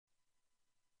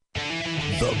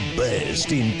The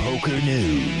best in poker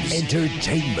news,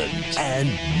 entertainment, and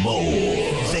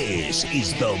more. This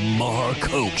is the Mark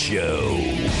Hoke Show.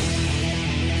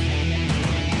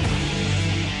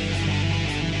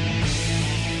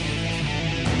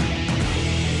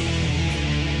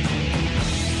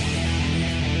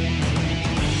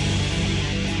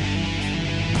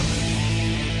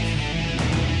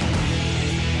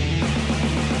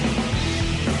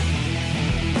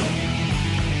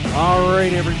 All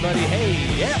right, everybody.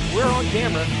 Hey, yeah, we're on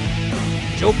camera.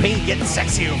 Joe Payne getting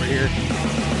sexy over here.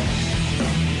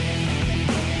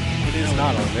 It is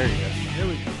not on. There you go. There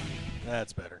we go.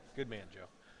 That's better. Good man, Joe.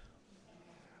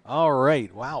 All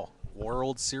right. Wow.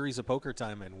 World Series of Poker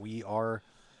time, and we are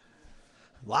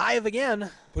live again.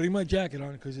 Putting my jacket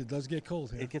on because it does get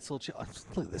cold here. It gets a little chill.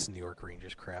 Look at this New York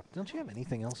Rangers crap. Don't you have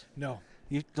anything else? No.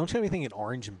 Don't you have anything in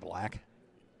orange and black?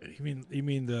 You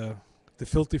mean the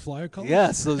filthy flyer colors?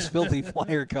 Yes, those filthy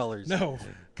flyer colors. No.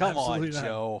 Come on, absolutely not.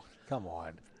 Joe. Come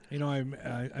on. You know,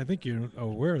 I think you're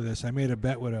aware of this. I made a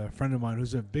bet with a friend of mine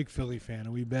who's a big Philly fan,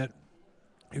 and we bet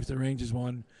if the Rangers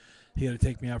won, he had to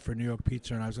take me out for New York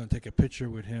pizza, and I was going to take a picture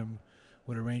with him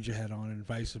with a Ranger hat on and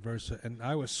vice versa. And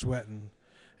I was sweating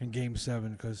in Game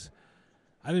 7 because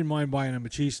I didn't mind buying him a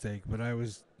cheesesteak, but I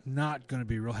was not going to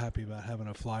be real happy about having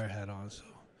a flyer hat on. So,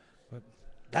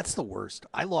 That's the worst.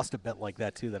 I lost a bet like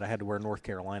that, too, that I had to wear a North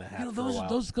Carolina hat for a while.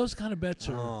 those kind of bets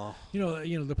are, you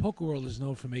know, the poker world is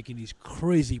known for making these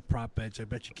crazy prop bets. I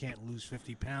bet you can't lose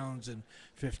 50 pounds in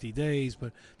 50 days,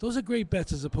 but those are great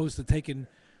bets as opposed to taking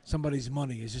somebody's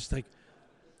money. It's just like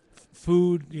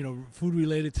food, food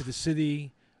related to the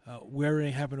city,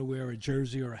 having to wear a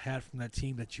jersey or a hat from that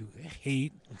team that you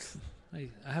hate. I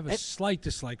have a slight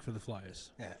dislike for the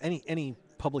Flyers. Yeah, any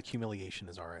public humiliation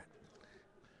is all right.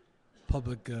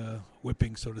 Public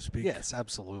whipping, so to speak. Yes,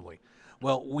 absolutely.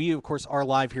 Well, we, of course, are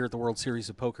live here at the World Series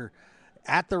of Poker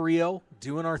at the Rio,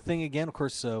 doing our thing again. Of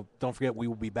course, don't forget, we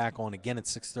will be back on again at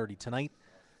 6:30 tonight.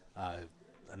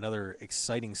 Another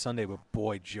exciting Sunday, but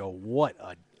boy, Joe, what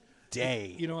a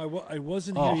day. You know, I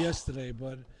wasn't here yesterday,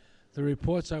 but the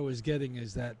reports I was getting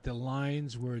is that the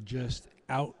lines were just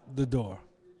out the door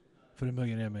for the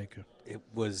Millionaire Maker. It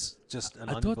was just an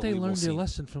I unbelievable thought they learned scene. their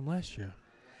lesson from last year.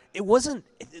 It wasn't.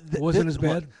 Wasn't as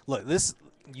bad? Look, this,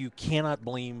 you cannot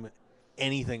blame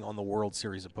anything on the World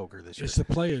Series of Poker this year. It's the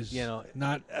players.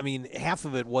 Not. I mean, half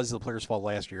of it was the players' fault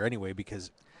last year anyway, because,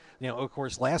 of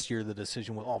course, last year the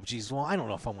decision was, well, I don't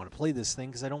know if I want to play this thing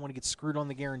because I don't want to get screwed on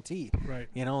the guarantee. Right.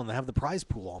 And have the prize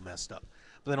pool all messed up.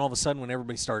 But then all of a sudden, when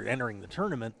everybody started entering the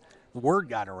tournament, the word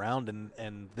got around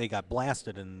and they got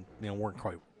blasted and weren't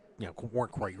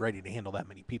quite ready to handle that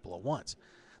many people at once.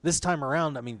 This time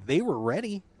around, I mean, they were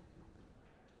ready.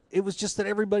 It was just that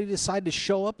everybody decided to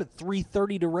show up at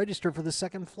 3:30 to register for the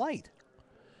second flight.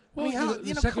 Well,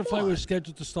 the second flight was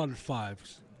scheduled to start at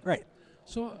 5. Right.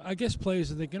 So I guess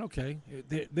players are thinking, okay,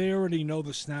 they already know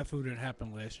the snafu that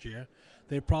happened last year.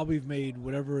 They probably made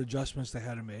whatever adjustments they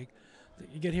had to make.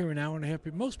 You get here an hour and a half.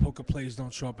 Most poker players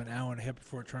don't show up an hour and a half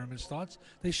before a tournament starts.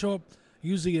 They show up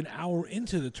usually an hour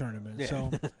into the tournament. Yeah.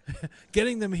 So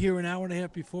getting them here an hour and a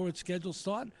half before its scheduled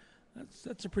start,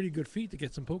 that's a pretty good feat to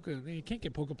get some poker. You can't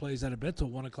get poker players out of bed till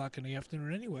 1 o'clock in the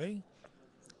afternoon anyway.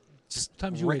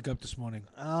 Times you wake up this morning?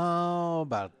 Oh,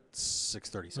 about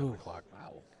 6:30, 7 o'clock.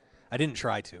 Wow. I didn't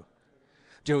try to.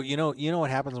 Joe, you know what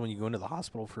happens when you go into the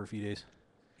hospital for a few days?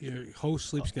 Your whole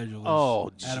sleep schedule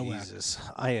is out of whack. Jesus.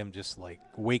 I am just like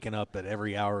waking up at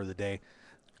every hour of the day.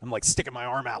 I'm like sticking my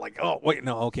arm out like, oh, wait,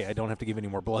 no, okay, I don't have to give any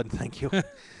more blood, thank you.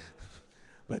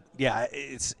 But, yeah,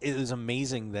 it was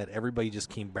amazing that everybody just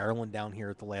came barreling down here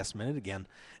at the last minute again.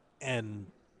 And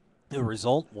the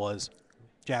result was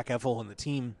Jack Effel and the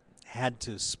team had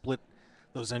to split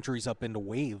those entries up into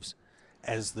waves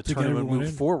as the tournament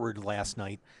moved forward last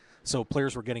night. So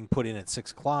players were getting put in at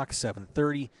 6 o'clock,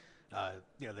 7:30.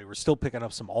 They were still picking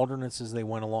up some alternates as they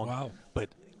went along. Wow.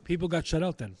 But people got shut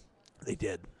out then. They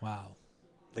did. Wow.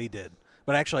 They did.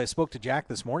 But actually, I spoke to Jack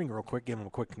this morning real quick, gave him a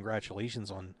quick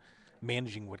congratulations on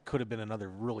managing what could have been another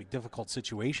really difficult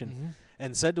situation,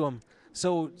 and said to him,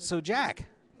 so Jack,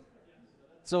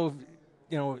 are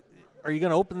you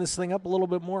going to open this thing up a little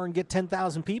bit more and get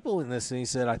 10,000 people in this? And he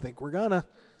said, I think we're going to.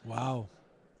 Wow.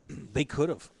 They could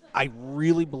have. I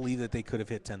really believe that they could have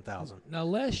hit 10,000. Now,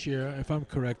 last year, if I'm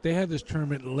correct, they had this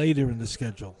tournament later in the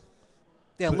schedule.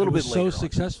 Yeah, a little bit later. It was so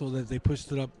successful that they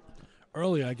pushed it up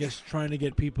earlier, I guess, trying to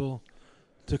get people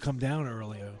to come down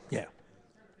earlier. Yeah.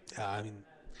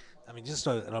 I mean, just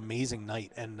an amazing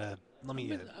night. And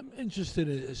I'm interested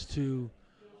as to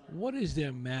what is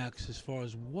their max as far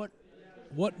as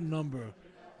what number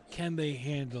can they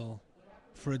handle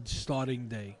for a starting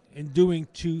day and doing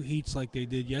 2 heats like they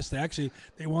did yesterday. Actually,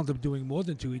 they wound up doing more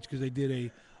than 2 heats because they did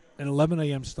an 11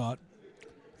 a.m. start.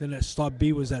 Then that start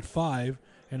B was at 5,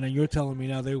 and then you're telling me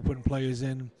now they were putting players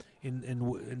in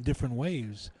different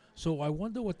waves. So I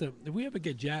wonder if we ever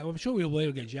get Jack. I'm sure we'll be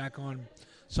able to get Jack on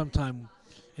sometime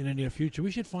in the near future.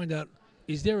 We should find out,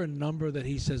 is there a number that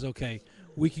he says, okay,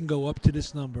 we can go up to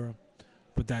this number,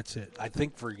 but that's it. I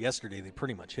think for yesterday they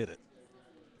pretty much hit it.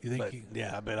 You think?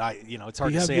 But, it's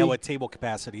hard to say what table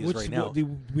capacity is right now.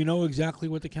 Do we know exactly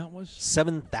what the count was?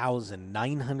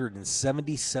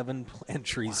 7,977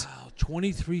 entries. Wow,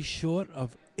 23 short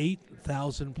of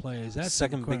 8,000 players. That's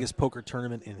second incredible. biggest poker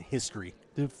tournament in history.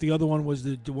 The other one was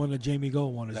the one that Jamie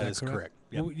Gold won. Is that correct? Correct.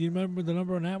 Yep. You remember the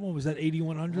number on that one? Was that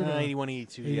 8,100?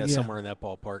 8182, yeah, somewhere in that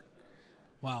ballpark.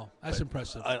 Wow, that's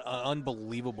impressive. An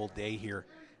unbelievable day here.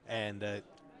 And the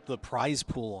prize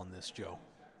pool on this, Joe.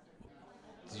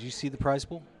 Did you see the prize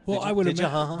pool? Well, I would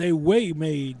have. They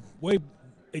way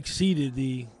exceeded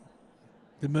the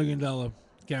 $1 million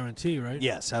guarantee, right?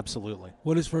 Yes, absolutely.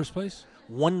 What is first place?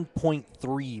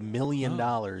 $1.3 million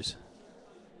to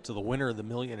the winner of the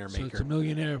Millionaire Maker. So it's a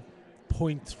millionaire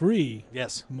 0.3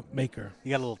 yes. maker.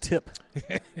 You got a little tip.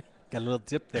 Got a little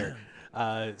tip there.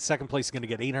 Second place is going to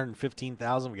get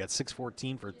 $815,000. We got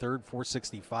 $614 for third,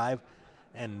 $465,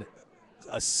 and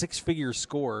a 6-figure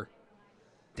score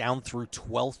down through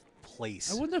 12th place.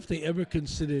 I wonder if they ever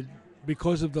considered,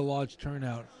 because of the large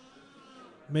turnout,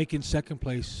 making second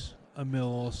place $1 million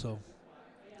also.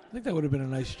 I think that would have been a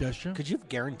nice gesture. Could you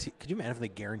imagine if they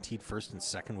guaranteed first and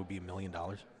second would be $1 million?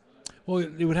 Well,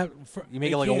 it would have. You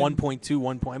make it like a 1.2,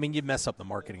 1 point. I mean, you'd mess up the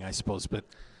marketing, I suppose, but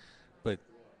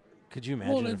could you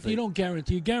imagine? Well, if you don't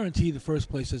guarantee, you guarantee the first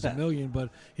place is $1 million,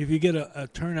 but if you get a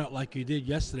turnout like you did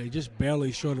yesterday, just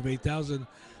barely short of 8,000.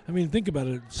 I mean, think about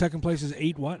it. Second place is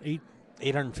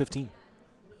 815.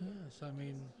 Yes, I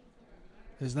mean,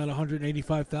 there's not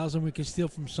 185,000 we can steal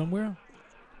from somewhere.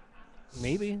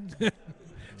 Maybe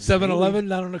 7-Eleven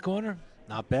down on the corner.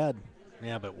 Not bad.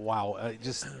 Yeah, but wow,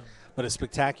 but a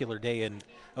spectacular day, and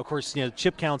of course,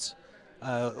 chip counts.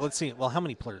 Let's see. Well, how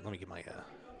many players? Let me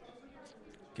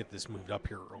get this moved up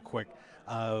here real quick.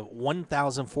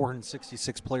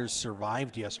 1,466 players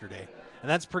survived yesterday, and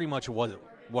that's pretty much what it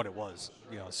was.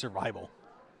 Survival.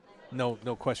 No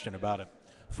question about it.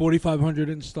 4,500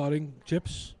 in starting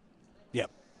chips. Yep.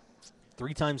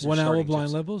 3 times 1 hour blind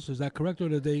chips. levels. Is that correct, or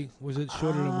was it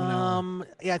shorter than 1 hour?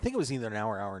 Yeah, I think it was either an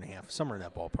hour, hour and a half, somewhere in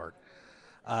that ballpark.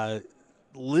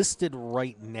 Listed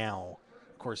right now.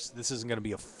 Of course, this isn't going to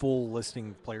be a full listing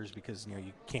of players because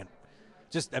you can't.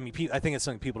 I think it's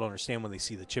something people don't understand when they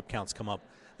see the chip counts come up,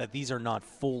 that these are not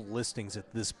full listings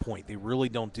at this point. They really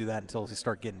don't do that until they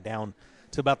start getting down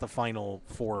to about the final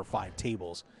 4 or 5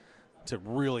 tables to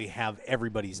really have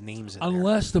everybody's names in there.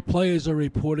 Unless the players are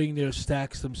reporting their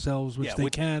stacks themselves, which they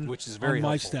can which is very on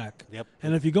my helpful. stack. Yep.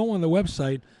 And if you go on the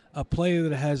website, a player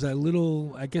that has a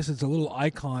little, I guess it's a little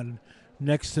icon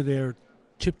next to their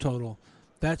chip total,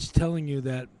 that's telling you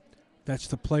that that's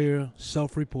the player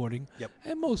self-reporting. Yep.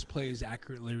 And most players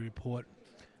accurately report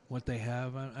what they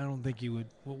have. I don't think you would.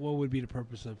 What would be the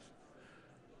purpose of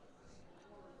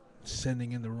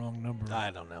sending in the wrong number? I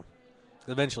don't know.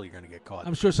 Eventually, you're going to get caught.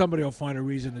 I'm sure somebody will find a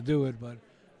reason to do it, but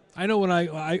I know when I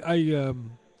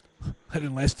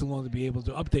didn't last too long to be able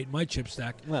to update my chip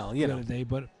stack. Well, the other day,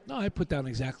 but no, I put down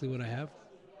exactly what I have.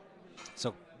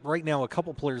 So right now, a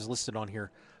couple players listed on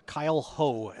here. Kyle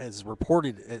Ho has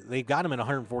reported they've got him at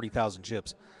 140,000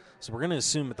 chips. So we're going to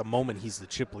assume at the moment he's the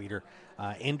chip leader.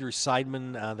 Andrew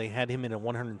Seidman, they had him in at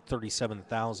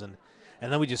 137,000.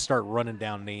 And then we just start running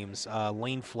down names.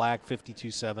 Lane Flack,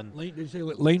 52.7. Did you say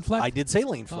Lane Flack? I did say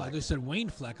Lane Flack. I just said Wayne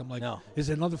Flack. I'm like, no. Is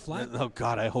it another Flack? Oh,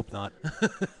 God, I hope not.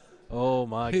 Oh,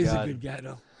 my He's God. a good guy,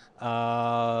 though.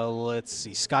 Let's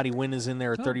see. Scotty Wynn is in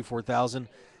there at 34,000.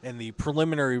 And the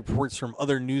preliminary reports from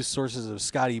other news sources of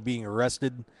Scotty being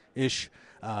arrested-ish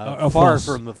far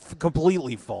from the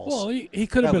completely false. Well, he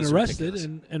could have been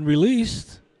arrested and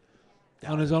released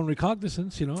on his own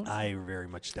recognizance, I very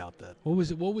much doubt that. What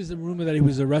was it? What was the rumor that he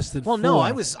was arrested for? Well, no,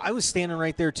 I was standing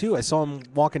right there too. I saw him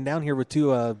walking down here with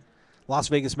 2 Las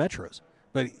Vegas Metros,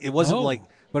 but it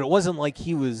wasn't like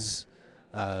he was,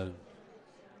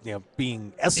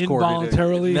 being escorted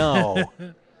involuntarily.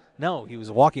 No, he was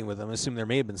walking with them. I assume there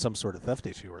may have been some sort of theft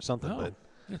issue or something. But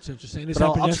that's interesting. This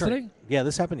happened yesterday? Yeah,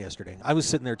 this happened yesterday. I was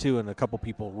sitting there too, and a couple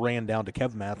people ran down to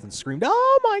Kev Math and screamed,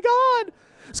 "Oh my God!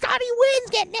 Scotty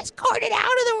Wynn's getting escorted out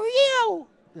of the Rio."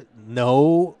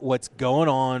 Know what's going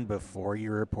on before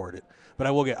you report it. But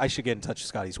I should get in touch with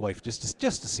Scotty's wife just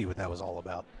to see what that was all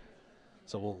about.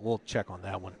 So we'll check on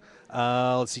that one.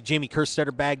 Let's see. Jamie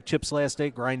Kerstetter bagged chips last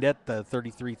day. Grindette, the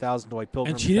 33,000 Dwight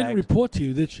Pilgrim. And she didn't bagged. report to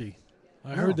you, did she? I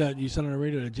No. heard that you said on the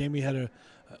radio that Jamie had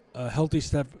a healthy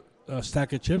stack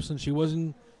of chips, and she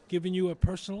wasn't giving you a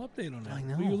personal update on that. I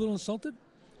know. Were you a little insulted?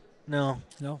 No,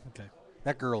 No? Okay.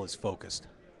 that girl is focused.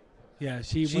 Yeah,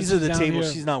 She's at the down table.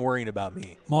 here- She's not worrying about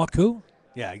me. Mark who?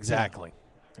 Yeah, exactly.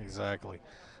 Exactly.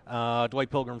 Dwight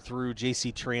Pilgrim threw,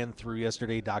 J.C. Tran threw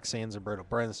yesterday, Doc Sands and Berto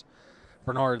Brens,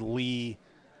 Bernard Lee,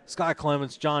 Scott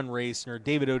Clements, John Racner,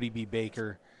 David O.D.B.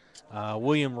 Baker,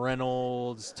 William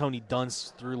Reynolds, Tony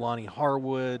Dunst threw, Lonnie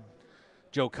Harwood,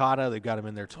 Joe Cotta. They've got him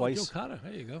in there twice. Oh, Joe Cotta.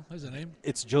 There you go. There's a name.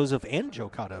 It's Joseph and Joe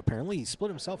Cotta, apparently. He split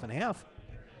himself in half.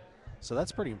 So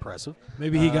that's pretty impressive.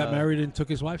 Maybe he got married and took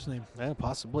his wife's name. Yeah,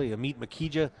 possibly. Amit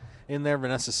Makija in there.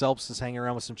 Vanessa Selps is hanging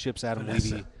around with some chips. Adam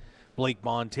Vanessa. Levy, Blake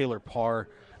Bond, Taylor Parr.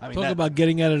 I mean, Talk about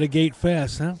getting out of the gate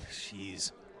fast, huh?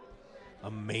 Jeez.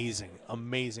 Amazing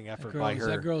effort That by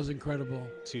her girl is incredible.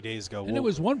 2 days ago. And there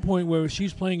was one point where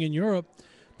she's playing in Europe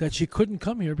that she couldn't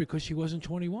come here because she wasn't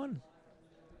 21.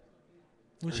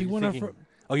 When she won her first.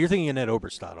 Oh, you're thinking of Annette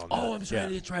Oberstadt on that. Oh, I'm sorry. Yeah.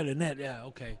 They tried a net. Yeah,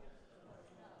 okay.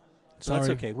 So that's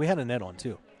Sorry. okay. We had Annette on,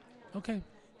 too. Okay.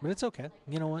 But it's okay.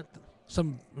 You know what?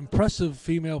 Some impressive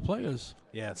female players.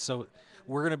 Yeah, so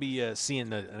we're going to be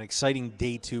seeing an exciting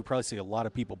day 2. Probably see a lot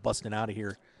of people busting out of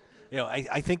here. You know,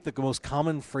 I think the most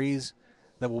common phrase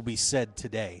that will be said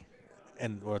today,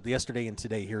 or yesterday and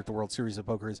today here at the World Series of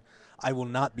Poker is, I will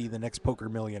not be the next poker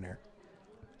millionaire.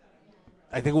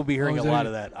 I think we'll be hearing a lot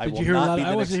of that. Did you hear a lot?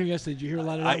 I wasn't here yesterday. Did you hear a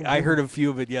lot of that? I heard a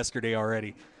few of it yesterday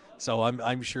already, so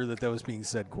I'm sure that was being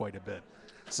said quite a bit.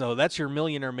 So that's your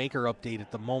Millionaire Maker update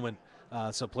at the moment.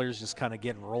 So players just kind of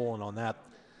getting rolling on that.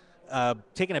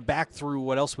 Taking it back through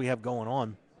what else we have going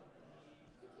on.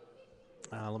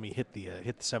 Let me hit the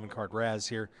 7-card Raz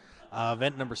here.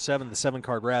 Event number 7, the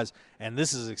 7-card Raz, and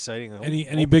this is exciting.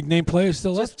 Any big name players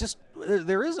still up?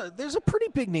 There's a pretty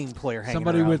big name player hanging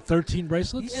Somebody around. with 13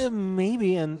 bracelets? Yeah,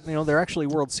 maybe, and they're actually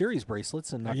World Series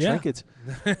bracelets and not trinkets.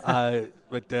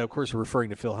 But of course, we're referring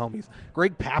to Phil Hellmuth.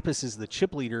 Greg Pappas is the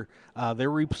chip leader.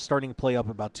 They're starting to play up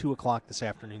about 2:00 this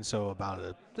afternoon, so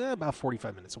about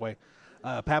 45 minutes away.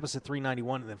 Pappas at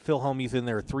 391, and then Phil Hellmuth in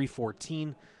there at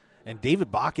 314, and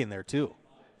David Bach in there too.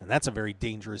 And that's a very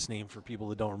dangerous name for people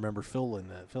that don't remember Phil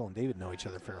and David know each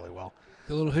other fairly well.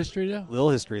 A little history there? Little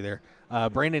history there.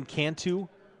 Brandon Cantu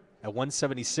at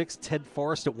 176. Ted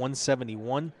Forrest at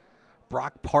 171.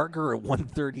 Brock Parker at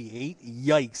 138.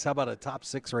 Yikes. How about a top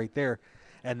 6 right there?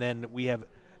 And then we have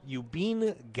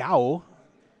Eubene Gao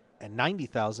at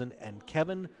 90,000. And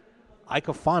Kevin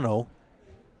Icofano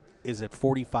is at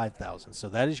 45,000. So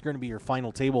that is going to be your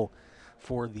final table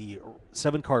for the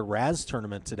 7-card Raz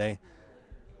tournament today.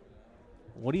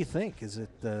 What do you think? Is it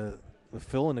with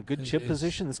Phil in a good chip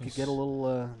position? This could get a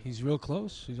little... He's real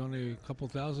close. He's only a couple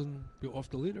thousand off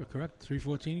the leader, correct?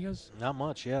 314, he goes? Not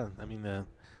much, yeah. I mean,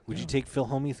 would you take Phil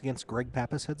Hellmuth against Greg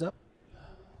Pappas heads up?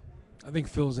 I think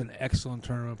Phil's an excellent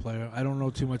tournament player. I don't know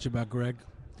too much about Greg.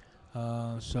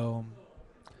 So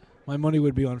my money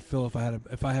would be on Phil if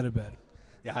I had a bet.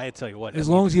 Yeah, I tell you what. As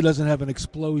long as he doesn't have an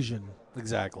explosion.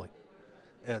 Exactly.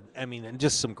 I mean, and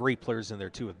just some great players in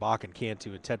there, too, with Bach and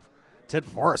Cantu and Ted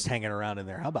Forrest hanging around in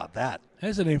there. How about that?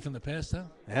 There's a name from the past, huh?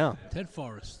 Yeah. Ted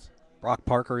Forrest. Brock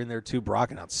Parker in there, too.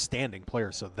 Brock, an outstanding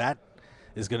player. So that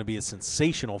is going to be a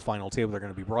sensational final table they're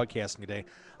going to be broadcasting today.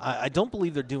 I don't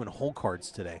believe they're doing whole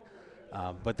cards today,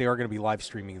 but they are going to be live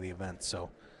streaming the event. So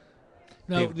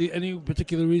Now, any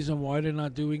particular reason why they're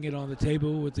not doing it on the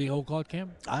table with the whole card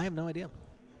cam? I have no idea.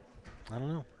 I don't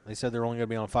know. They said they're only going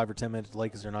to be on 5 or 10 minutes delay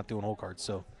because they're not doing whole cards.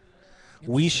 So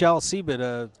we shall see.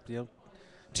 But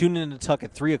tune in to Tuck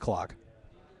at 3:00,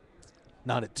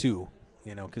 not at 2.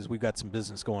 Because we've got some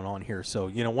business going on here. So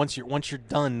once you're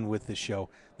done with the show,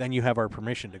 then you have our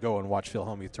permission to go and watch Phil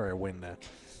Hellmuth try to win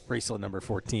bracelet number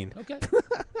 14. Okay.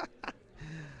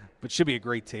 But should be a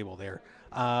great table there.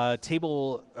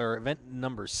 Event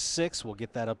number 6. We'll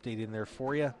get that update in there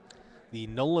for you. The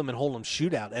No Limit Hold'em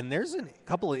Shootout, and there's a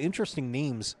couple of interesting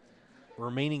names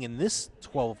remaining in this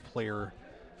 12-player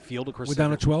field. Of course, we're down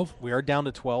to 12. We are down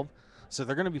to 12, so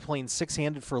they're going to be playing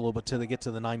 6-handed for a little bit till they get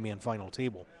to the 9-man final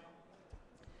table.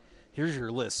 Here's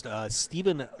your list: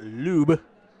 Stephen Lube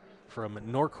from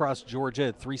Norcross, Georgia,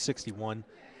 at 361,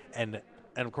 and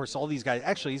of course all these guys.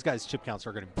 Actually, these guys' chip counts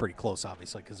are going to be pretty close,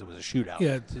 obviously, because it was a shootout.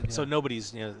 Yeah. So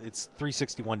nobody's. It's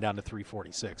 361 down to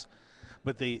 346.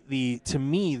 But to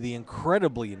me, the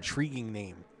incredibly intriguing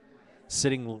name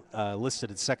sitting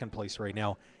listed at second place right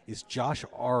now is Josh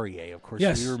Aurier. Of course,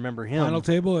 yes. We remember him. Final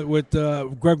table with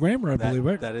Greg Raymer, I believe,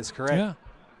 right? That is correct. Yeah.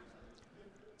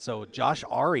 So Josh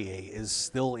Aryeh is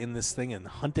still in this thing and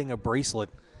hunting a bracelet.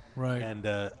 Right. And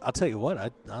I'll tell you what,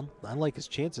 I like his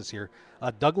chances here.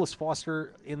 Douglas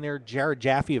Foster in there, Jared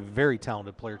Jaffe, a very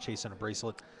talented player chasing a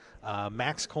bracelet.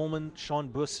 Max Coleman, Sean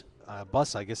Buss,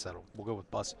 I guess we'll go with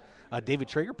Buss. David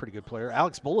Traeger, pretty good player.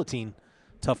 Alex Bulletin,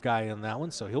 tough guy on that one,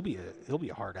 so he'll be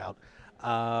a hard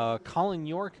out. Colin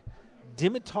York,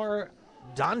 Dimitar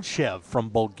Donchev from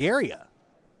Bulgaria.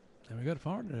 And we got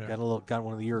foreign there. Got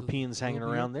one of the Europeans hanging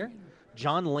around there.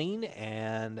 John Lane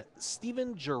and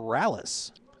Steven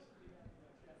Giralis.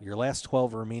 Your last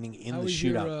 12 remaining in the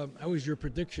shootout. How was your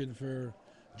prediction for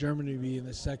Germany being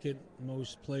the second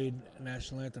most played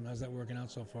national anthem? How's that working out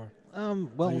so far?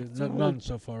 None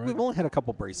so far, right? We've only had a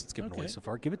couple bracelets given away so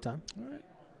far. Give it time. All right.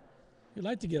 You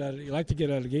like to get out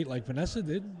of the gate like Vanessa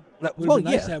did. Well, Would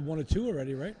be nice to have one or two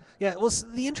already, right? Yeah. Well,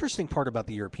 the interesting part about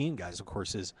the European guys, of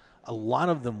course, is a lot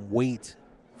of them wait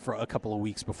for a couple of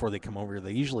weeks before they come over.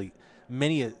 They usually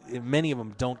many of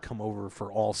them don't come over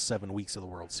for all 7 weeks of the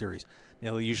World Series. They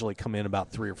usually come in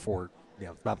about 3 or 4,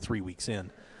 about 3 weeks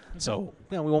in. So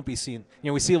we won't be seeing.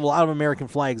 We see a lot of American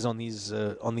flags on these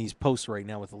posts right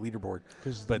now with the leaderboard.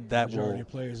 But the majority of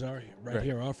players are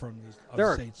here are from these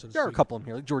other states. There are a couple of them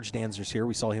here. Like George Danzer's here.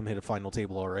 We saw him hit a final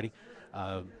table already.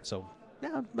 But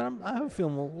I have a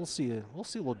feeling we'll see a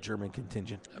little German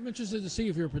contingent. I'm interested to see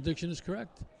if your prediction is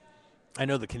correct. I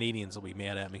know the Canadians will be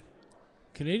mad at me.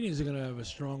 Canadians are going to have a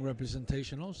strong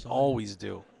representation also. Always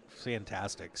do.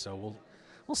 Fantastic. So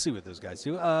we'll see what those guys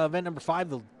do. Event number 5,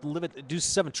 the Limit Deuce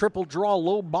 7 triple draw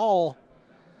low ball.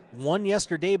 Won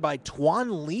yesterday by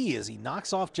Tuan Lee as he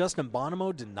knocks off Justin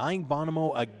Bonomo, denying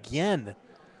Bonomo again.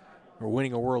 We're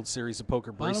winning a World Series of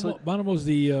Poker bracelet. Bonomo's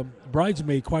the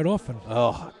bridesmaid quite often.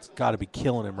 Oh, it's got to be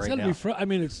killing him right now.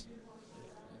 It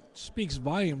speaks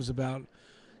volumes about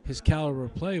his caliber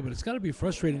of play, but it's got to be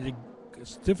frustrating.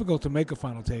 It's difficult to make a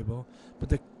final table, but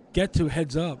to get to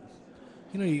heads up,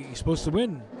 you're supposed to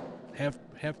win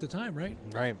half the time, right?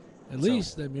 Right. At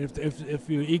least, if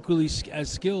you're equally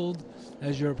as skilled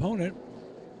as your opponent,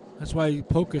 that's why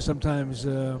poker sometimes,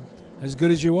 as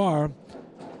good as you are,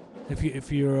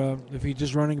 if you're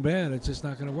just running bad, it's just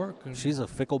not going to work. She's a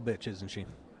fickle bitch, isn't she?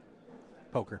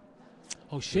 Poker.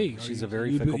 Oh, she's a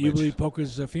very fickle bitch. You believe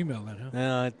poker's a female then,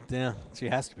 huh? Yeah, she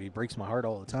has to be. It breaks my heart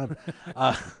all the time.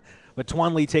 But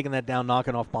Tuan Lee taking that down,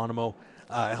 knocking off Bonomo.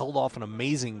 Held off an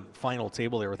amazing final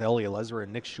table there with Elia Lesser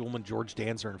and Nick Schulman, George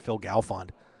Danzer, and Phil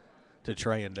Galfond to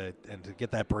try and to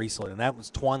get that bracelet. And that was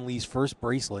Tuan Lee's first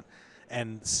bracelet.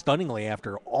 And stunningly,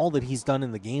 after all that he's done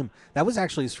in the game, that was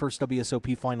actually his first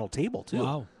WSOP final table, too.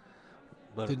 Wow.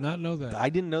 But did not know that. I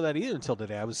didn't know that either until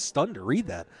today. I was stunned to read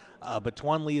that. But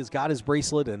Tuan Lee has got his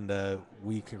bracelet, and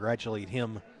we congratulate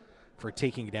him for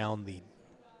taking down the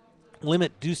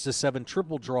Limit Deuce to 7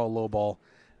 triple draw low ball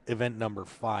event number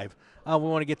 5. We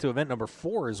want to get to event number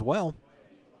 4 as well,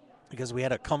 because we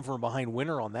had a come from behind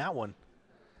winner on that one,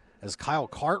 as Kyle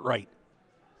Cartwright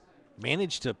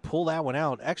managed to pull that one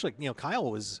out. Actually,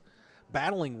 Kyle was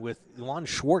battling with Elon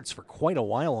Schwartz for quite a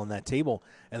while on that table,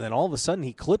 and then all of a sudden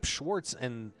he clipped Schwartz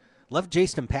and left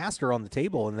Jason Pastor on the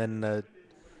table, and then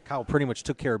Kyle pretty much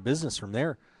took care of business from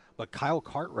there. But Kyle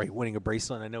Cartwright winning a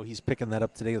bracelet, I know he's picking that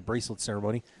up today, the bracelet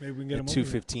ceremony. Maybe we can get at him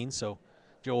 2:15. So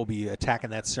Joe will be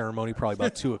attacking that ceremony probably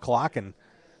about 2 o'clock and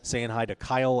saying hi to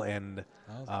Kyle and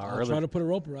I'll try to put a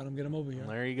rope around him, get him over here.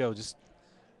 There you go. Just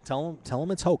tell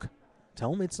him it's Hoke.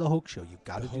 Tell him it's the Hoke Show. You've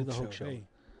got to do the Hoke Show. Hey,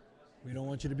 we don't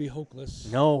want you to be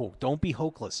hokeless. No, don't be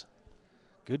hokeless.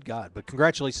 Good God. But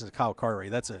congratulations to Kyle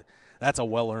Cartwright. That's a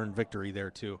well-earned victory there,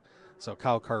 too. So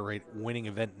Kyle Cartwright winning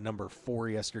event number 4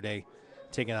 yesterday,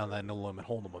 taking on that no-limit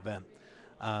hold'em event.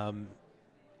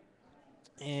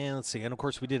 And let's see. And, of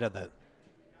course, we did have that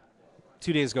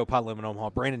 2 days ago, Pot Limit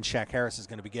Omaha. Brandon Shaq Harris is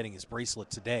going to be getting his bracelet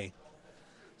today.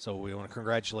 So we want to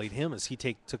congratulate him as he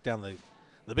took down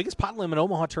the biggest Pot Limit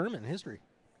Omaha tournament in history.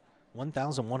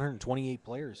 1,128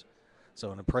 players.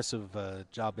 So an impressive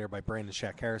job there by Brandon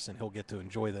Shaq Harrison. He'll get to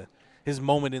enjoy his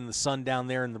moment in the sun down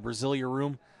there in the Brasilia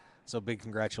room. So big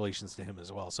congratulations to him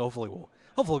as well. So hopefully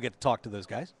we'll get to talk to those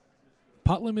guys.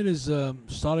 Pot Limit is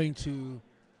starting to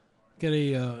get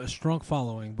a strong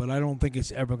following, but I don't think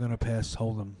it's ever going to pass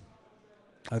Hold'em.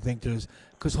 I think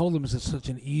because Hold'em is such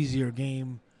an easier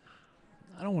game.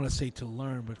 I don't want to say to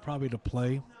learn, but probably to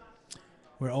play.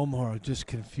 Where Omaha just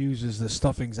confuses the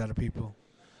stuffings out of people.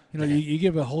 You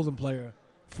give a Hold'em player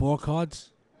 4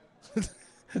 cards,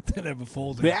 they never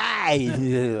fold it.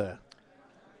 Yeah.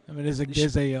 I mean,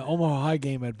 there's a Omaha High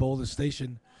game at Boulder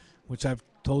Station, which I've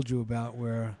told you about,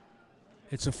 where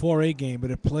it's a 4-8 game, but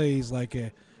it plays like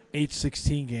a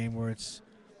 8-16 game where it's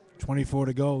 24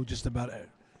 to go, just about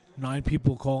 9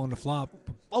 people calling the flop.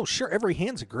 Oh, sure. Every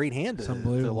hand's a great hand to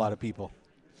a lot of people.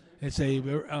 It's a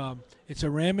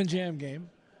ram and jam game.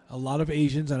 A lot of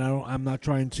Asians, and I'm not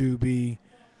trying to be.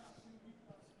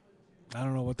 I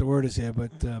don't know what the word is here,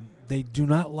 but they do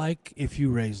not like if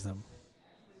you raise them.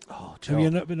 Oh, Joe.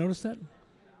 Have you ever noticed that?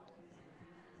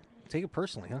 Take it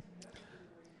personally, huh?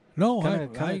 No,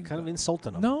 kind of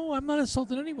insulting them. No, I'm not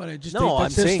insulting anybody. I'm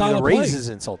saying the raise is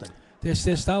insulting. That's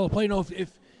their style of play. No,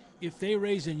 if they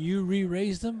raise and you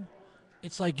re-raise them,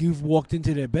 it's like you've walked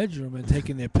into their bedroom and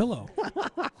taken their pillow.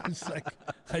 It's like,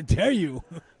 I dare you.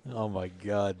 Oh, my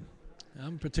God.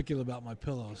 I'm particular about my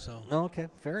pillow, so. Okay,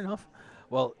 fair enough.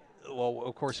 Well,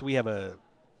 of course, we have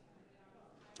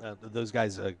those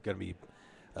guys are going to be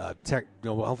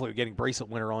hopefully we're getting bracelet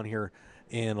winner on here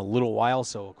in a little while.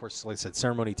 So, of course, like I said,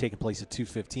 ceremony taking place at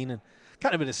 2:15, and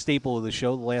kind of been a staple of the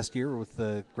show the last year with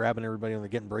grabbing everybody when they're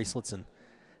getting bracelets and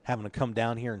having to come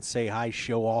down here and say hi,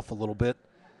 show off a little bit,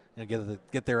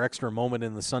 get their extra moment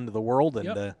in the sun to the world,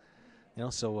 and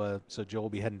so Joe will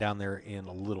be heading down there in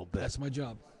a little bit. That's my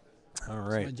job. All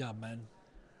right, that's my job, man.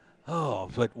 Oh,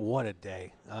 but what a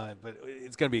day! But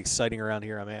it's going to be exciting around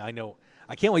here. I mean,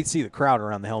 I can't wait to see the crowd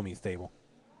around the Helmuth table.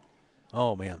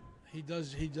 Oh man. He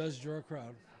does draw a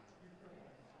crowd.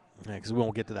 Yeah, because we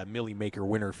won't get to that Millie Maker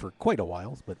winner for quite a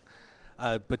while.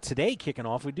 But today, kicking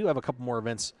off, we do have a couple more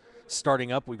events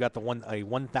starting up. We've got a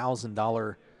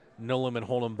 $1,000 no limit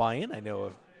hold'em buy-in. I know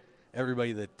of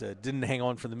everybody that didn't hang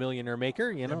on for the Millionaire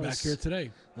Maker. They're back here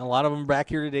today. A lot of them are back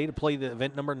here today to play the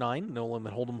event number 9, no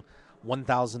limit hold'em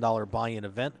 $1,000 buy-in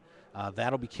event.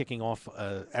 That'll be kicking off.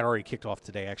 It already kicked off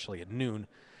today, actually at noon,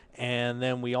 and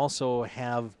then we also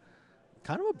have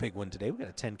kind of a big one today. We got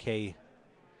a 10K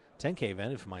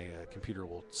event. If my computer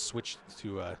will switch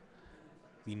to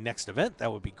the next event,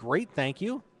 that would be great. Thank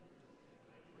you.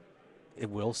 It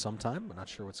will sometime. I'm not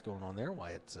sure what's going on there.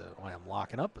 Why I'm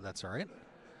locking up, but that's all right.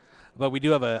 But we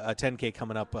do have a 10K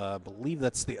coming up. I believe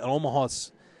that's the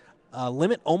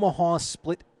Limit Omaha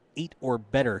Split 8 or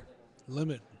better.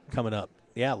 Limit Coming up.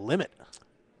 Yeah, Limit.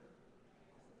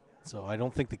 So I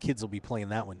don't think the kids will be playing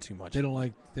that one too much. They don't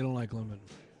like limit.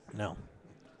 No.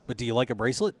 But do you like a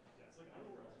bracelet?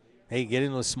 Hey, get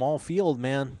into a small field,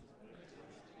 man.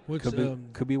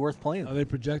 Could be worth playing. Are they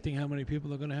projecting how many people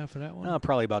they're going to have for that one?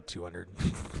 Probably about 200.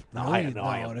 I have no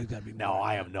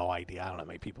idea. I don't know how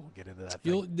many people will get into that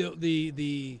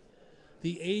thing.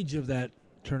 The age of that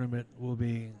tournament will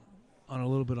be on a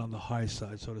little bit on the high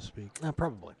side, so to speak.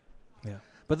 Probably. Yeah.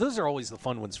 But those are always the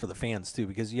fun ones for the fans, too,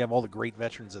 because you have all the great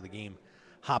veterans of the game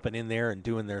hopping in there and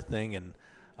doing their thing. And,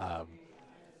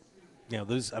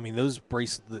 those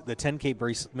the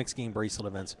 10K mixed game bracelet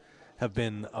events have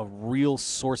been a real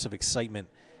source of excitement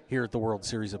here at the World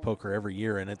Series of Poker every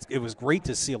year. And it was great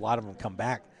to see a lot of them come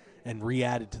back and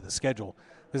re-added to the schedule.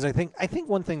 Because I think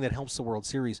one thing that helps the World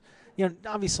Series,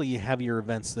 obviously you have your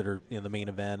events that are the main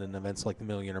event and events like the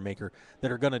Millionaire Maker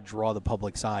that are going to draw the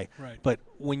public's eye. Right. But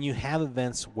when you have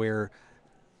events where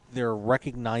there are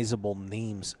recognizable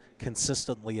names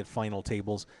consistently at final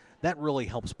tables, that really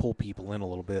helps pull people in a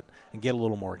little bit and get a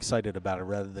little more excited about it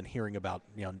rather than hearing about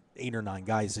 8 or 9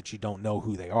 guys that you don't know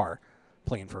who they are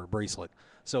playing for a bracelet.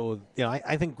 So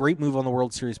I think great move on the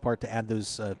World Series part to add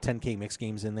those 10K mixed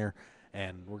games in there.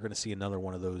 And we're going to see another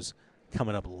one of those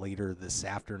coming up later this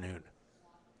afternoon.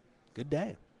 Good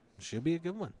day. Should be a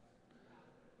good one.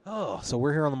 Oh, so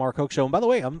we're here on the Mark Hoke Show. And by the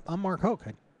way, I'm Mark Hoke.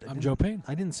 I'm Joe Payne.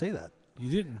 I didn't say that. You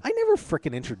didn't. I never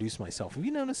frickin' introduced myself. Have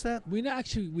you noticed that? We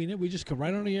just come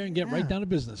right on the air and get right down to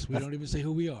business. We don't even say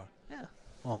who we are. Yeah.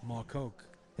 Well, Mark Hoke.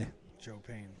 Yeah. Joe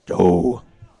Payne. Joe.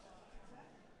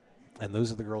 And those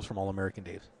are the girls from All American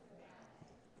Dave.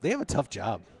 They have a tough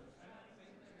job.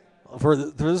 For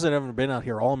those that haven't been out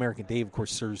here, All American Dave, of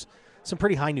course, serves some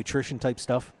pretty high nutrition type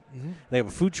stuff. Mm-hmm. They have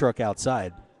a food truck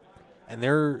outside, and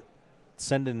they're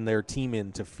sending their team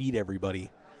in to feed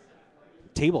everybody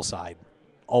tableside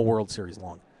all World Series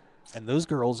long. And those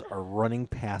girls are running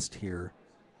past here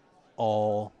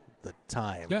all the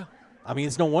time. Yeah. I mean,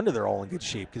 it's no wonder they're all in good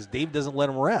shape because Dave doesn't let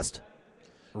them rest.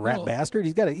 Rat bastard.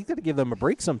 He's got to give them a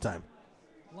break sometime.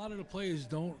 A lot of the players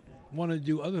don't want to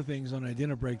do other things on a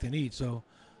dinner break than eat, so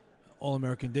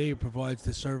All-American Dave provides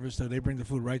the service that they bring the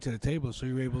food right to the table, so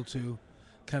you're able to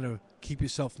kind of keep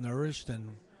yourself nourished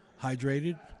and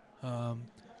hydrated.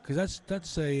 Because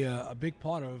that's a big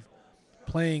part of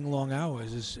playing long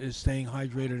hours is staying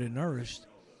hydrated and nourished.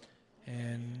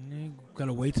 And you got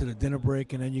to wait to the dinner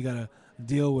break, and then you got to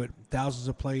deal with thousands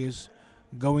of players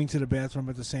going to the bathroom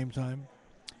at the same time,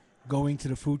 going to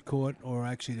the food court, or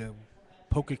actually the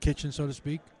poker kitchen, so to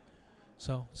speak.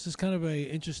 So this is kind of a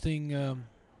interesting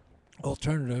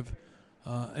alternative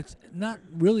It's not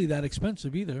really that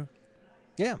expensive either.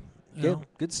 Yeah, You good, know.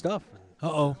 good stuff.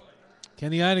 Uh-oh.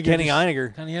 Kenny Einiger. Kenny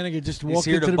Einiger. Kenny Einiger just He's walked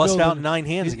here into to the bust building. out 9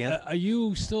 hands again. Are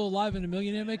you still alive in the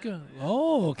Millionaire Maker?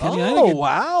 Oh, Kenny Oh, Einiger.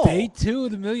 wow. Day 2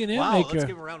 of the Millionaire Wow, Maker. let's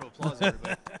give him a round of applause,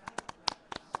 everybody.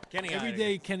 Kenny Every Einiger.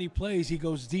 day Kenny plays, he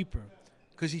goes deeper.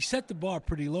 Because he set the bar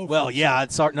pretty low. Well, for yeah,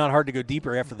 it's not hard to go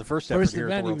deeper after the first effort here at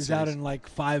the event, he World was Series. out in like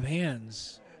 5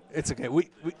 hands. It's okay.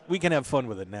 We can have fun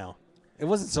with it now. It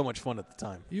wasn't so much fun at the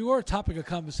time. You were a topic of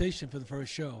conversation for the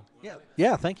first show.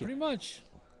 Yeah, thank you. Pretty much.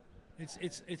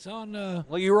 It's on.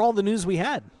 Well, you were all the news we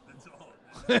had.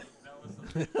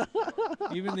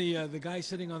 Even the guy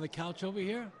sitting on the couch over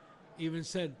here even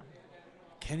said,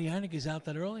 Kenny Heineke's out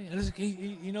that early? And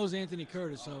he knows Anthony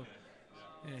Curtis, so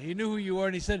yeah, he knew who you were.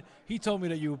 And he told me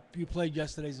that you played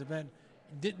yesterday's event.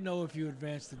 Didn't know if you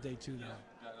advanced to day 2 now.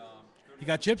 You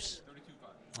got chips?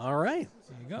 All right.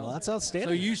 There you go. Well, that's outstanding.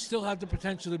 So you still have the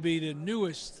potential to be the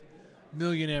newest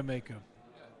Millionaire Maker.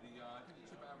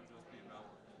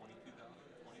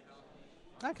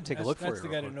 I can take a look for you. That's the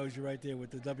guy that knows you right there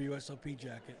with the WSOP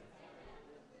jacket.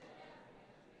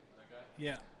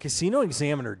 Yeah. Casino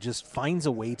Examiner just finds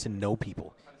a way to know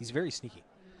people. He's very sneaky.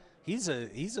 He's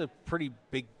a pretty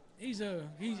big. He says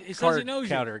Card he knows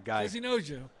counter you. guy. Says he knows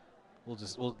you.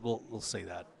 We'll say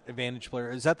that advantage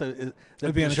player. Is that the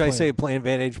Advantage should I player. say play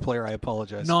advantage player? I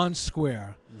apologize.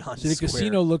 Non-square. So the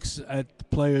casino looks at the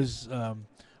players,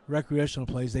 recreational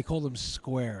plays. They call them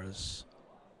squares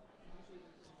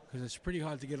because it's pretty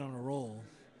hard to get on a roll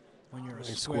when you're a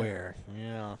square.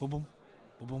 Yeah. Boom, boom,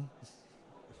 boom, boom.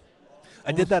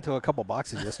 I did that to a couple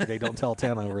boxes yesterday. Don't tell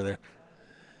town over there.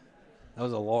 That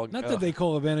was a long. Not that they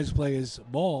call advantage players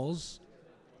balls,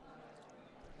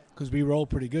 because we roll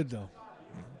pretty good though.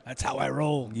 That's how I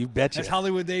roll. You betcha. That's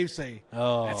Hollywood Dave say.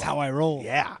 Oh, That's how I roll.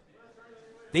 Yeah.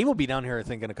 Dave will be down here, I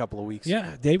think, in a couple of weeks.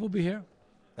 Yeah, Dave will be here.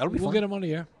 That'll be We'll fun. get him on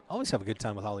the air. Always have a good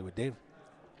time with Hollywood Dave.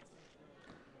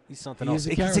 He's something He else. is a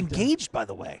He's character. engaged, by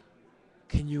the way.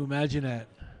 Can you imagine that?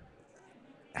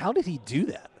 How did he do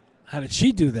that? How did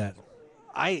she do that?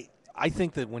 I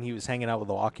think that when he was hanging out with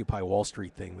the Occupy Wall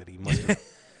Street thing, that he must have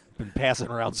been passing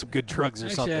around some good drugs or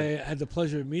Actually, something. I had the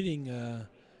pleasure of meeting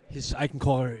I can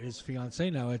call her his fiancee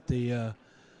now at the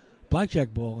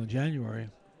Blackjack Ball in January.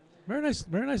 Very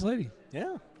nice lady.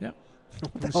 Yeah. Yeah.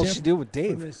 What the hell did she do with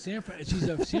Dave? She's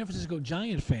a San Francisco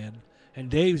Giant fan, and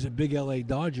Dave's a big L.A.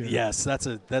 Dodger. Yes, that's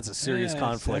a serious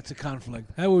conflict. That's a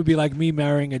conflict. That would be like me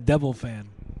marrying a Devil fan,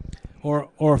 or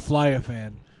a Flyer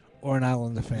fan, or an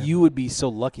Islander fan. You would be so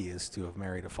lucky as to have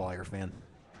married a Flyer fan.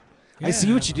 I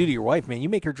see what you do to your wife, man. You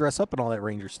make her dress up in all that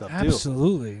Ranger stuff, too.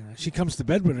 Absolutely. She comes to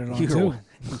bed with it on, too.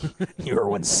 You were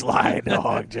one sly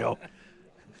dog, Joe.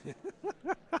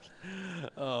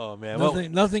 Oh,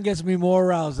 man. Nothing gets me more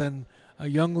aroused than a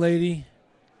young lady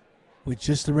with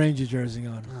just the Ranger jersey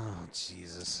on. Oh,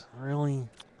 Jesus. Really?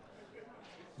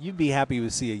 You'd be happy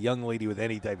to see a young lady with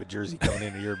any type of jersey coming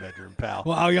into your bedroom, pal.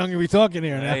 Well, how young are we talking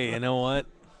here now? Hey, you know what?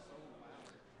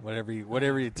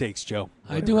 Whatever it takes, Joe.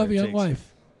 I do have a young wife.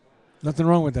 Nothing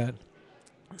wrong with that.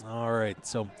 All right.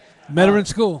 So met her in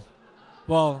school.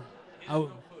 Well,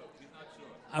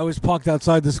 I was parked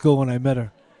outside the school when I met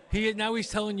her. Now he's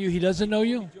telling you he doesn't know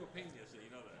you? Joe Payne yesterday,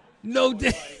 you know that. No.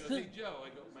 He goes, hey, Joe. I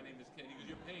go, my name is Ken. He goes,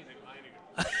 you're Payne.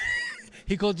 I go, Einiger.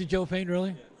 He called you Joe Payne,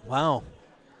 really? wow.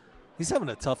 He's having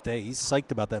a tough day. He's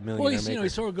psyched about that Well, millionaire maker. he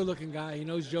saw a good-looking guy. He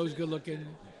knows Joe's good-looking.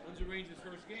 When's the Rangers'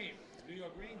 first game? New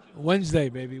York Rangers. Wednesday,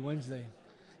 baby, Wednesday.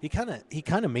 He kind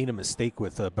of made a mistake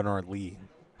with Bernard Lee.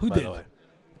 Who by did? the way.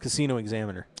 Casino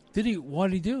Examiner. Did he? What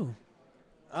did he do?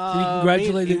 Did he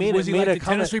congratulate him? Was he like the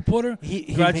tennis reporter? He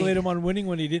Congratulate him on winning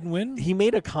when he didn't win? He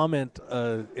made a comment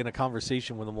in a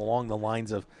conversation with him along the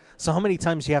lines of, so how many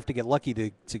times do you have to get lucky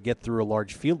to get through a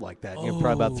large field like that? You know,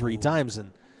 probably about 3 times.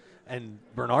 And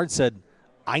Bernard said,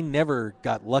 I never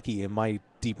got lucky in my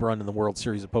deep run in the World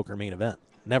Series of Poker main event.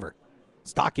 Never.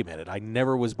 It's documented. I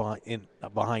never was behind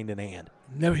in a hand.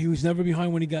 Never. He was never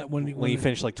behind when He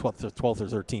finished like 12th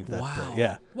or 13th. Wow.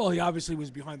 Yeah. Well, he obviously was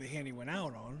behind the hand he went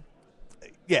out on.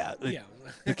 Yeah. Yeah.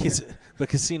 The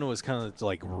casino was kind of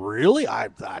like, really? I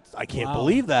can't Wow.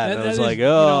 believe that. And I was is, like, you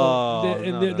know, oh.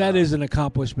 no. That is an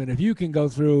accomplishment. If you can go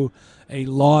through a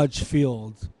large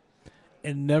field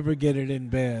and never get it in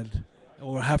bad,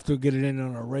 or have to get it in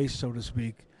on a race, so to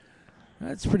speak,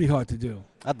 that's pretty hard to do.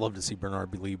 I'd love to see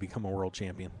Bernard Lee become a world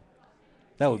champion.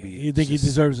 That would be. You think he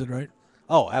deserves it, right?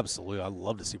 Oh, absolutely. I'd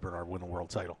love to see Bernard win a world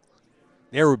title.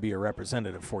 There would be a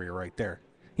representative for you right there.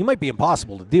 He might be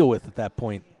impossible to deal with at that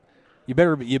point. You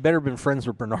better been friends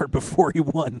with Bernard before he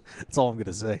won. That's all I'm going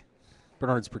to say.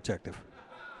 Bernard's protective.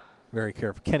 Very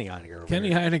careful. Kenny Einiger.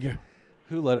 Kenny Heineker.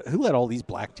 Who let all these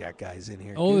blackjack guys in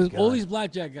here? All Good God. these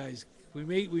blackjack guys. We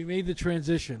made the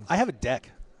transition. I have a deck.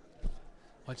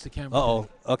 Watch the camera. Uh-oh.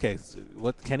 Okay. So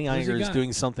what Kenny What has he Einiger is got?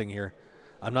 doing something here.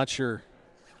 I'm not sure.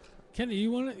 Kenny, you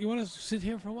want to sit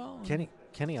here for a while? Kenny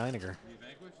Einiger. You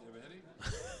vanquish? You have a headache?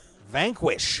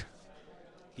 Vanquish.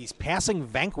 He's passing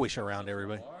Vanquish around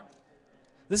everybody.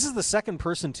 This is the second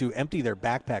person to empty their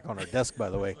backpack on our desk, by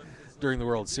the way, during the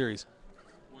World Series.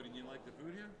 What, didn't you like the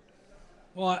food here?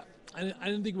 Well, I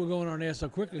didn't think we were going on air so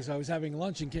quickly, so I was having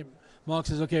lunch, and Mark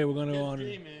says, "Okay, we're going to go on."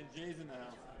 Jay, man. Jay's in the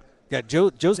house. Yeah,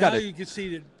 Joe's Now got it. you can see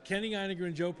that Kenny Einiger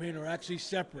and Joe Payne are actually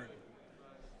separate,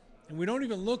 and we don't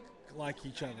even look like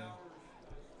each other.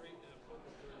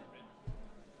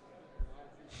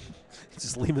 He's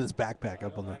just leaving his backpack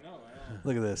up on the. I know.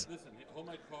 Look at this. Listen, hold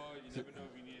my card. You never know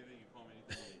if you need anything. You call me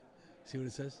anytime. See what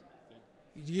it says?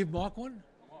 Did you give Mark one?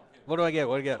 What do I get?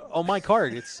 What do I get? Oh, my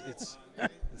card. It's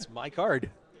my card.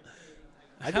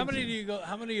 How many do you go?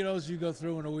 How many of those do you go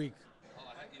through in a week?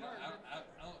 You know,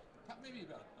 maybe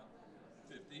about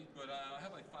 50, but I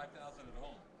have like 5,000 at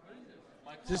home.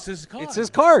 My card. This is card. It's his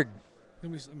card.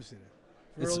 Let me see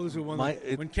that. For It's those who wonder, my-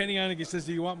 it- when Kenny Einiger says,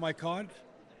 "Do you want my card?"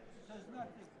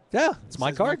 Yeah, it's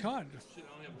my Says card. My card. Shit,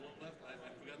 I only have one left. I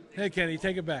forgot to Hey, Kenny,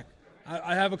 take it back.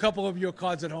 I have a couple of your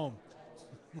cards at home.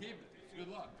 keep it. It's good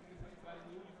luck.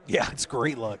 Yeah, it's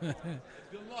great luck. It's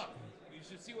good luck. You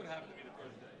should see what happened to me the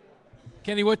first day.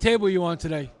 Kenny, what table are you on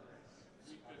today?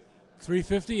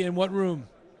 350. In what room?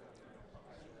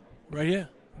 Right here.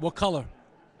 What color?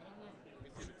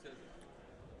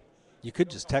 You could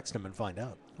just text him and find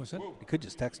out. What's that? You could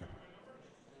just text him.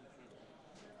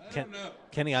 I don't know.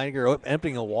 Kenny Einiger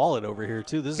emptying a wallet over here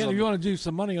too. This Kenny, if is you want to do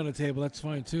some money on the table, that's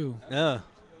fine too. yeah.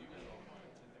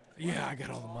 Yeah, I got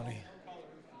all the money.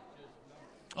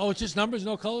 Oh, it's just numbers,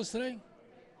 no colors today?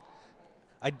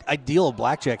 I'd deal a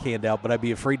blackjack hand out, but I'd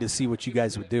be afraid to see what you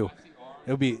guys would do.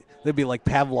 They'd be like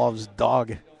Pavlov's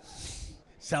dog.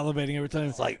 Salivating every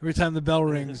time. like- every time the bell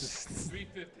rings.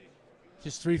 350.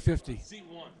 Just 350. Seat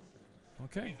one.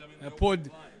 Okay.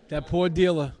 That poor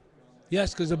dealer.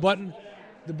 Yes, because the button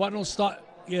will start.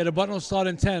 Yeah, the button will start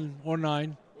in 10 or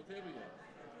 9. What table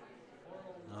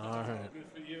you All right. Good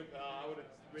for you, pal. I would have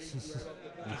raised you right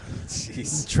off the bat.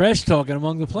 Jeez. Trash talking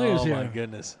among the players Oh here. my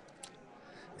goodness.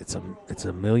 It's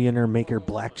a millionaire maker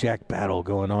blackjack battle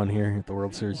going on here at the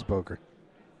World Series of Poker.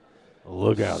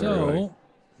 Look out, everybody. So,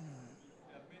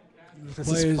 This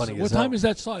players, is funny what as time hell. is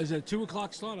that start? Is it 2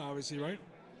 o'clock start, obviously, right?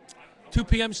 2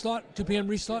 p.m. start? 2 p.m.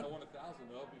 restart? I won 1,000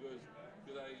 though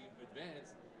because I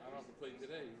advanced. I don't have to play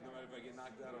today, no matter if I get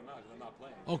knocked out or not, because I'm not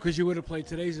playing. Oh, because you would have played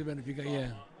today's event if you got, yeah.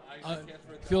 I cashed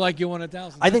for Feel like you won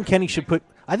 1,000. I think Kenny should put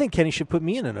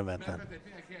me in an event Matter then. of fact, I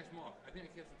think I cashed more. I think I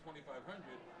cashed for 2,500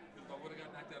 because if I would have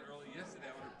got knocked out early yesterday,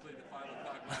 I would have played at 5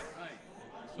 o'clock last night.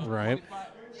 So Right. 25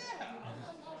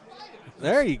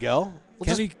 There you go.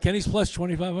 Well, just- Kenny's plus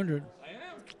 2,500. I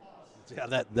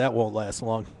am. yeah, that won't last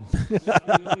long. You're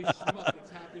the only schmuck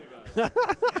that's happy about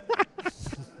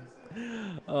it.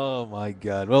 Oh my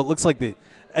God! Well, it looks like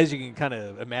as you can kind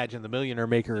of imagine, the millionaire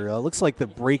maker looks like the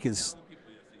break is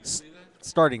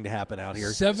starting to happen out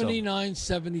here. so-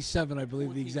 79.77, I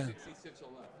believe the exam. 66 or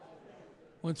left.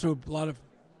 Went through a lot of.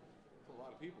 That's a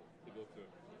lot of people to go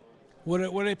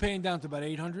through. What are they paying down to? About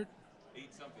 800?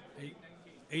 8 something.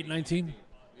 819?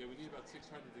 Yeah, we need about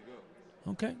 600 to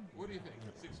go. Okay. What do you think?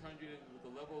 600 with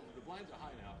the level. The blinds are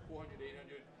high now. 400,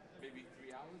 800, maybe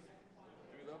 3 hours,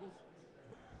 3 levels.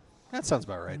 That sounds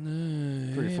about right.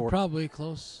 3 or 4. Probably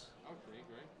close. I would think,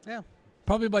 right? Yeah.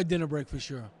 Probably by dinner break for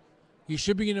sure. You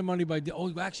should be getting money by.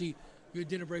 Oh, actually, your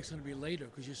dinner break's going to be later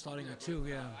because you're starting at 2.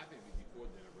 Yeah. I think it'd be before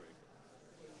dinner break.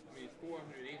 I mean, it's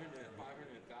 400, 800, 500,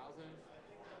 1,000.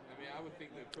 I mean, I would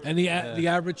think that. And the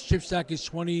average chip stack is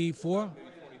 24. maybe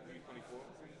 23,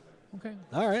 24. Okay.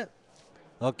 All right.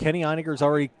 Well, Kenny Einiger's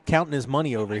already counting his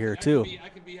money over here too. I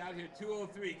could be out here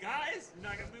 203. Guys, you're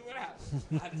not going to believe what happened.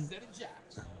 I had a set of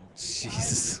jacks.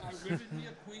 Jesus. I riveted me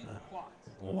a queen quad.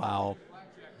 Wow.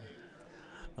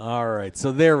 All right.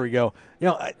 So there we go. You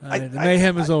know, All right, the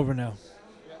mayhem is over now.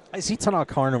 I see Tana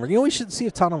Karn over. You know, we should see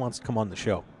if Tana wants to come on the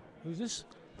show. Who's this?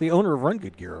 The owner of Run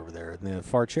Good Gear over there in the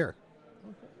far chair.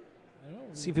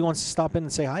 See if he wants to stop in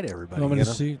and say hi to everybody. I'm going you to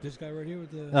know? see this guy right here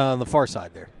with the On the far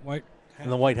side there. white hat. In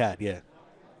the white hat, yeah.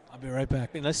 I'll be right back.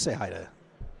 I mean, let's say hi to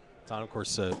Tana. Of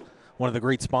course, one of the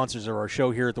great sponsors of our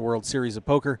show here at the World Series of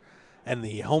Poker and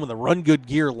the home of the Run Good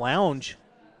Gear Lounge,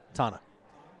 Tana.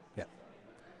 Yeah.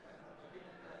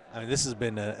 I mean, this has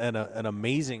been an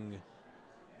amazing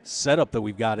setup that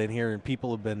we've got in here, and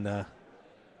people have been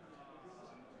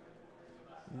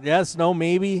yes, no,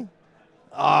 maybe.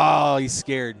 Oh, he's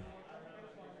scared.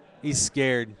 He's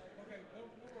scared.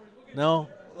 No?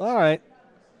 All right.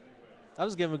 I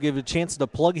was going to give a chance to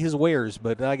plug his wares,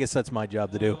 but I guess that's my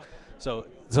job to do. So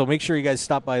make sure you guys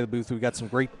stop by the booth. We got some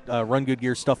great Run Good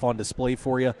Gear stuff on display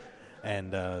for you.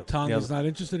 And Tom is not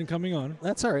interested in coming on.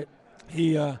 That's all right.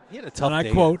 He had a tough and day.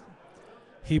 I quote,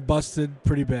 he busted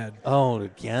pretty bad. Oh,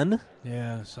 again?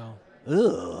 Yeah, so.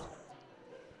 Ugh.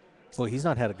 Well, he's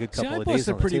not had a good couple of days.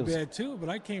 I busted on the pretty tables. bad, too, but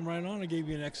I came right on and gave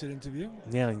you an exit interview.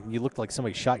 Yeah, you looked like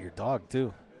somebody shot your dog,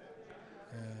 too.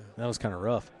 Yeah. That was kind of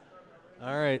rough.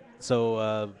 All right,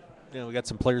 so we got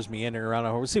some players meandering around.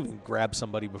 We'll see if we can grab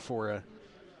somebody before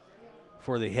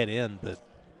they head in. But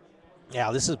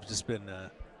yeah, this has just been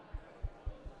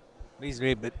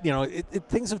amazing. But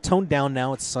things have toned down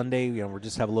now. It's Sunday. We're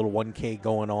just have a little 1K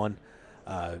going on.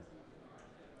 Now,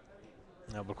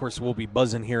 of course, we'll be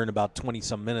buzzing here in about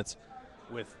 20-some minutes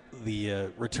with the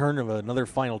return of another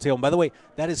final table. And by the way,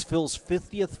 that is Phil's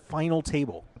 50th final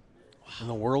table in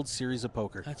the World Series of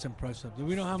Poker. That's impressive. Do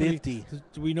we know how 50. many?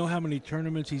 Do we know how many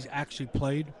tournaments he's actually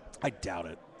played? I doubt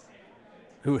it.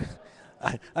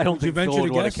 I don't Would you think Phil venture would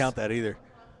to want guess? to count that either.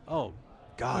 Oh,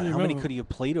 God, how many could he have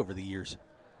played over the years?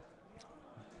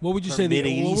 What would you Or say?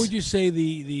 mid-80s? What would you say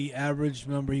the average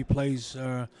number he plays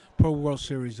per World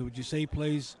Series? Would you say he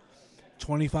plays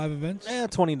 25 events?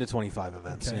 20 to 25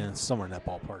 events. Okay. Yeah, somewhere in that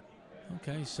ballpark.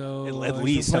 Okay, so At he's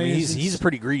least. been I mean, playing he's a since-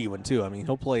 pretty greedy one too. I mean,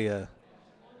 he'll play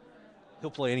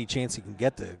any chance he can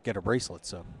get to get a bracelet.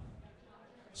 So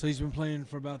he's been playing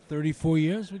for about 34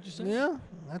 years. Would you say? yeah,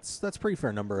 that's a pretty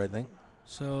fair number, I think.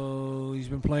 So he's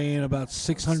been playing about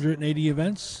 680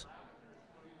 events.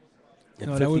 And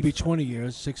No, that would 50 be 20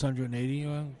 years. 680.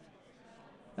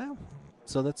 Yeah,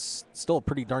 so that's still a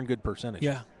pretty darn good percentage.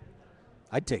 Yeah,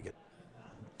 I'd take it.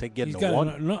 Take getting he's to got one.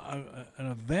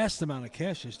 a vast amount of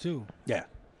cashes too. Yeah.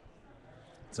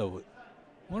 So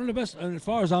One of the best, and as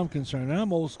far as I'm concerned, and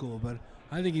I'm old school, but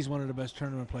I think he's one of the best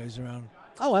tournament players around.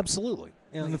 oh, absolutely.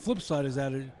 Yeah. And the flip side is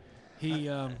that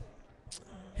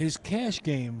his cash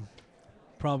game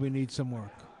probably needs some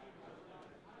work.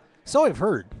 So I've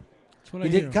heard. That's what He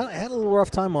I did hear. kind of had a little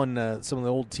rough time on some of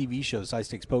the old TV shows, High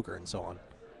Stakes Poker and so on.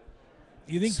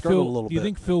 You think struggled Phil? a little Do you bit.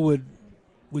 think Phil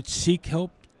would seek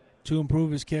help to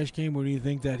improve his cash game, or do you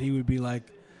think that he would be like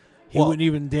he Well- wouldn't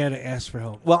even dare to ask for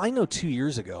help? Well, I know 2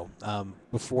 years ago,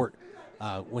 before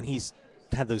when he's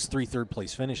had those 3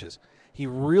 third-place finishes, he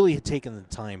really had taken the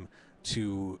time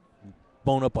to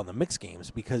bone up on the mixed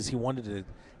games because he wanted to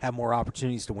have more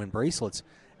opportunities to win bracelets.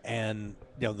 And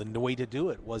the way to do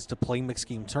it was to play mixed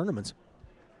game tournaments.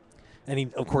 And he,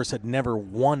 of course, had never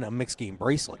won a mixed game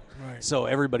bracelet. Right. So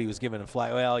everybody was giving a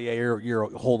flag. Well, yeah, you're a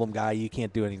hold'em guy. You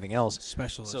can't do anything else.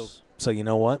 Specialist. So you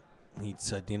know what? He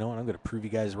said, I'm going to prove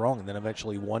you guys wrong. And then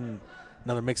eventually won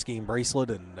another mixed game bracelet.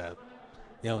 And,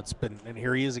 it's been, and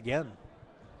here he is again.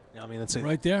 I mean, that's it.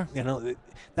 Right there.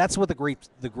 That's what the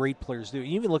great players do.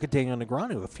 You even look at Daniel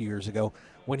Negreanu a few years ago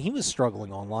when he was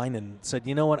struggling online and said,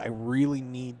 you know what? I really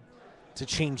need to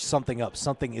change something up.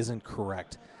 Something isn't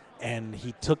correct. And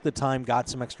he took the time, got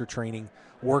some extra training,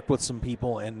 worked with some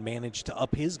people, and managed to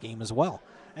up his game as well.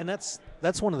 And that's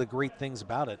one of the great things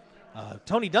about it.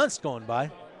 Tony Dunst going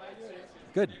by.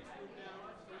 Good.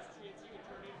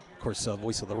 Of course,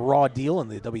 voice of the Raw Deal and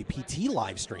the WPT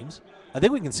live streams. I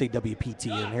think we can say WPT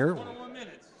in here.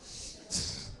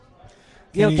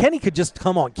 Kenny could just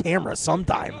come on camera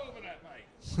sometime.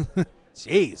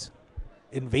 Jeez.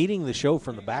 Invading the show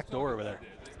from the back door over there.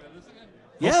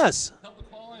 Yes.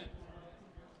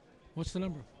 What's the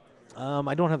number?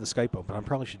 I don't have the Skype open. I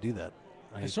probably should do that.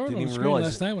 I saw it didn't on the even screen realize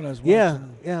last it. night when I was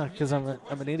watching. Yeah, because I'm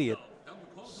an idiot.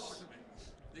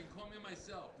 They can call me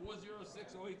myself.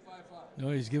 406-0855.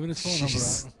 No, he's giving his phone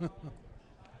number out.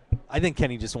 I think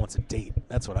Kenny just wants a date.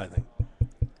 That's what I think.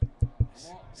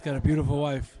 He's got a beautiful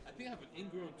wife. I think I have an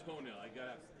ingrown toenail. I got to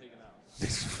have to take it out.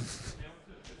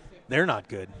 They're not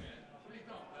good.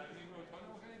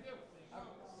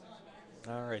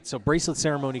 All right, so bracelet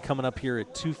ceremony coming up here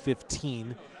at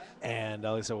 2:15, and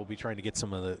like I said, we'll be trying to get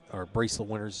some of our bracelet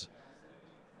winners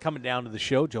coming down to the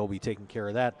show. Joe will be taking care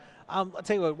of that. I'll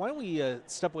tell you what, why don't we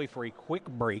step away for a quick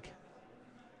break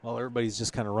while everybody's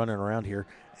just kind of running around here,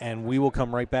 and we will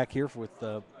come right back here with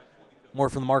more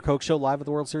from the Mark Hoke Show live at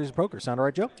the World Series of Poker. Sound all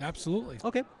right, Joe? Absolutely.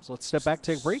 Okay, so let's step back,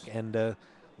 take a break, and we'll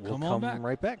Come on come back.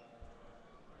 right back.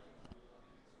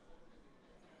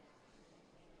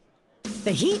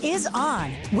 The heat is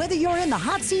on. Whether you're in the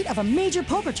hot seat of a major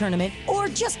poker tournament or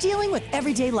just dealing with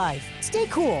everyday life, stay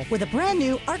cool with a brand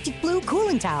new Arctic Blue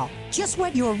cooling towel. Just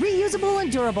wet your reusable and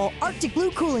durable Arctic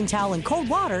Blue cooling towel in cold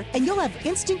water, and you'll have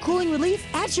instant cooling relief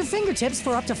at your fingertips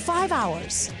for up to 5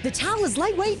 hours. The towel is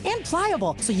lightweight and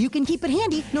pliable, so you can keep it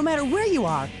handy no matter where you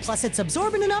are. Plus, it's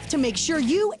absorbent enough to make sure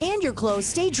you and your clothes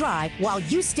stay dry while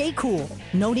you stay cool.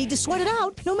 No need to sweat it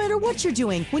out, no matter what you're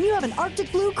doing, when you have an Arctic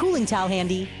Blue cooling towel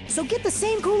handy. So get the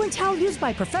same cooling towel used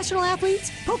by professional athletes,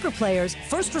 poker players,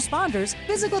 first responders,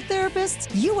 physical therapists,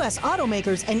 U.S.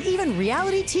 automakers, and even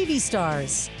reality TV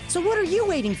stars. So what are you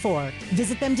waiting for?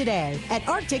 Visit them today at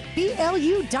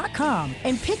arcticblu.com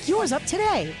and pick yours up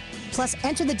today. Plus,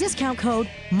 enter the discount code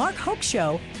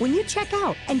MarkHokeShow when you check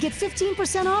out and get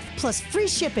 15% off plus free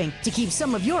shipping to keep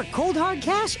some of your cold hard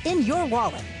cash in your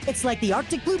wallet. It's like the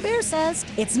Arctic Blue Bear says,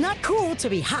 it's not cool to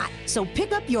be hot. So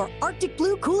pick up your Arctic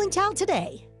Blue cooling towel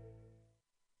today.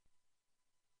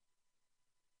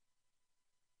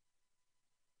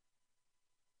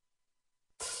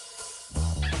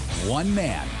 One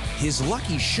man, his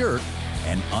lucky shirt,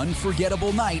 an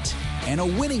unforgettable night, and a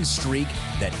winning streak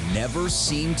that never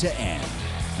seemed to end.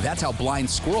 That's how Blind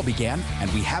Squirrel began,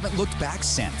 and we haven't looked back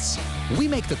since. We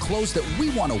make the clothes that we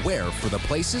want to wear for the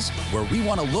places where we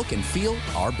want to look and feel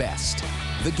our best.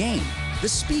 The game, the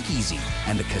speakeasy,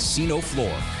 and the casino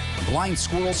floor. Blind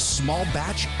Squirrel's small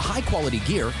batch, high-quality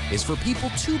gear is for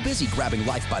people too busy grabbing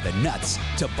life by the nuts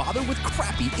to bother with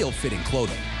crappy, ill-fitting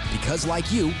clothing. Because like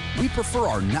you, we prefer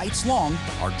our nights long,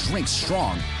 our drinks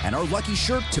strong, and our lucky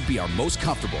shirt to be our most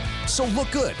comfortable. So look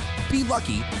good, be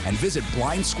lucky, and visit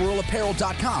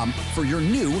blindsquirrelapparel.com for your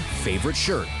new favorite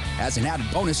shirt. As an added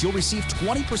bonus, you'll receive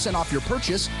 20% off your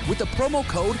purchase with the promo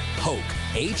code HOKE,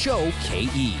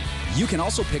 H-O-K-E. You can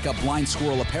also pick up Blind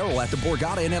Squirrel apparel at the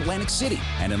Borgata in Atlantic City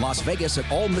and in Las Vegas at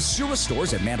all Masura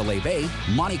stores at Mandalay Bay,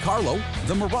 Monte Carlo,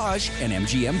 The Mirage, and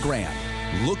MGM Grand.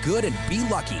 Look good and be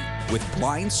lucky with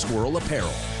Blind Squirrel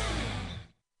Apparel.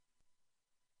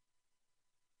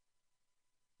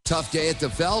 Tough day at the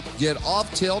Veld? Get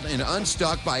off tilt and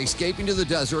unstuck by escaping to the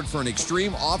desert for an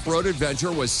extreme off-road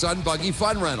adventure with Sun Buggy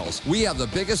Fun Rentals. We have the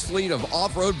biggest fleet of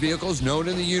off-road vehicles known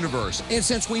in the universe. And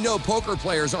since we know poker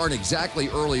players aren't exactly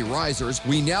early risers,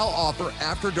 we now offer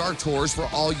after-dark tours for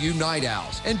all you night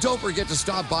owls. And don't forget to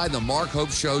stop by the Mark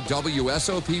Hope Show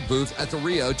WSOP booth at the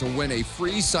Rio to win a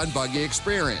free Sun Buggy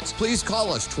experience. Please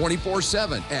call us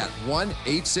 24/7 at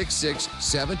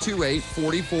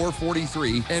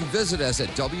 1-866-728-4443 and visit us at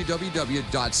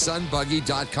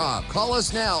www.sunbuggy.com. Call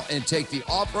us now and take the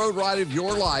off-road ride of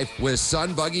your life with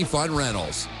Sun Buggy Fun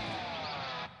Rentals.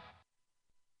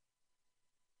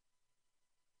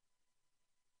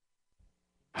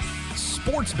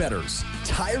 Sports bettors,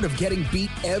 tired of getting beat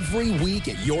every week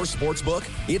at your sportsbook?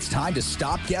 It's time to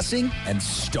stop guessing and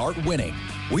start winning.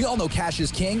 We all know cash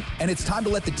is king, and it's time to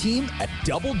let the team at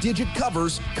Double Digit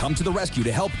Covers come to the rescue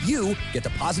to help you get the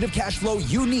positive cash flow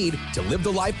you need to live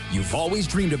the life you've always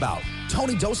dreamed about.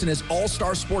 Tony Dos and his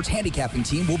all-star sports handicapping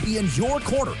team will be in your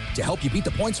corner to help you beat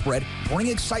the point spread, bring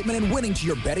excitement and winning to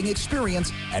your betting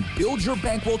experience, and build your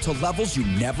bankroll to levels you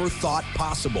never thought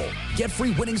possible. Get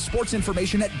free winning sports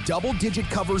information at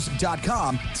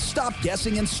doubledigitcovers.com. Stop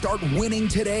guessing and start winning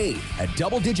today at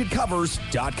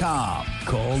doubledigitcovers.com.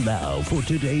 Call now for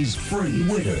today's free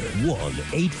winner.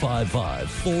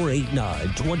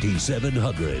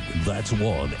 1-855-489-2700. That's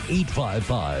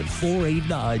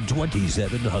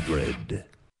 1-855-489-2700.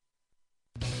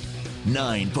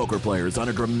 9 poker players on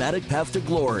a dramatic path to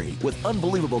glory with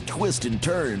unbelievable twists and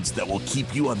turns that will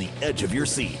keep you on the edge of your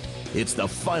seat. It's the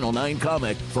Final 9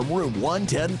 comic from Room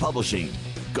 110 Publishing.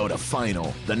 Go to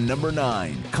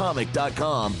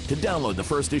final9comic.com to download the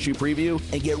first issue preview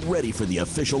and get ready for the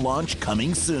official launch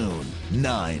coming soon.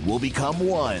 9 will become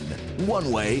 1,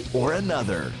 one way or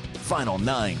another.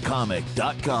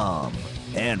 Final9comic.com.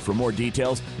 And for more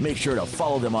details, make sure to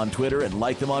follow them on Twitter and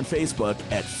like them on Facebook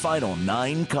at Final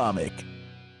 9 Comic.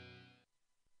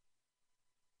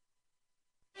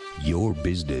 Your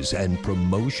business and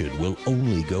promotion will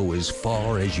only go as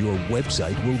far as your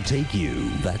website will take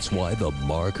you. That's why the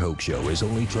Mark Hoke Show has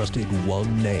only trusted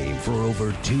one name for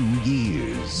over 2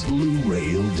 years,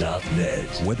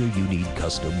 BlueRail.net. Whether you need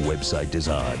custom website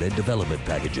design and development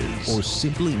packages or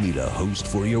simply need a host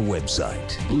for your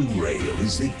website, Blue Rail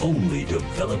is the only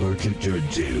developer to turn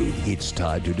to. It's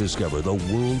time to discover the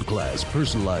world-class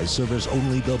personalized service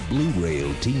only the Blue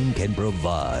Rail team can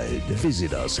provide.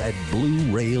 Visit us at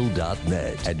BlueRail.net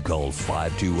and call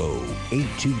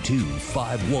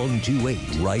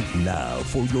 520-822-5128 right now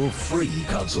for your free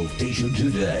consultation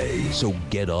today. So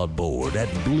get on board at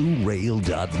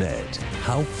BlueRail.net.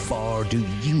 How far do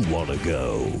you want to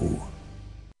go?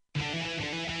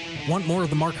 Want more of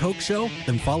The Mark Hoke Show?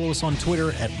 Then follow us on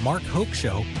Twitter at Mark Hoke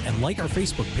Show and like our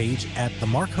Facebook page at The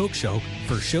Mark Hoke Show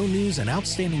for show news and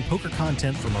outstanding poker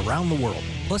content from around the world.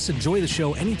 Plus, enjoy the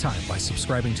show anytime by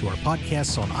subscribing to our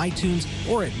podcasts on iTunes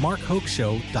or at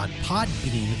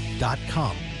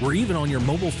markhokeshow.podbean.com. We're even on your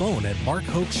mobile phone at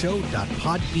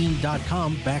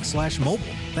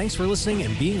markhokeshow.podbean.com/mobile. Thanks for listening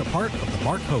and being a part of The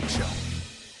Mark Hoke Show.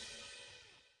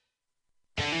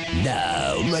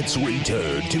 Now, let's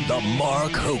return to the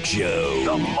Mark Hoke Show.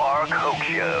 The Mark Hoke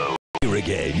Show. Here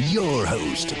again, your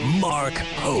host, Mark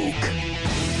Hoke.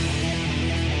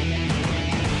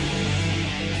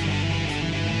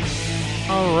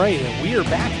 All right, and we are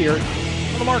back here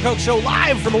on the Mark Hoke Show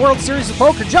live from the World Series of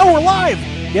Poker. Joe, we're live.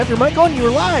 You have your mic on? You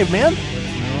were live, man.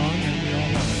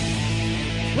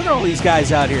 Look at all these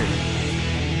guys out here.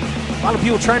 A lot of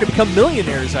people trying to become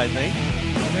millionaires, I think.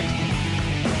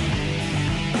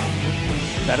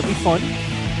 That'll be fun.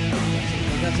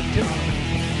 That's a tip.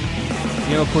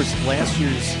 You know, of course, last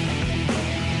year's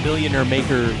Millionaire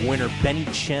Maker winner, Benny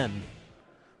Chen,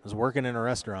 was working in a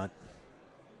restaurant,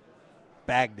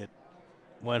 bagged it,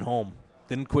 went home,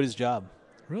 didn't quit his job.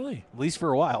 Really? At least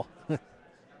for a while.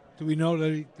 Do we know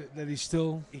that he's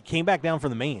still? He came back down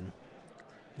from the main.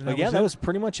 But yeah, that was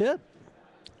pretty much it.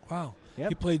 Wow. Yep.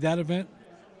 He played that event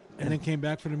and then came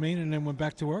back for the main and then went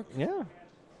back to work? Yeah.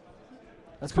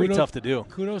 That's pretty tough to do.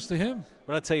 Kudos to him.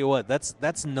 But I'll tell you what,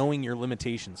 that's knowing your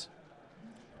limitations.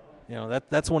 You know,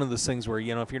 that's one of those things where,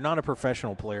 you know, if you're not a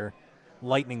professional player,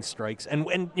 lightning strikes. And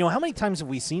you know, how many times have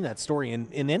we seen that story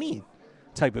in any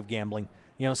type of gambling?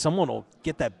 You know, someone will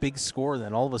get that big score, and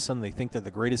then all of a sudden they think they're the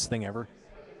greatest thing ever,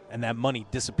 and that money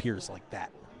disappears like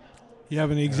that. You have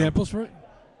any examples for it?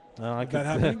 I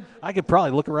could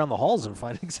probably look around the halls and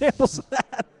find examples of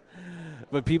that.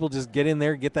 But people just get in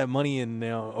there, get that money, and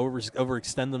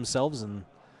overextend themselves, and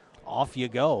off you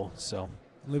go. So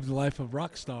live the life of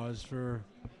rock stars for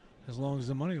as long as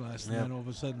the money lasts, and then all of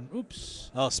a sudden,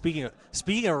 oops. Oh, speaking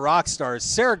of rock stars,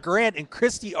 Sarah Grant and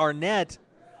Christy Arnett.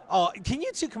 Oh, can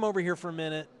you two come over here for a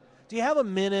minute? Do you have a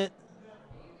minute?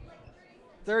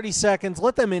 30 seconds.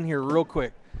 Let them in here real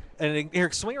quick. And here,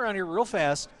 swing around here real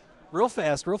fast. Real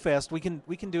fast. We can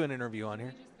do an interview on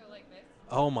here.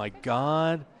 Oh my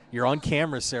God. You're on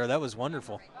camera, Sarah. That was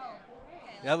wonderful.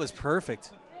 That was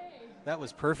perfect. That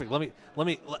was perfect. I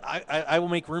will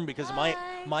make room because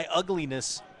my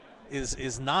ugliness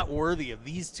is not worthy of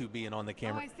these two being on the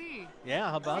camera. Oh, I see. Yeah,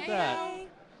 how about that?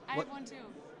 I have one too.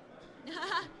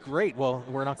 Great. Well,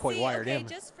 we're not quite wired okay, in.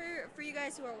 just for you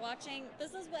guys who are watching,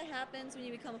 this is what happens when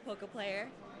you become a poker player.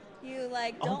 You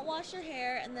don't wash your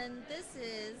hair, and then this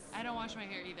is. I don't wash my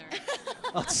hair either.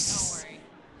 Oh, don't worry.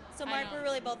 So Mark, we're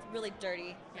really both really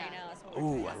dirty right now.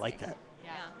 Ooh, I like that.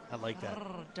 Yeah. I like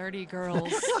that. Dirty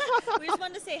girls. We just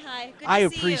wanted to say hi. Good to I see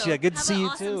appreciate you. it. Good to Have see an you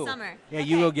awesome too. Summer. Yeah, okay.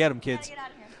 you go get them, kids. Gotta get out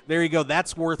of here. There you go.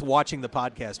 That's worth watching the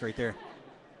podcast right there.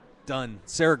 Done.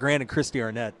 Sarah Grant and Christy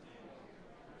Arnett.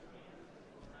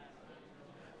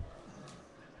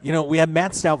 You know, we had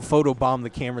Matt Stout photobomb the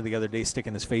camera the other day,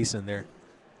 sticking his face in there.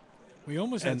 We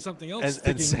almost had something else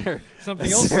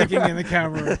sticking in the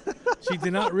camera. She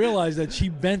did not realize that she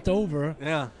bent over.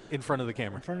 Yeah, in front of the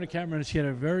camera. In front of the camera, and she had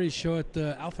a very short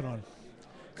outfit on.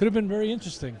 Could have been very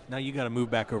interesting. Now you got to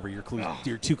move back over.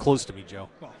 You're too close to me, Joe.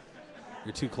 Well,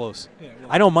 you're too close. Yeah,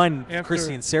 well, I don't mind after,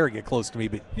 Christy and Sarah get close to me,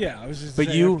 but yeah, I was just. But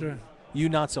after, you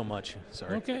not so much.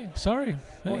 Sorry. Okay, sorry.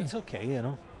 Well, Hey. it's okay, you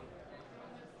know.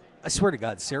 I swear to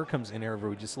God, Sarah comes in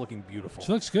every just looking beautiful.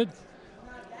 She looks good.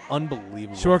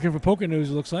 Unbelievable. She's working for Poker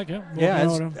News, it looks like. Yeah,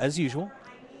 yeah, as usual.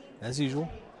 As usual.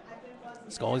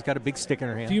 She's always got a big stick in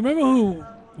her hand. Do you remember who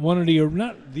one of the,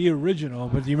 not the original,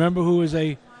 but do you remember who was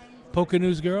a Poker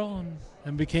News girl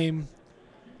and became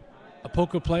a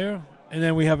poker player, and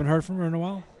then we haven't heard from her in a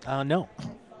while? No.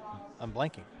 I'm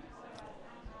blanking.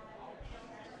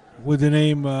 With the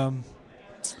name,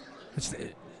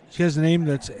 she has a name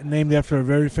that's named after a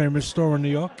very famous store in New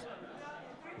York.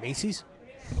 Macy's?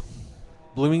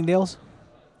 Bloomingdale's?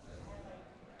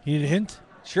 You need a hint?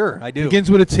 Sure, I do.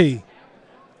 Begins with a T.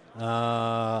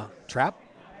 Trap?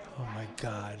 Oh, my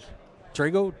God.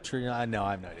 Trago? No, I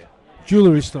have no idea.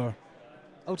 Jewelry store.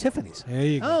 Oh, Tiffany's. There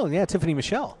you go. Oh, yeah, Tiffany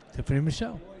Michelle. Tiffany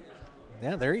Michelle.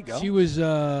 Yeah, there you go. She was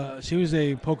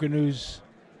a Poker News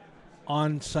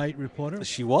on-site reporter.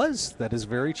 She was. That is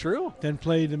very true. Then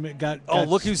played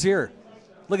look who's here.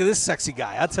 Look at this sexy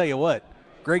guy. I'll tell you what.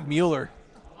 Greg Mueller.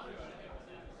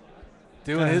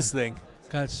 Doing his thing.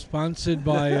 Got sponsored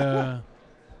by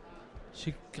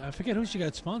I forget who she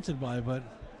got sponsored by, but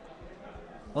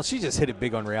well, she just hit it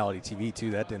big on reality TV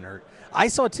too. That didn't hurt. I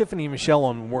saw Tiffany Michelle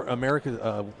on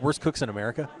Worst Cooks in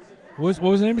America. What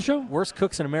was the name of the show? Worst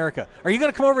Cooks in America. Are you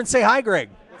going to come over and say hi, Greg?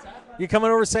 You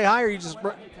coming over to say hi, or you just...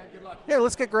 Here,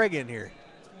 let's get Greg in here.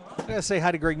 I got to say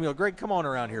hi to Greg Mueller. Greg, come on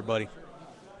around here, buddy.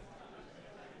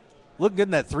 Look good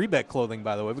in that 3-bet clothing,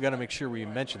 by the way. We got to make sure we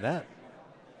mention that.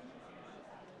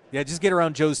 Yeah, just get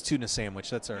around Joe's tuna sandwich.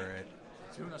 That's all right.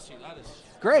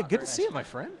 Greg, good to see you, my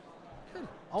friend. Good.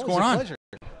 What's going on? Pleasure.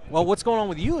 Well, what's going on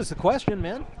with you is the question,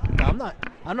 man. I'm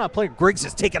not playing. Greg's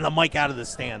just taking the mic out of the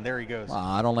stand. There he goes. Well,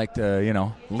 I don't like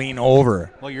to, lean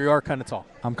over. Well, you are kind of tall.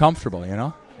 I'm comfortable,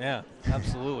 Yeah,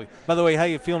 absolutely. By the way, how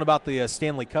you feeling about the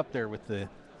Stanley Cup there with the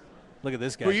 – look at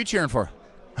this guy. Who are you cheering for?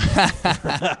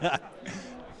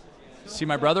 See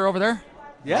my brother over there?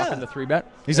 Yeah. Rocking the 3-bet.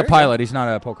 He's There a you go. pilot. He's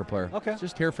not a poker player. Okay.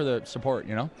 Just here for the support,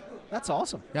 That's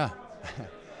awesome. Yeah.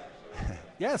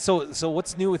 Yeah, so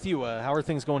what's new with you? How are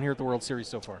things going here at the World Series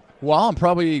so far? Well, I'm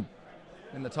probably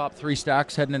in the top 3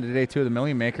 stacks heading into day 2 of the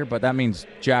Million Maker, but that means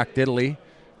Jack Diddley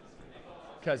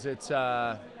because it's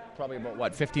probably about,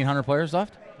 1,500 players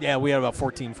left? Yeah, we had about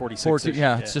 1446. 14,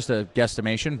 yeah, it's just a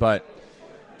guesstimation, but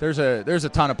there's a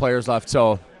ton of players left,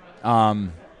 so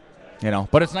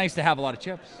but it's nice to have a lot of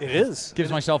chips. It is. Gives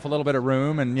myself a little bit of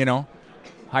room and,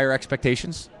 higher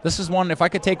expectations. This is one, if I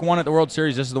could take one at the World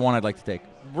Series, this is the one I'd like to take.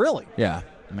 Really? Yeah.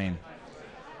 I mean,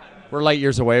 we're light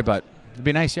years away, but it'd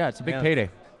be nice. Yeah, it's a big payday.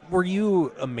 Were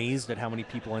you amazed at how many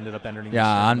people ended up entering? Yeah, this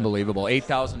tournament? unbelievable.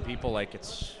 8,000 people,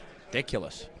 it's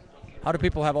ridiculous. How do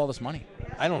people have all this money?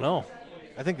 I don't know.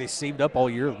 I think they saved up all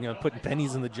year, putting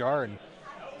pennies in the jar, and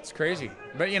it's crazy.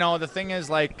 But, the thing is,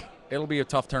 it'll be a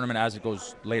tough tournament as it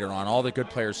goes later on. All the good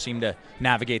players seem to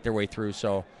navigate their way through,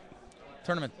 so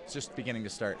tournament's just beginning to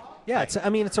start. Yeah, it's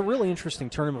a really interesting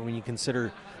tournament when you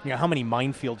consider, how many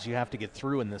minefields you have to get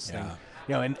through in this thing.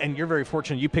 And you're very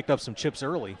fortunate. You picked up some chips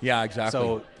early. Yeah,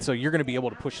 exactly. So you're going to be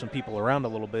able to push some people around a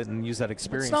little bit and use that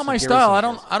experience. It's not my style.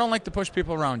 I don't like to push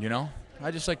people around, I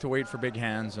just like to wait for big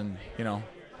hands and,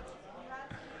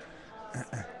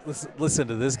 Listen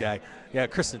to this guy. Yeah,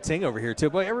 Kristen Ting over here,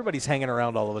 too. Boy, everybody's hanging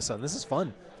around all of a sudden. This is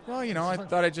fun. Well, I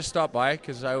thought I'd just stop by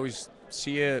because I always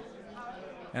see it,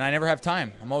 and I never have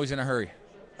time. I'm always in a hurry.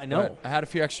 I know. But I had a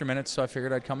few extra minutes, so I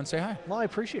figured I'd come and say hi. Well, I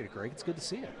appreciate it, Greg. It's good to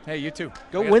see you. Hey, you too.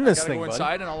 Go win this I gotta thing, go buddy.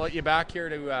 inside, and I'll let you back here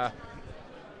to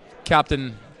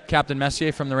Captain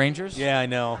Messier from the Rangers. Yeah, I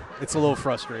know. It's a little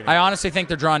frustrating. I honestly think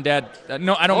they're drawing dead.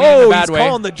 No, I don't mean it in a bad he's way.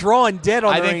 calling the drawing dead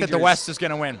on I the think Rangers. that the West is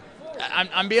going to win.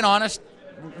 I'm being honest.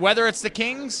 Whether it's the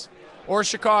Kings or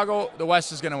Chicago, the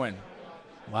West is going to win.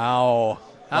 Wow.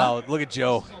 Huh? Wow, look at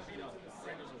Joe.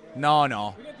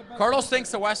 No. Carlos thinks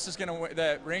the West is going to win.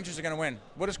 The Rangers are going to win.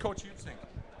 What does Coach Hughes think?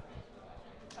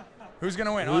 Who's going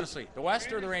to win, honestly? The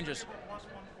West or the Rangers?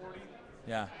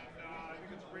 Yeah.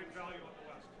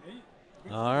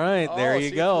 All right, there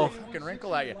you go. Fucking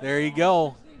wrinkle at you. There you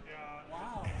go.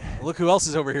 Look who else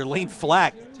is over here. Lane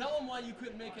Flack. Tell him why you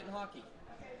couldn't make it in hockey.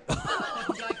 That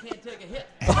guy can't take a hit.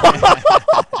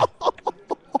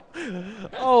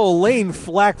 Oh, Lane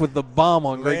Flack with the bomb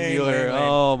on Greg Mueller. Lane.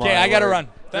 Oh, my Okay, I got to Lord. run.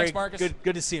 Thanks, Greg, Marcus.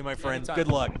 Good to see you, my friend. anytime. Good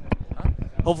luck.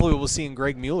 Hopefully we'll see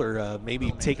Greg Mueller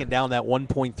maybe taking down that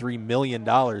 $1.3 million.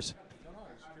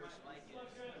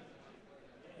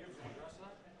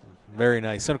 Very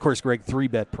nice. And, of course, Greg,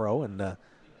 3-Bet Pro. And,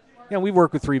 we've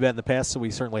worked with 3-Bet in the past, so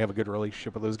we certainly have a good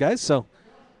relationship with those guys. So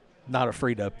not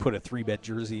afraid to put a 3-Bet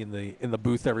jersey in the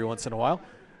booth every once in a while.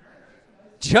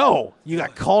 Joe, you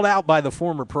got called out by the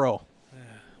former pro.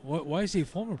 Why is he a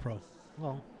former pro?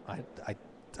 Well, I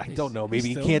don't know. Maybe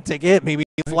he still- can't take a hit. Maybe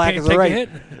Flack Can't is take a right. hit.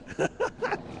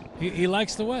 he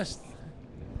likes the West.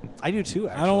 I do too,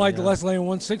 actually. I don't like the West laying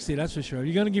 160, that's for sure.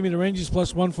 You're going to give me the Rangers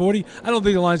plus 140? I don't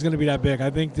think the line's going to be that big.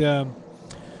 I think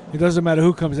it doesn't matter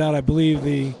who comes out. I believe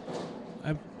the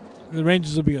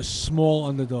Rangers will be a small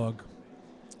underdog.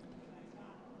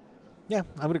 Yeah,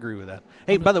 I would agree with that.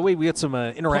 Hey, by the way, we had some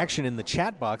interaction in the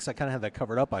chat box. I kind of had that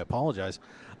covered up. I apologize.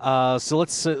 So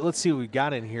let's see what we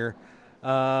got in here.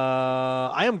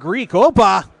 I am Greek.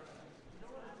 Opa.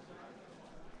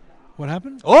 What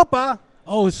happened? Opa.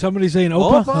 Oh, is somebody saying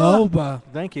Opa? Opa. Opa.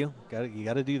 Thank you. You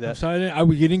got to do that. I'm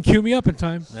sorry, you didn't cue me up in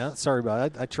time. Yeah, sorry about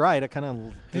it. I tried. I kind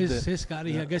of Here's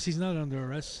Scotty. Yeah. I guess he's not under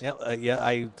arrest. Yeah,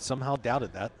 I somehow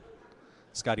doubted that.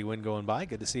 Scotty Wynn going by.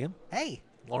 Good to see him. Hey,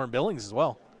 Lauren Billings as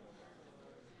well.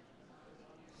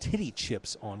 Titty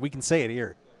Chips on. We can say it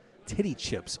here. Titty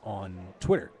Chips on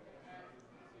Twitter.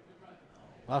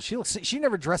 Wow, she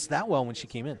never dressed that well when she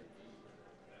came in.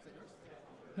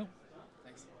 No.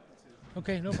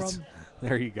 Okay, no problem.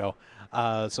 There you go.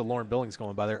 So Lauren Billings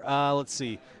going by there. Let's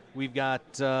see. We've got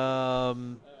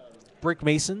Brick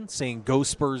Mason saying "Go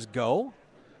Spurs, go!"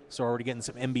 So already getting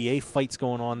some NBA fights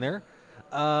going on there.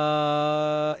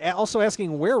 Also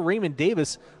asking where Raymond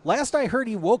Davis. Last I heard,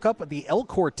 he woke up at the El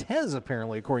Cortez,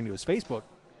 apparently, according to his Facebook.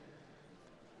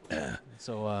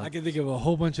 So I can think of a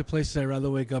whole bunch of places I'd rather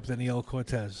wake up than the El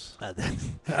Cortez.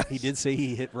 He did say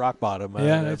he hit rock bottom.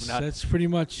 Yeah, that's pretty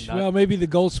much. Well, maybe the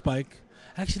Gold Spike.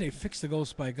 Actually, they fixed the Gold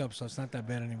Spike up, so it's not that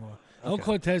bad anymore. El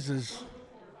Cortez is.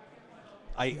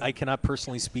 I cannot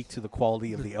personally speak to the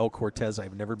quality of the El Cortez.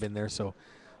 I've never been there, so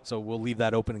we'll leave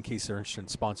that open in case they're interested in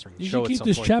sponsoring the You show should at keep some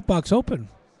this point. chat box open.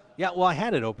 Yeah, well, I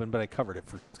had it open, but I covered it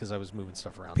because I was moving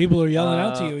stuff around. People are yelling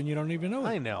out to you, and you don't even know it.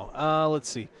 I know. Let's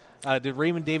see. Did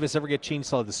Raymond Davis ever get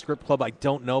changed to the Script Club? I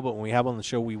don't know, but when we have on the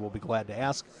show, we will be glad to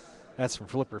ask. That's from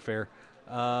Flipper Fair.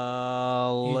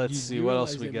 Let's see. What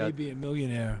else we got? Maybe a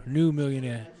millionaire, new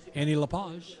millionaire, Annie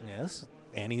Lepage. Yes.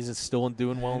 Annie's still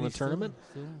doing well in the tournament.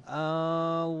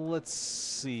 Let's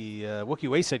see. Wookie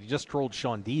Way said he just trolled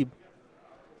Sean Deeb.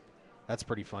 That's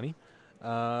pretty funny.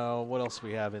 What else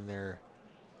we have in there?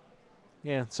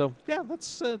 Yeah, so,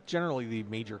 that's generally the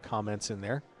major comments in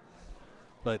there.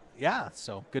 But, yeah,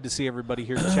 so good to see everybody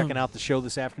here checking out the show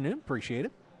this afternoon. Appreciate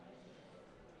it.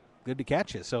 Good to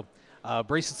catch you. So,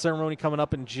 bracelet ceremony coming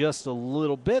up in just a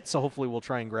little bit, so hopefully we'll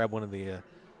try and grab one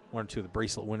or two of the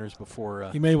bracelet winners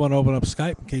before. You may want to open up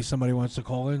Skype in case somebody wants to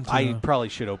call in. I probably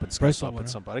should open Skype up at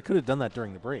some point. I could have done that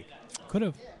during the break. Could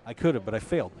have. I could have, but I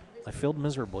failed. I failed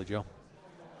miserably, Joe.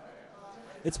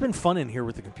 It's been fun in here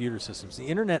with the computer systems. The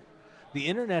internet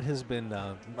has been.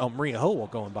 Maria Ho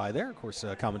going by there, of course,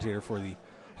 commentator for the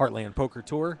Heartland Poker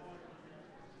Tour.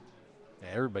 Yeah,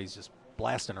 everybody's just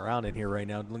blasting around in here right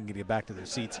now, looking to get back to their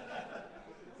seats.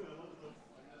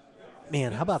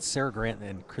 Man, how about Sarah Grant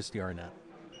and Christy Arnett?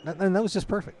 That was just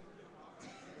perfect.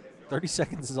 30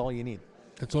 seconds is all you need.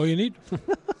 That's all you need?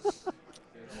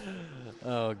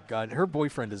 Oh, God. Her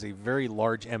boyfriend is a very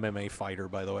large MMA fighter,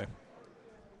 by the way.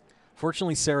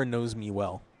 Fortunately, Sarah knows me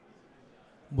well.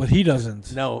 But he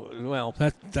doesn't. No, well.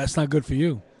 That's not good for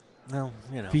you. No,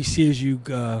 you know. If he sees you.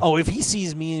 If he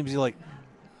sees me and he's like,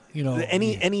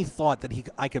 any thought that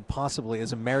I could possibly,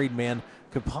 as a married man,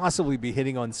 could possibly be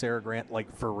hitting on Sarah Grant,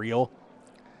 like for real,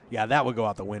 yeah, that would go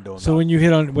out the window. So when you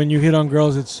hit on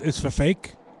girls, it's for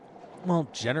fake? Well,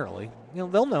 generally,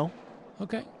 they'll know.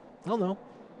 Okay, they'll know.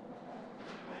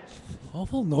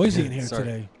 Awful noisy in here Sorry.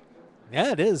 today.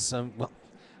 Yeah, it is.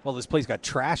 Well, this place got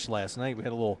trashed last night. We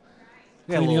had a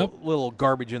little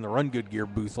garbage in the Run Good Gear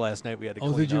booth last night. We had to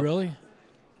clean up. Oh, did you really? Had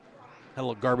a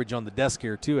little garbage on the desk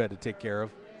here too. I had to take care of.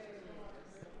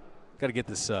 Got to get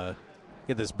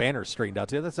this banner straightened out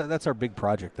too. That's our big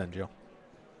project then, Joe.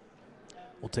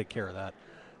 We'll take care of that.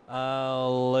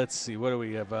 Let's see. What do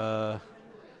we have?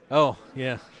 Oh,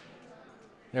 yeah.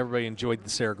 Everybody enjoyed the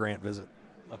Sarah Grant visit,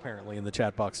 apparently, in the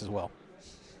chat box as well.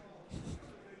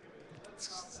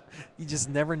 You just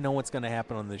never know what's going to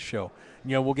happen on this show.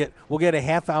 We'll get a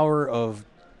half hour of,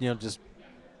 just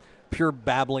pure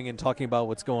babbling and talking about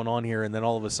what's going on here, and then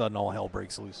all of a sudden all hell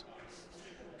breaks loose.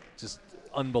 Just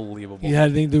unbelievable. You had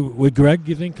anything to do with Greg,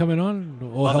 you think, coming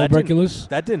on? All hell breaking loose?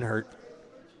 That didn't hurt.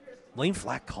 Lane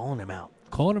Flack calling him out.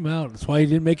 That's why he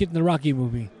didn't make it in the Rocky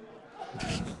movie.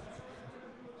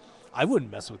 I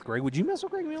wouldn't mess with Greg. Would you mess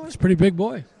with Greg Miller? He's a pretty big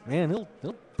boy. Man,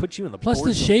 he'll put you in the Plus,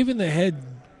 the shaving the head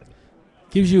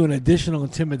gives you an additional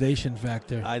intimidation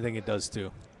factor. I think it does,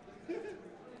 too.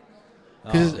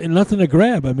 Because nothing to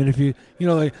grab. I mean, if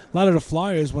like a lot of the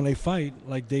flyers, when they fight,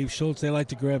 like Dave Schultz, they like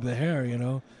to grab the hair,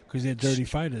 because they're dirty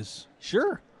fighters.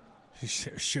 Sure.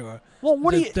 Sure. Well,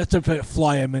 that's a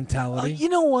flyer mentality. You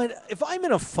know what? If I'm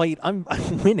in a fight, I'm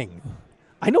winning.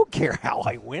 I don't care how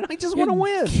I win. I just want to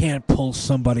win. You can't pull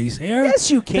somebody's hair.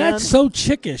 Yes, you can. That's so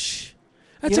chickish.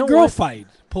 That's a girl fight.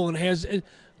 Pulling hairs.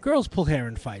 Girls pull hair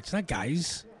in fights, not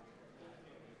guys.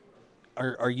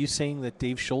 Are you saying that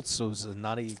Dave Schultz was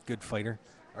not a good fighter?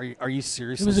 Are you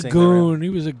seriously? He was a goon. He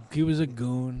was a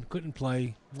goon. Couldn't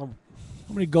play. How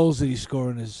many goals did he score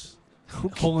in his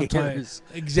whole entire?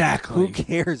 Exactly. Who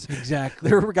cares? Exactly.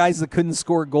 There were guys that couldn't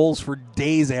score goals for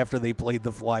days after they played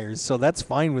the Flyers, so that's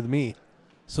fine with me.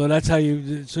 So that's how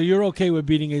you. So you're okay with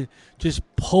just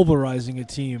pulverizing a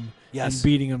team and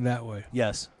beating them that way?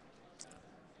 Yes.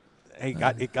 Hey,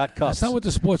 it got cups. That's not what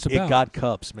the sport's about. It got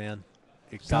cups, man.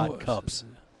 It got cups.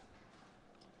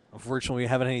 Unfortunately, we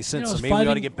haven't any since, so maybe we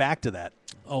got to get back to that.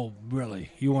 Oh, really?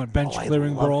 You want bench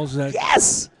clearing brawls?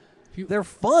 Yes. They're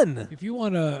fun. If you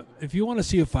want to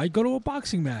see a fight, go to a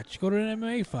boxing match. Go to an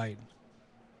MMA fight.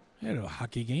 A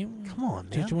hockey game. Come on,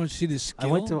 man. Don't you want to see the skill?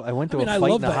 I went to a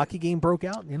fight and a hockey game broke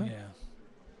out. Yeah.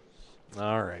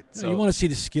 All right. So you want to see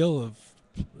the skill of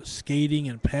skating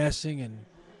and passing and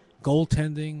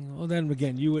goaltending. Well, then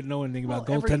again, you wouldn't know anything about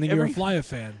goaltending. You're a Flyer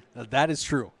fan. That is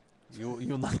true.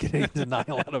 You'll not get any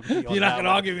denial out of me. You're not going to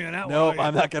argue me on that one. No, are you?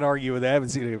 I'm not going to argue with that. I haven't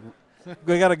seen it.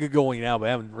 We got a good goalie now, but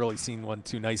I haven't really seen one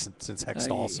too nice since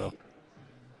Hextall. So.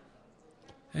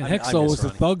 And I Hextall miss was a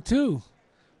Ronnie. thug, too.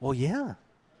 Well, yeah.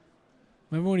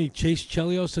 Remember when he chased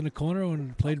Chelios in the corner when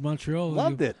he played Montreal?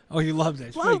 Loved it. Oh, you loved it.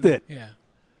 It's Loved pretty it. good. Yeah.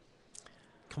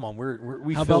 Come on,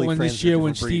 we. How Philly about when fans this are a year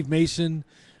when different breed. Steve Mason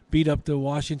beat up the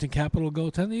Washington Capitol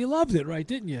goaltender? You loved it, right?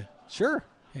 Didn't you? Sure.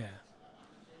 Yeah.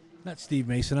 Not Steve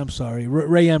Mason. I'm sorry.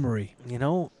 Ray Emery. You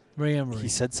know, Ray Emery. he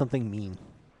said something mean.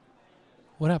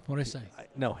 What happened? What did I say?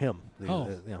 No, him. Oh.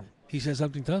 He said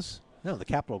something to us? No, the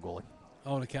Capitol goalie.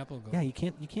 Oh, the Capitol goalie. Yeah, you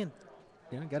can't.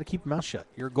 You know, got to keep your mouth shut.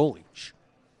 You're a goalie. Shh.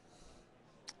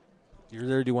 You're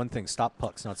there to do one thing: stop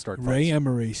pucks, not start fights. Ray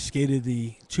Emery skated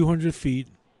the 200 feet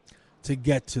to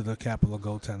get to the Capitol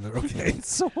goaltender. Okay.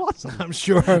 It's so awesome. I'm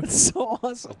sure. It's so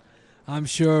awesome. I'm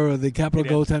sure the Capitol He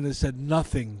did. goaltender said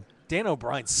nothing. Dan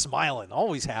O'Brien's smiling,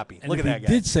 always happy. And Look if at that he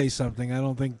guy. did say something, I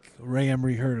don't think Ray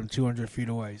Emery heard him 200 feet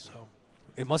away. So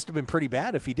It must have been pretty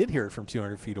bad if he did hear it from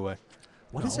 200 feet away.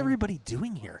 What is No. everybody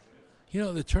doing here? You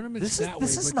know, the tournament's This is- that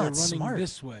this way, is but they're not running smart.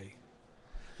 this way.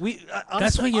 We That's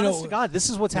honestly, why, you honest know, to God, this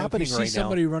is what's Now, happening if you right see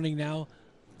somebody running now,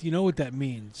 do you know what that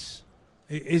means?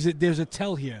 Is it there's a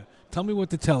tell here? Tell me what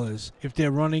the tell is if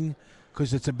they're running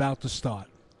because it's about to start.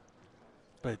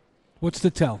 But what's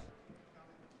the tell?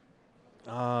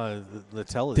 The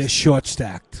tell is They're short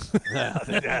stacked.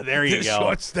 Yeah, there you They're go.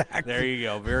 short stacked. There you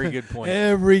go. Very good point.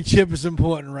 Every chip is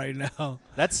important right now.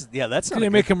 That's not. They a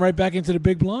make good- them right back into the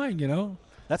big blind. You know.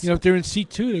 That's if they're in seat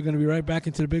 2, they're going to be right back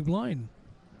into the big blind.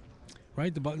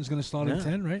 Right, the button's going to start Yeah. at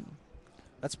 10. Right.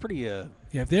 That's pretty. Yeah,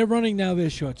 if they're running now, they're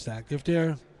short stacked. If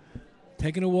they're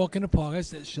taking a walk in the park,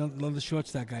 that's love the short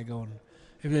stack guy going.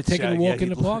 If they're taking a walk in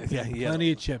the park,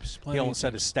 plenty of chips. He Plenty of almost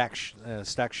had a chips.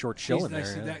 stack short show He's in there.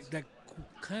 nice. yeah. That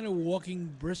kind of walking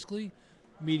briskly,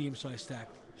 medium-sized stack,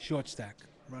 short stack,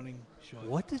 running short.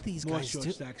 What did these More guys short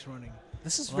do? stacks running.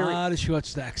 This is a very lot of short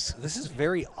stacks. This is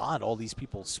very odd. All these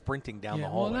people sprinting down Yeah,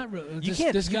 the well, hallway. not really. You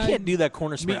This guy- can't do that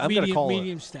corner sprint. I'm going to medium, call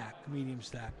medium stack. Medium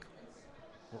stack.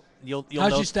 You'll How's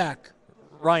know, your stack?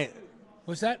 Ryan.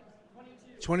 What's that?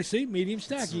 20 C, medium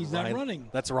stack. He's Ryan, not running.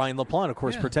 That's Ryan LaPlante, of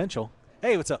course, Yeah. potential.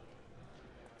 Hey, what's up?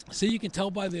 See, you can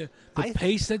tell by the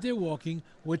pace that they're walking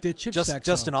what their chip stacks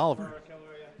Justin are. Oliver,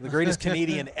 the greatest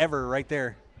Canadian ever, right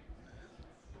there.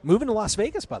 Moving to Las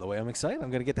Vegas, by the way. I'm excited. I'm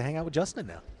going to get to hang out with Justin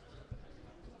now.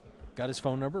 Got his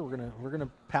phone number. We're gonna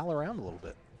pal around a little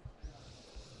bit.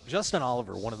 Justin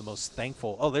Oliver, one of the most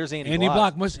thankful. Oh, there's Andy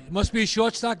Block. Must be a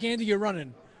short stock, Andy. You're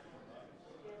running.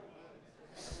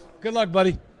 Good luck,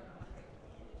 buddy.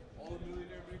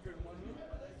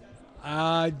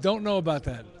 I don't know about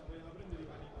that.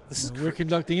 We're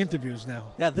conducting interviews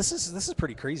now. Yeah, this is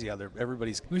pretty crazy out there.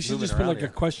 Everybody's We should moving just put around like here.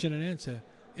 a question and answer.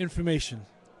 Information.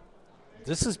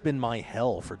 This has been my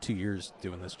hell for 2 years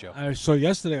doing this, Joe. I saw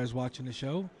yesterday I was watching the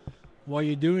show. While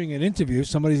you're doing an interview,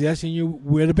 somebody's asking you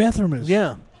where the bathroom is.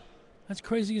 Yeah. That's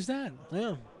crazy as that.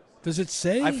 Yeah. Does it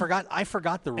say? I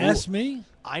forgot the rule. Ask me?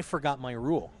 I forgot my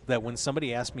rule that when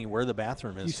somebody asks me where the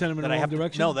bathroom is, You send them in that the I wrong have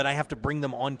direction? No, that I have to bring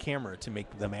them on camera to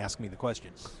make them ask me the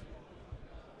question.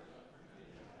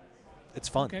 It's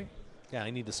fun. Okay. Yeah, I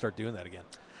need to start doing that again.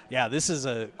 Yeah, this is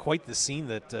quite the scene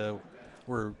that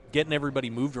we're getting everybody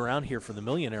moved around here for the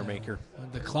Millionaire Maker.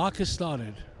 The clock has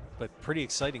started. But pretty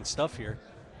exciting stuff here.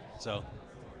 So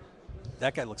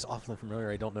that guy looks awfully familiar.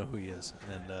 I don't know who he is,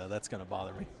 and that's going to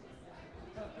bother me.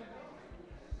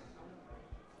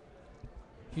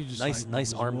 You just Nice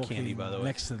was arm walking candy, by the way.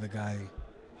 Next to the guy.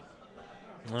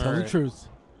 All Tell the right. truth.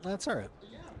 That's all right.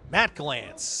 Matt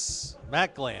Glantz.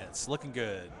 Matt Glantz, looking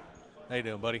good. How you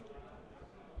doing, buddy?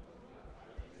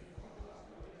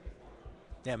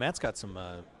 Yeah, Matt's got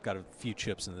got a few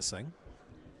chips in this thing.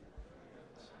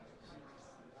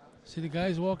 See the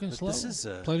guys walking But slow? this is,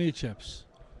 plenty of chips.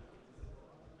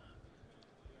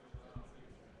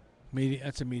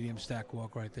 That's a medium stack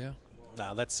walk right there.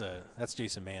 No, that's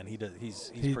Jason Mann.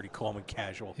 He's He- pretty calm and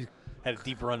casual. Had a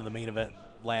deep run in the main event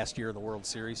last year in the World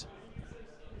Series.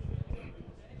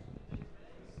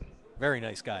 Very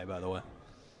nice guy, by the way.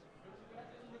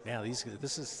 Yeah,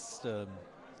 this is.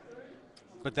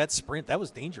 But that sprint, that was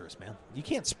dangerous, man. You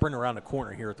can't sprint around a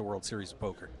corner here at the World Series of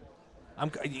Poker.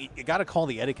 You got to call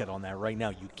the etiquette on that right now.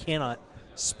 You cannot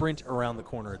sprint around the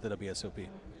corner at the WSOP.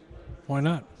 Why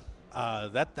not?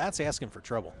 That's asking for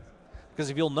trouble. Because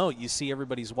if you'll note, you see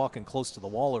everybody's walking close to the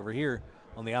wall over here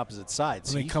on the opposite side.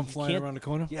 When they come flying around the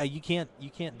corner? Yeah, you can't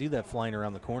do that flying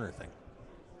around the corner thing.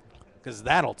 Because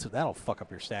that'll fuck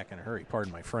up your stack in a hurry.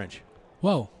 Pardon my French.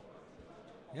 Whoa.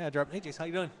 Yeah, drop. Hey, Jace, how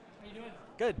you doing? How you doing?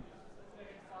 Good.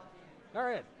 All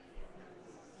right.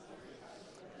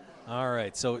 All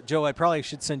right. So, Joe, I probably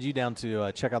should send you down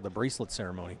to check out the bracelet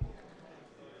ceremony.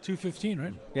 2:15,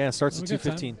 right? Yeah, it starts We at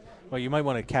got time. 2:15. Well, you might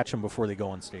want to catch them before they go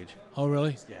on stage. Oh,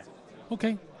 really? Yeah.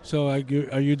 Okay. So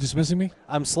are you dismissing me?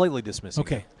 I'm slightly dismissing.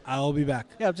 Okay. I'll be back.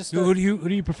 Yeah, just Who do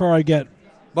you prefer I get?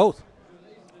 both.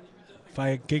 If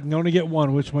I can only get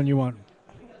one, which one you want?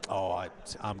 Oh,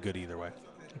 I'm good either way.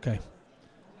 Okay.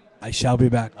 I shall be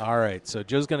back. All right. So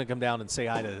Joe's going to come down and say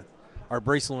hi to our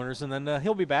bracelet winners, and then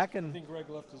he'll be back. And Greg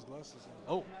left his glasses.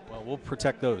 oh, well, we'll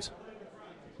protect those.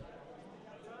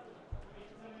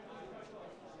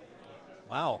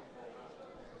 Wow.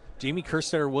 Jamie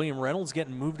Kerstetter, William Reynolds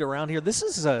getting moved around here. This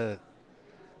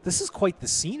is quite the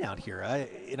scene out here.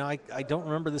 I don't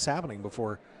remember this happening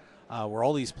before, where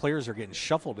all these players are getting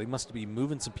shuffled. They must be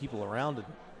moving some people around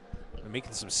and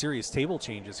making some serious table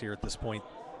changes here at this point.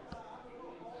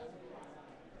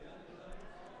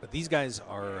 But these guys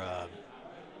are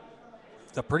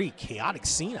it's a pretty chaotic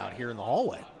scene out here in the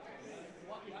hallway.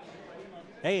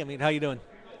 Hey, how you doing?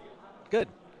 Good.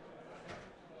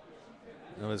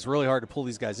 It's really hard to pull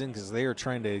these guys in because they are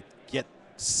trying to get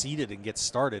seated and get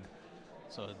started.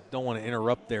 So don't want to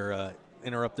interrupt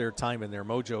their time and their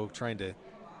mojo trying to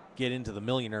get into the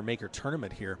Millionaire Maker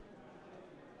tournament here.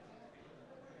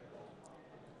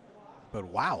 But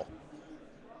wow.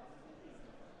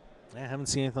 I haven't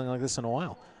seen anything like this in a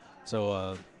while.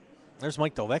 So there's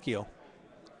Mike Delvecchio. I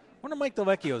wonder what Mike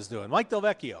Delvecchio's doing. Mike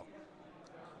Delvecchio,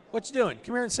 what you doing?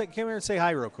 Come here and say hi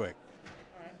real quick.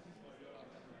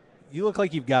 You look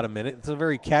like you've got a minute. It's a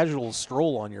very casual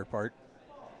stroll on your part.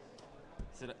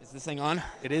 Is this thing on?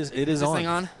 It is. Is this thing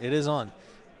on? It is on.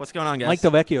 What's going on, guys? Mike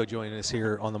Delvecchio joining us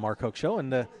here on the Mark Hoke Show.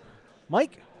 And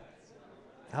Mike,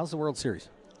 how's the World Series?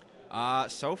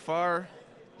 So far,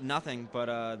 nothing.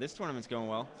 But this tournament's going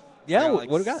well. Yeah, Got, like,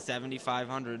 what do we got?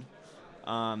 7,500.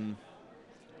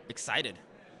 Excited.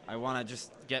 I want to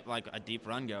just get like a deep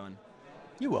run going.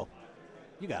 You will.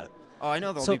 You got it. Oh, I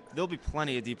know there'll be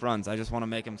plenty of deep runs. I just want to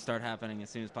make them start happening as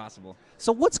soon as possible.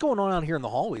 So what's going on out here in the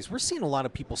hallways? We're seeing a lot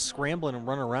of people scrambling and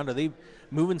running around. Are they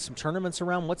moving some tournaments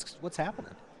around? What's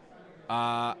happening?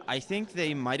 I think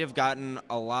they might have gotten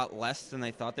a lot less than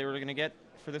they thought they were going to get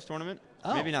for this tournament.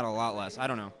 Oh. Maybe not a lot less. I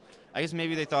don't know. I guess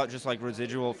maybe they thought just like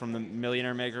residual from the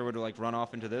Millionaire Maker would like run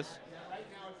off into this.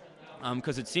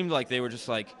 Because it seemed like they were just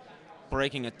like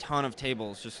breaking a ton of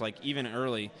tables, just like even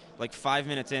early. Like 5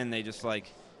 minutes in, they just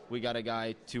like, we got a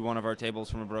guy to one of our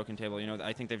tables from a broken table. You know,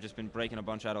 I think they've just been breaking a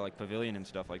bunch out of like Pavilion and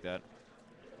stuff like that.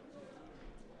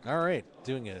 All right,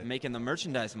 doing it. Making the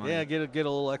merchandise money. Yeah, get a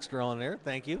little extra on there.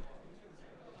 Thank you.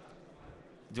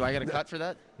 Do I get a cut for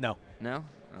that? No. No?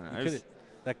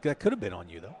 That could have been on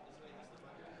you, though.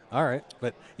 All right.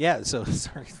 But, yeah, so,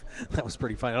 sorry. That was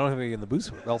pretty fun. I don't have any in the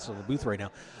booth, also in the booth right now.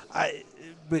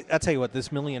 But I'll tell you what,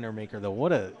 this Millionaire Maker, though,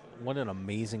 what an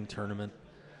amazing tournament.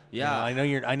 Yeah.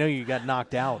 You know, I know you got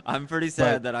knocked out. I'm pretty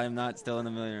sad that I'm not still in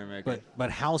the Millionaire Maker. But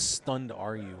how stunned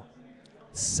are you?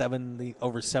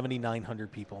 Over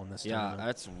 7,900 people in this tournament. Yeah,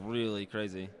 that's really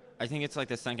crazy. I think it's like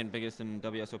the second biggest in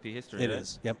WSOP history. It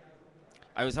is. Yep.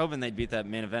 I was hoping they'd beat that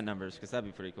main event numbers because that'd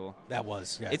be pretty cool. That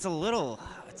was. Yeah. It's a little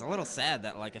sad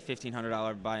that like a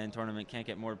 $1,500 buy-in tournament can't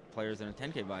get more players than a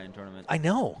 10K buy-in tournament. I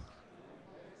know.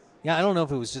 Yeah, I don't know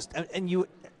if it was just you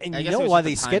I guess know it was why just the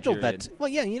they time scheduled period. that. Well,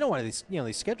 yeah, you know why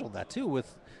they scheduled that too.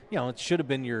 With it should have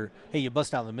been your you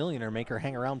bust out the Millionaire Maker,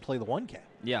 hang around, play the 1K.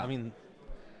 Yeah. I mean,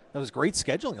 that was great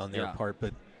scheduling on their part.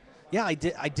 But yeah, I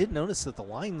did notice that the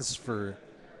lines for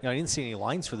I didn't see any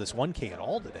lines for this 1K at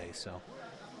all today. So.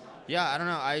 Yeah, I don't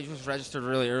know. I was registered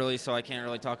really early, so I can't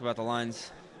really talk about the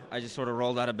lines. I just sort of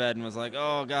rolled out of bed and was like,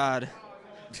 oh, God,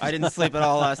 I didn't sleep at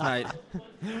all last night.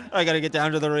 I got to get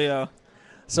down to the Rio.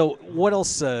 So what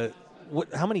else?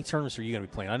 How many tournaments are you going to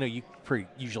be playing? I know you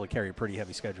usually carry a pretty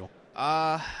heavy schedule.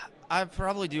 I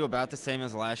probably do about the same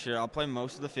as last year. I'll play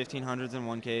most of the 1,500s and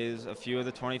 1Ks, a few of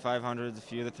the 2,500s, a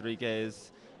few of the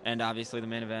 3Ks, and obviously the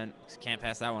main event. Can't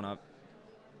pass that one up.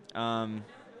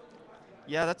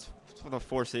 Yeah, that's for the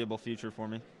foreseeable future for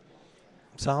me.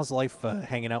 So how's life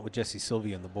hanging out with Jesse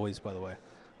Sylvia and the boys, by the way?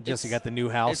 Jesse got the new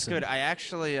house. It's good. I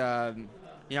actually, I've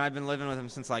been living with him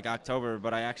since like October,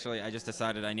 but I just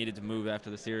decided I needed to move after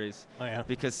the series. Oh, yeah?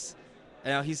 Because,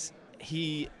 he's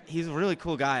a really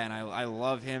cool guy, and I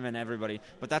love him and everybody.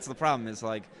 But that's the problem is,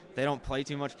 like, they don't play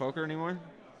too much poker anymore.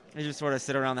 They just sort of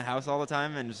sit around the house all the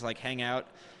time and just, like, hang out.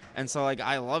 And so, like,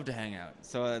 I love to hang out.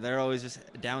 So they're always just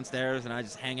downstairs, and I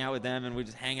just hang out with them, and we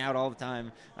just hang out all the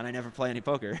time, and I never play any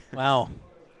poker. Wow.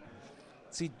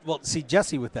 See,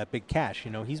 Jesse with that big cash, he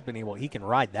can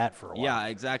ride that for a while. Yeah,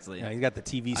 exactly. He's got the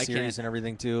TV series and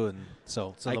everything too, and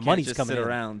so the I money's can't just coming sit in.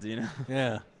 around,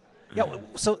 Yeah. Yeah.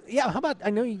 So how about? I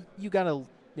know you got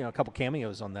a couple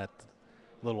cameos on that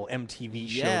little MTV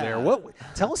show Yeah. there.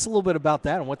 Tell us a little bit about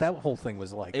that and what that whole thing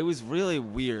was like. It was really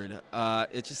weird.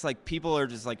 It's just like people are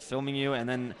just like filming you, and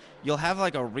then you'll have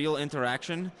like a real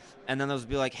interaction, and then they'll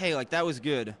be like, hey, like that was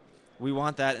good. We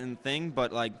want that and thing,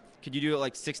 but like, could you do it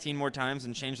like 16 more times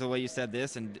and change the way you said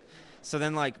this? And so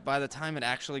then like by the time it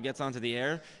actually gets onto the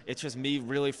air, it's just me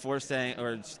really forcing,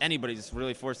 or just anybody just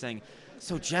really forcing.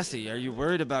 So Jesse, are you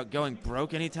worried about going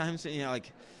broke anytime soon?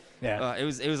 Like. Yeah. It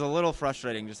was a little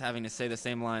frustrating just having to say the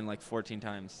same line like 14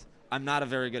 times. I'm not a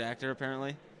very good actor,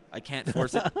 apparently. I can't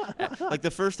force it. Like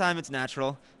the first time it's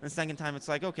natural, and the second time it's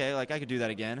like, okay, like I could do that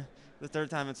again. The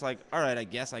third time it's like, all right, I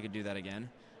guess I could do that again.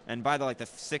 And by the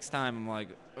sixth time, I'm like,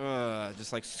 ugh,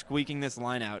 just like squeaking this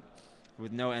line out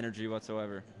with no energy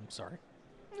whatsoever. I'm sorry.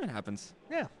 It happens.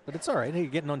 Yeah, but it's all right. Hey, you're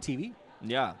getting on TV.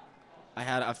 Yeah. I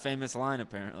had a famous line,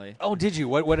 apparently. Oh, did you?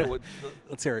 What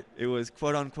let's hear it. It was,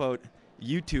 quote unquote,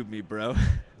 YouTube me, bro.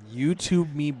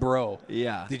 YouTube me, bro.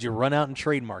 Yeah. Did you run out and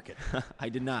trademark it? I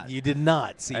did not. You did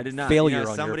not. See, I did not. Failure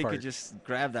on somebody your part. could just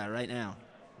grab that right now.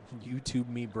 YouTube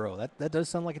me, bro. That does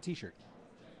sound like a T-shirt.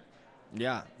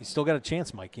 Yeah. You still got a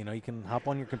chance, Mike. You can hop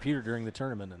on your computer during the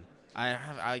tournament and.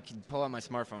 I can pull out my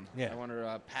smartphone. Yeah. I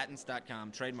wonder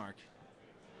patents.com trademark.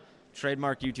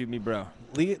 Trademark YouTube me, bro.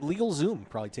 Legal Zoom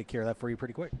probably take care of that for you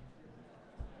pretty quick.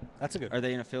 That's a good. Are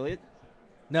they an affiliate?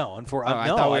 No, unfortunately.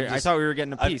 I thought we were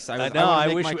getting a piece. I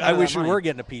wish we were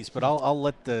getting a piece, but I'll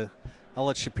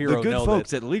let Shapiro the good know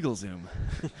folks that. at LegalZoom.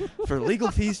 For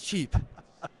legal fees cheap,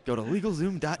 go to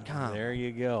LegalZoom.com. There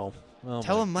you go. Oh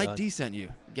Tell my them Mike God. D sent you.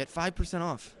 Get 5%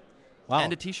 off. Wow.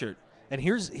 And a T-shirt. And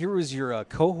here was your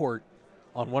cohort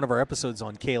on one of our episodes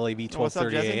on KLAV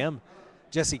 12:30 a.m.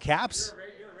 Jesse Capps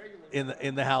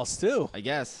in the house too. I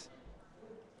guess.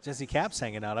 Jesse Capps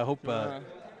hanging out. I hope.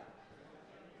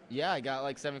 Yeah, I got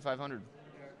like 7,500.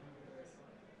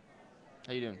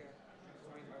 How you doing?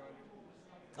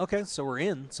 Okay, so we're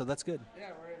in. So that's good. Yeah,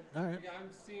 we're in. All right. Yeah, I'm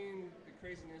seeing the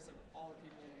craziness of all the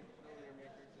people in Millionaire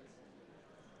Maker. There's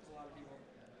a lot of people.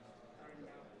 I don't even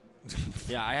know.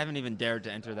 Yeah, I haven't even dared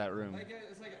to enter that room.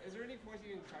 It's like, is there any point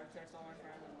you can try to text all my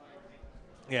friends and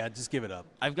like? Yeah, just give it up.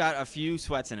 I've got a few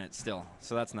sweats in it still,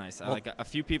 so that's nice. Well- Like a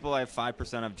few people, I have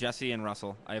 5% of. Jesse and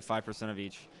Russell, I have 5% of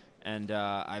each, and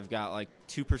I've got like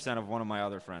 2% of one of my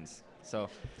other friends. So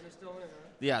They're still in, huh?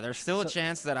 yeah, there's still a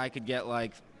chance that I could get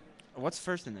like, what's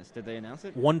first in this? Did they announce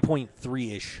it?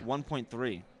 1.3-ish.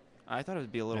 1.3. I thought it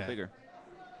would be a little Yeah. bigger.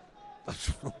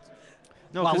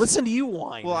 Wow, 'cause- listen to you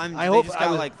whine. Well, I they hope just I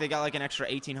got was- like they got like an extra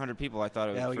 1,800 people. I thought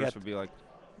it Yeah, we first got- would be like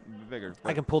bigger. I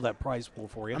but can pull that prize pool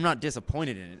for you. I'm not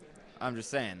disappointed in it. I'm just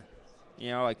saying,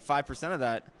 like 5% of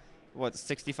that, what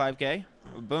 65K?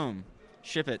 Boom,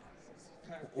 ship it.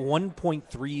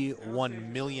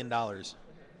 $1.31 million.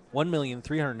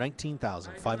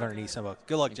 $1,319,587.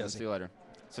 Good luck, Jesse. See you later.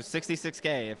 So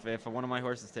 66K if one of my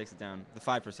horses takes it down. The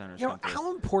 5%ers. You know, come through.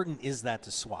 how important is that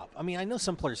to swap? I mean, I know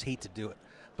some players hate to do it,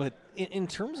 but in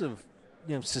terms of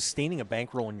sustaining a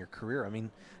bankroll in your career, I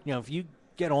mean, if you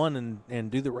get on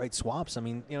and do the right swaps, I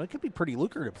mean, it could be pretty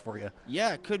lucrative for you.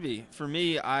 Yeah, it could be. For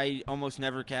me, I almost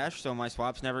never cash, so my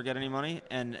swaps never get any money,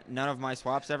 and none of my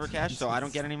swaps ever cash, so I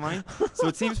don't get any money. So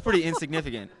it seems pretty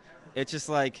insignificant. It's just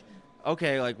like,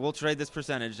 okay, like we'll trade this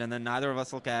percentage, and then neither of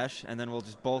us will cash, and then we'll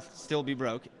just both still be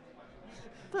broke.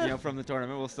 From the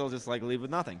tournament, we'll still just like leave with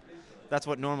nothing. That's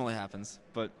what normally happens.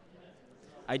 But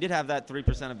I did have that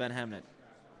 3% of Ben Hamnet.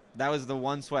 That was the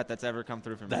one sweat that's ever come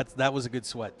through for me. That was a good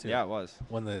sweat too. Yeah, it was.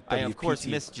 When the I of course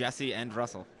WPT missed Jesse and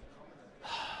Russell.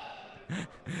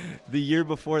 The year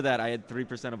before that, I had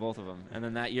 3% of both of them, and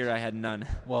then that year I had none.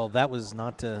 Well, that was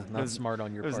not was- smart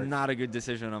on your It was part. not a good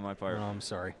decision on my part. No, I'm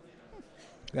sorry.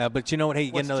 Yeah, but you know what? Hey,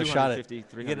 you What's get another shot at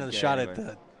 250, you get another 300K shot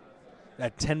anyway?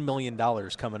 at $10 million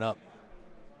coming up.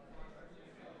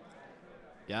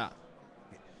 Yeah.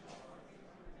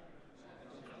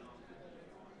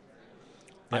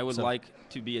 I would So- like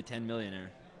to be a 10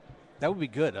 millionaire. That would be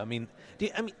good. I mean,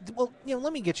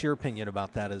 let me get your opinion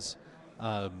about that as,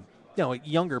 a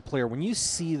younger player. When you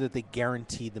see that they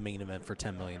guaranteed the main event for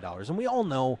 $10 million, and we all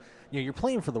know, you're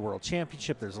playing for the World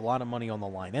Championship. There's a lot of money on the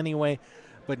line anyway,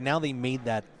 but now they made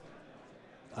that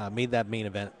main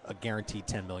event a guaranteed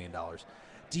 $10 million.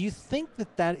 Do you think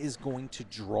that is going to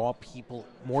draw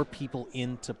more people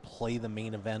in to play the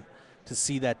main event, to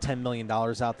see that $10 million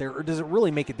out there, or does it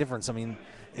really make a difference? I mean,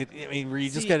 were you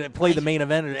just going to play the main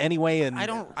event anyway? And I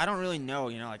don't really know.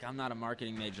 Like I'm not a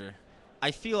marketing major. I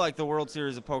feel like the World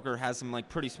Series of Poker has some like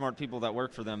pretty smart people that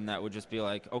work for them that would just be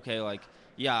like, okay, like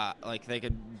yeah, like they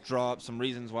could draw up some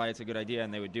reasons why it's a good idea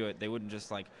and they would do it. They wouldn't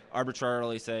just like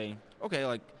arbitrarily say, okay,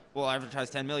 like we'll advertise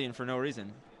 10 million for no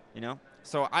reason. you know.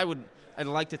 So I'd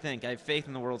like to think, I have faith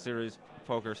in the World Series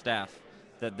poker staff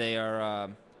that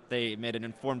they made an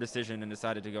informed decision and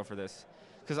decided to go for this.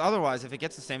 Because otherwise, if it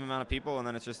gets the same amount of people and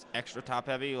then it's just extra top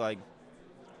heavy, like,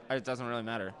 it doesn't really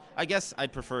matter. I guess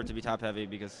I'd prefer it to be top heavy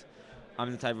because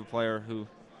I'm the type of player who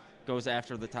goes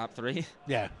after the top 3.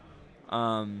 Yeah.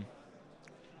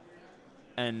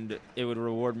 And it would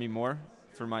reward me more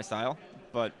for my style,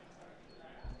 but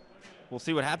we'll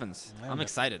see what happens. I'm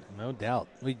excited. No doubt.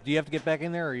 Do you have to get back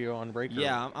in there, or are you on break?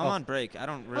 Yeah, I'm on break. I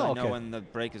don't really know when the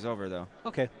break is over, though.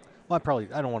 Okay. Well,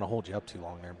 I don't want to hold you up too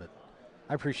long there, but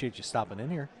I appreciate you stopping in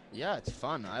here. Yeah, it's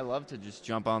fun. I love to just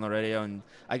jump on the radio, and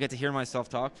I get to hear myself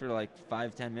talk for like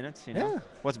 5-10 minutes. You know? Yeah.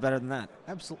 What's better than that?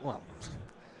 Absolutely. Well,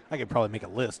 I could probably make a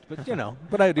list, but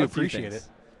but I do A few appreciate things. it.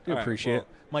 Do All right, appreciate well, it.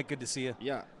 Mike, good to see you.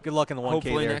 Yeah. Good luck in the 1K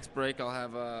Hopefully there. next break I'll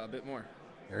have a bit more.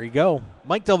 There you go.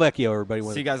 Mike Delvecchio, everybody.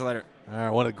 See you guys later. All right,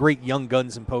 one of the great young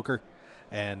guns in poker,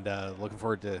 and looking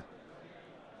forward to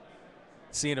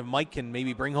seeing if Mike can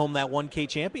maybe bring home that 1K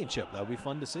championship. That would be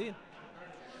fun to see.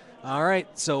 All right,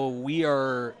 so we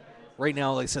are right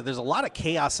now, like I said, there's a lot of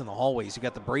chaos in the hallways. You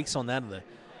got the brakes on that, and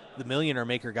the Millionaire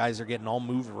Maker guys are getting all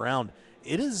moved around.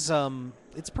 It is,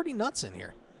 it's pretty nuts in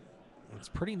here. It's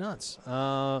pretty nuts.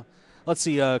 Let's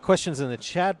see, questions in the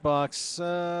chat box.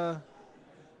 Let's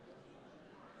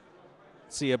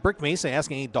see, Brick Mesa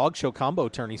asking any dog show combo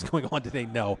tourneys going on today.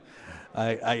 No,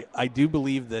 I do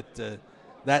believe that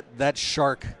that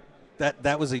shark,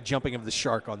 that was a jumping of the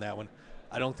shark on that one.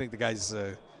 I don't think the guys,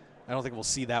 I don't think we'll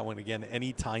see that one again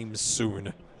anytime soon.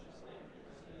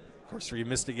 Of course, if you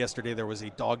missed it yesterday, there was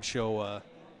a dog show, a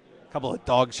couple of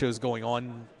dog shows going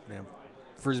on,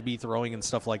 frisbee throwing and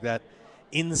stuff like that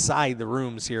inside the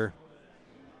rooms here.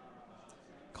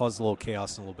 Caused a little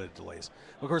chaos and a little bit of delays.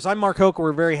 Of course, I'm Mark Hoke.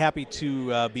 We're very happy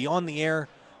to be on the air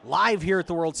live here at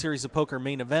the World Series of Poker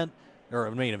main event.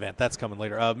 That's coming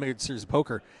later. World Series of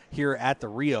Poker here at the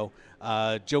Rio.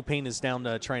 Joe Payne is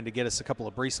down trying to get us a couple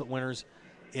of bracelet winners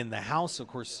in the house. Of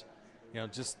course,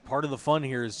 just part of the fun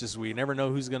here is just we never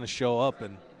know who's going to show up.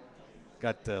 And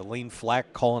got Lane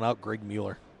Flack calling out Greg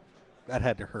Mueller. That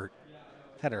had to hurt.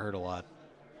 Had to hurt a lot.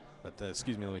 But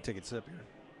excuse me, let me take a sip here.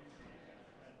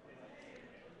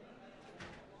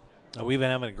 We've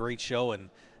been having a great show, and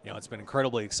it's been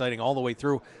incredibly exciting all the way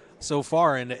through so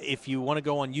far. And if you want to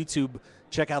go on YouTube,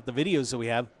 check out the videos that we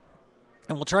have,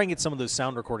 and we'll try and get some of those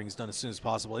sound recordings done as soon as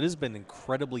possible. It has been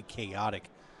incredibly chaotic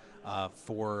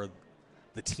for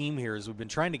the team here as we've been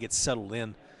trying to get settled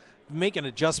in, making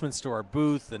adjustments to our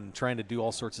booth and trying to do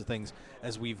all sorts of things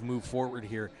as we've moved forward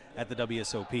here at the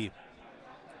WSOP.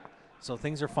 So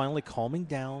things are finally calming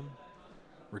down.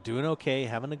 We're doing okay,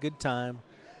 having a good time.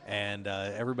 And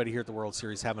everybody here at the World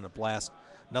Series having a blast.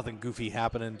 Nothing goofy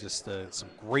happening, just some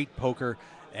great poker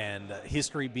and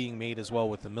history being made as well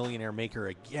with the Millionaire Maker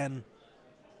again.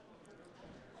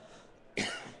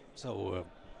 So,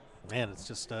 man, it's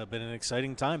just been an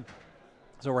exciting time.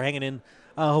 So we're hanging in.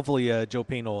 Hopefully Joe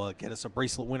Payne will get us a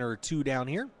bracelet winner or two down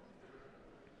here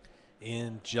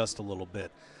in just a little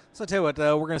bit. So I'll tell you what,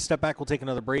 we're going to step back. We'll take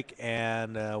another break,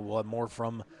 and we'll have more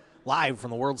live from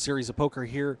the World Series of Poker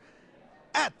here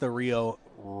at the Rio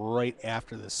right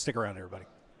after this. Stick around, everybody.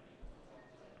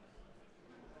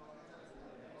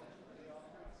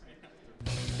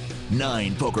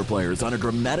 Nine poker players on a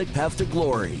dramatic path to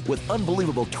glory with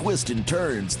unbelievable twists and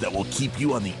turns that will keep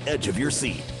you on the edge of your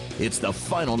seat. It's the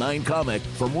Final 9 comic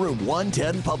from Room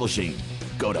 110 Publishing.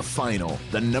 Go to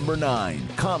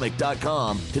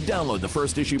final9comic.com to download the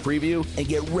first issue preview and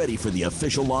get ready for the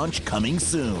official launch coming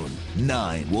soon.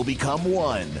 9 will become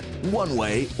one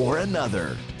way or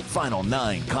another.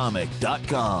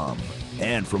 Final9comic.com.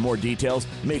 And for more details,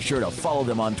 make sure to follow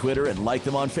them on Twitter and like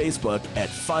them on Facebook at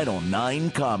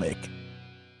Final9Comic.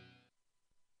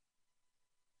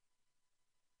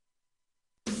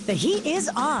 The heat is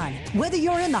on. Whether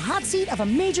you're in the hot seat of a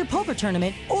major poker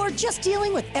tournament or just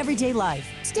dealing with everyday life,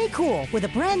 stay cool with a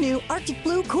brand new Arctic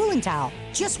Blue cooling towel.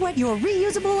 Just wet your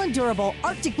reusable and durable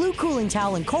Arctic Blue cooling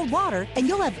towel in cold water and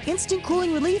you'll have instant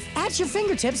cooling relief at your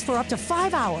fingertips for up to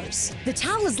 5 hours. The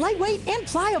towel is lightweight and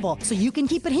pliable, so you can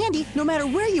keep it handy no matter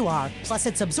where you are. Plus,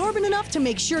 it's absorbent enough to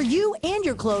make sure you and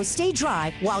your clothes stay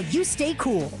dry while you stay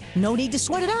cool. No need to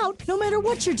sweat it out no matter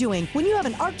what you're doing when you have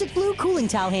an Arctic Blue cooling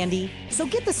towel handy. So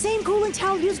get the same cooling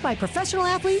towel used by professional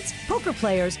athletes, poker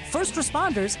players, first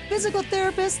responders, physical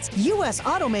therapists, U.S.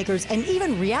 automakers, and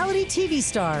even reality TV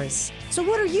stars. So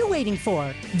what are you waiting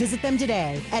for? Visit them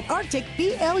today at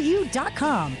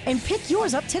arcticblu.com and pick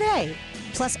yours up today.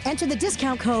 Plus, enter the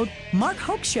discount code Mark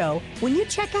Hoke Show when you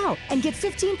check out and get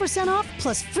 15% off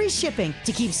plus free shipping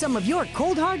to keep some of your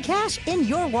cold hard cash in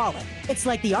your wallet. It's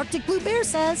like the Arctic Blue Bear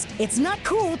says, it's not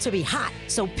cool to be hot.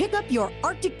 So pick up your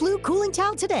Arctic Blue cooling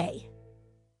towel today.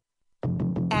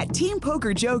 At Team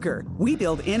Poker Joker, we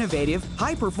build innovative,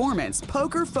 high-performance,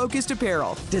 poker-focused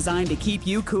apparel designed to keep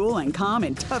you cool and calm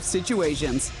in tough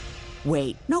situations.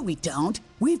 Wait, no we don't.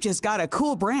 We've just got a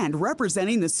cool brand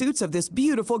representing the suits of this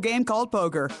beautiful game called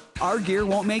poker. Our gear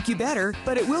won't make you better,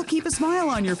 but it will keep a smile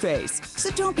on your face. So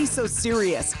don't be so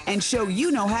serious and show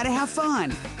you know how to have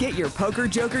fun. Get your Poker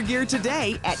Joker gear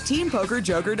today at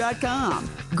TeamPokerJoker.com.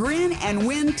 Grin and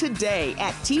win today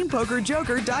at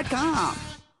TeamPokerJoker.com.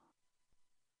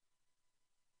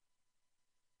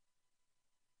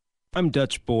 I'm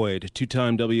Dutch Boyd,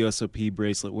 two-time WSOP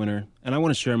bracelet winner, and I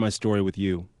want to share my story with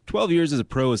you. 12 years as a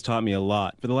pro has taught me a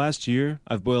lot. For the last year,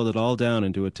 I've boiled it all down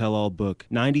into a tell-all book,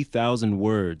 90,000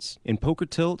 words. In Poker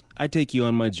Tilt, I take you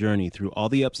on my journey through all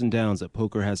the ups and downs that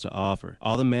poker has to offer,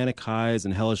 all the manic highs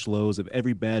and hellish lows of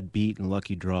every bad beat and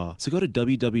lucky draw. So go to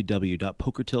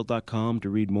www.pokertilt.com to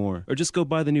read more, or just go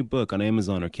buy the new book on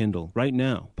Amazon or Kindle. Right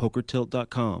now,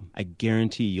 pokertilt.com. I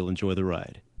guarantee you'll enjoy the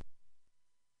ride.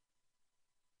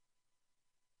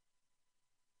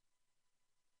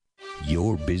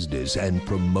 Your business and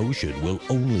promotion will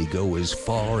only go as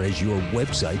far as your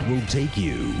website will take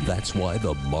you. That's why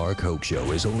the Mark Hoke Show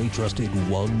has only trusted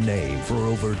one name for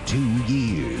over 2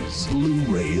 years,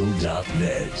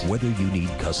 BlueRail.net. Whether you need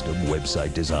custom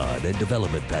website design and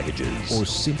development packages, or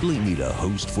simply need a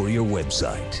host for your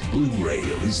website, Blue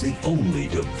Rail is the only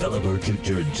developer to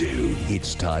turn to.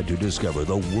 It's time to discover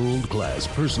the world-class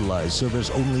personalized service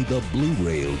only the Blue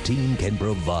Rail team can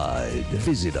provide.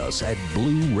 Visit us at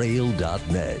BlueRail.net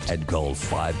and call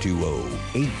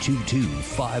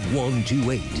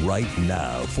 520-822-5128 right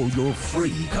now for your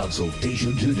free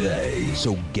consultation today.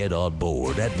 So get on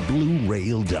board at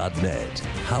BlueRail.net.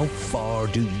 How far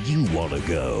do you want to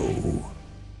go?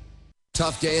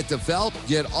 Tough day at the Veld?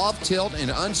 Get off tilt and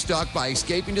unstuck by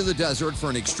escaping to the desert for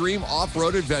an extreme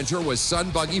off-road adventure with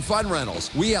Sun Buggy Fun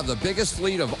Rentals. We have the biggest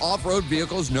fleet of off-road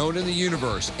vehicles known in the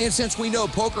universe. And since we know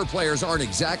poker players aren't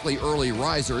exactly early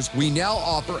risers, we now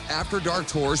offer after-dark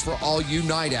tours for all you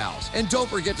night owls. And don't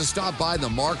forget to stop by the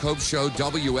Mark Hope Show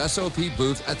WSOP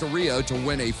booth at the Rio to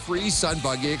win a free Sun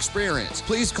Buggy experience.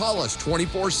 Please call us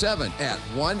 24/7 at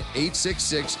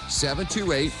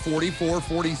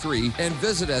 1-866-728-4443 and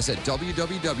visit us at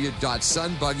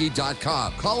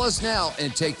www.sunbuggy.com. Call us now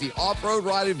and take the off-road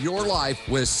ride of your life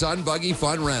with Sun Buggy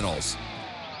Fun Rentals.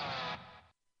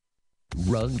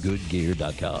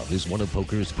 RunGoodGear.com is one of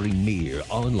poker's premier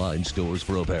online stores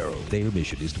for apparel. Their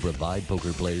mission is to provide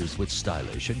poker players with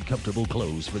stylish and comfortable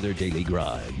clothes for their daily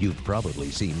grind. You've probably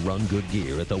seen Run Good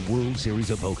Gear at the World Series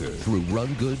of Poker through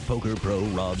Run Good Poker Pro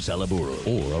Rob Salaburo,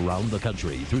 or around the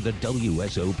country through the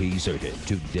WSOP circuit.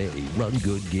 Today,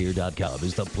 RunGoodGear.com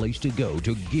is the place to go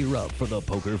to gear up for the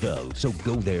poker Veld. So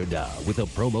go there now with the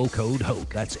promo code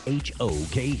HOKE, that's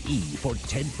HOKE, for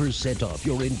 10% off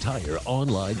your entire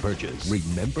online purchase.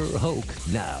 Remember Hoke.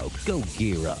 Now go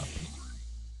gear up.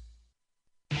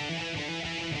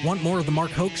 Want more of The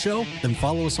Mark Hoke Show? Then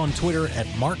follow us on Twitter at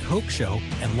Mark Hoke Show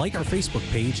and like our Facebook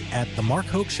page at The Mark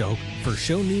Hoke Show for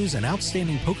show news and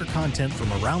outstanding poker content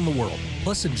from around the world.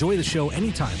 Plus, enjoy the show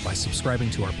anytime by subscribing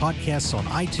to our podcasts on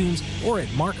iTunes or at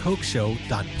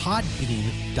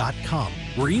markhokeshow.podbean.com.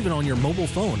 We're even on your mobile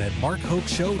phone at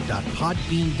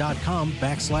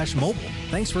markhokeshow.podbean.com/mobile.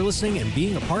 Thanks for listening and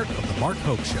being a part of The Mark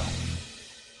Hoke Show.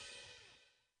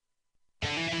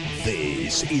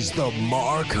 This is the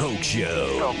Mark Hoke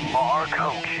Show. The Mark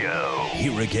Hoke Show.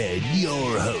 Here again,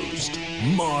 your host,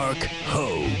 Mark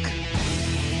Hoke.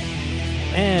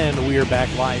 And we are back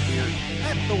live here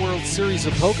at the World Series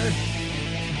of Poker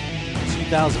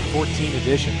 2014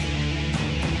 edition.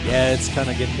 Yeah, it's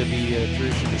kind of getting to be a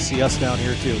tradition to see us down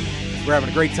here, too. We're having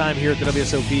a great time here at the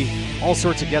WSOP. All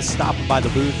sorts of guests stopping by the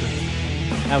booth and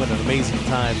having an amazing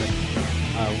time.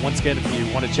 And once again, if you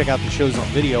want to check out the shows on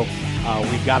video,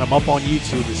 we've got them up on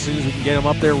YouTube. As soon as we can get them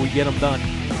up there, we get them done.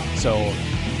 So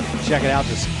check it out.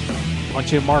 Just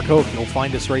punch in Mark Hoke. You'll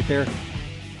find us right there.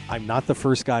 I'm not the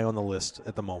first guy on the list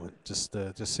at the moment. Just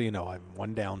so you know, I'm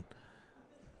one down.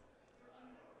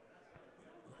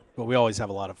 But we always have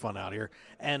a lot of fun out here.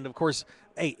 And, of course,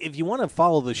 hey, if you want to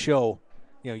follow the show,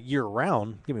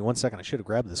 year-round, give me 1 second. I should have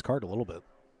grabbed this card a little bit.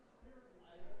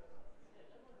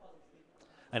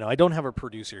 I know I don't have a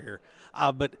producer here.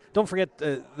 But don't forget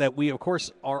that we, of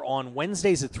course, are on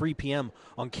Wednesdays at 3 p.m.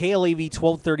 on KLAV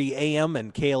 1230 AM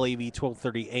and KLAV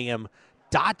 1230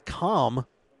 AM.com.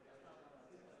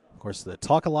 course, the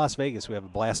Talk of Las Vegas. We have a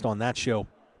blast on that show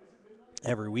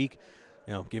every week,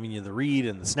 giving you the read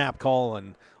and the snap call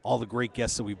and all the great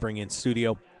guests that we bring in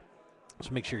studio.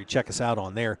 So make sure you check us out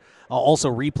on there.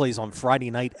 Also, replays on Friday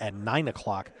night at 9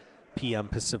 o'clock p.m.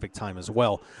 Pacific time as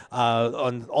well.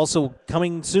 Also,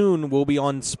 coming soon, we'll be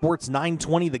on Sports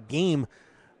 920 The Game.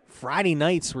 Friday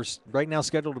nights, we're right now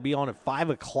scheduled to be on at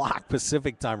 5 o'clock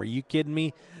Pacific time. Are you kidding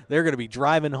me? They're going to be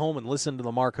driving home and listening to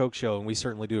the Mark Hoke Show, and we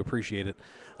certainly do appreciate it.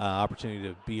 Opportunity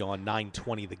to be on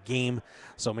 920 The Game,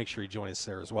 so make sure you join us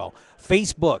there as well.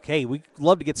 Facebook, hey, we'd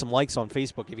love to get some likes on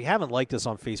Facebook. If you haven't liked us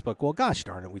on Facebook, well, gosh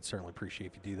darn it, we'd certainly appreciate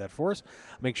if you do that for us.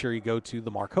 Make sure you go to the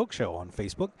Mark Hoke Show on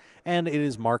Facebook, and it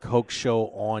is Mark Hoke Show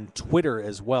on Twitter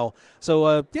as well.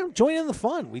 So, join in the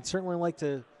fun. We'd certainly like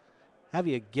to have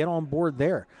you get on board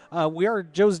there.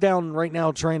 Joe's down right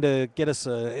now trying to get us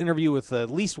an interview with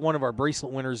at least one of our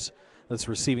bracelet winners that's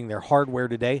receiving their hardware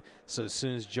today. So as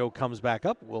soon as Joe comes back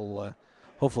up, we'll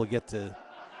hopefully get to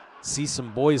see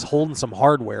some boys holding some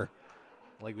hardware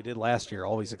like we did last year.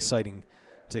 Always exciting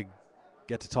to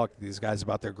get to talk to these guys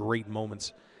about their great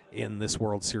moments in this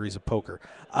World Series of Poker.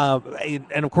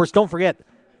 And of course, don't forget,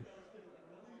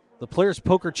 the Players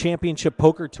Poker Championship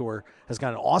Poker Tour has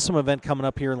got an awesome event coming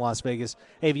up here in Las Vegas.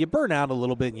 Hey, if you burn out a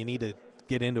little bit and you need to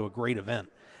get into a great event,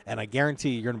 and I guarantee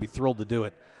you're going to be thrilled to do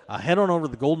it, head on over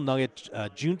to the Golden Nugget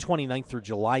June 29th through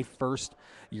July 1st.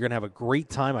 You're going to have a great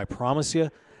time, I promise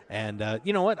you. And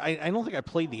you know what? I don't think I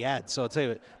played the ad, so I'll tell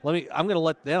you what. I'm going to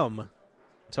let them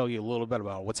tell you a little bit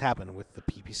about what's happening with the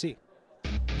PPC.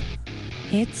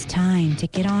 It's time to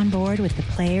get on board with the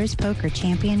Players Poker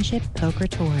Championship Poker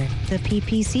Tour. The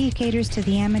PPC caters to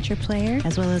the amateur player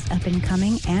as well as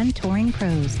up-and-coming and touring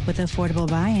pros with affordable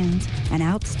buy-ins and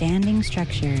outstanding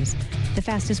structures. The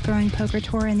fastest-growing poker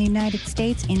tour in the United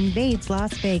States invades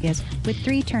Las Vegas with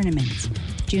 3 tournaments,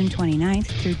 June 29th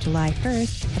through July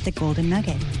 1st at the Golden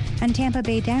Nugget, and Tampa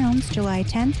Bay Downs July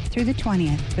 10th through the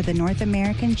 20th for the North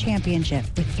American Championship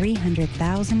with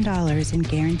 $300,000 in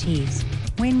guarantees.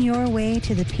 Win your way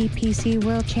to the PPC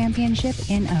World Championship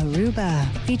in Aruba,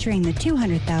 featuring the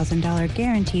 $200,000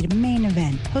 guaranteed main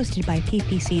event, hosted by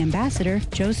PPC Ambassador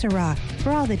Joe Sirach.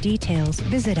 For all the details,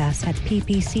 visit us at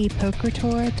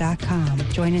ppcpokertour.com.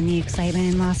 Join in the excitement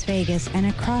in Las Vegas and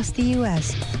across the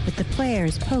U.S. with the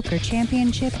Players Poker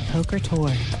Championship Poker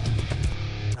Tour.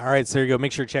 All right, so there you go.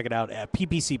 Make sure to check it out at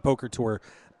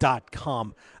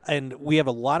ppcpokertour.com. And we have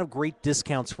a lot of great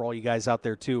discounts for all you guys out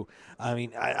there, too. I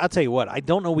mean, I'll tell you what, I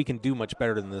don't know we can do much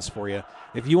better than this for you.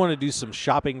 If you want to do some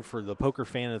shopping for the poker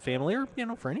fan of the family, or,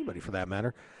 for anybody for that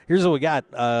matter, here's what we got.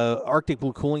 Arctic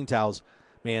Blue cooling towels.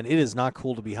 Man, it is not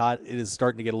cool to be hot. It is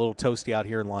starting to get a little toasty out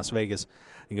here in Las Vegas.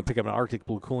 You can pick up an Arctic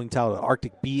Blue cooling towel at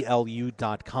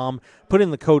arcticblu.com. Put in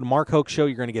the code Mark Hoke Show.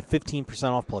 You're going to get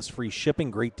 15% off plus free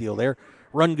shipping. Great deal there.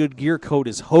 Run Good Gear code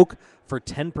is Hoke for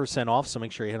 10% off, so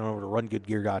make sure you head on over to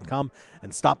rungoodgear.com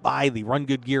and stop by the Run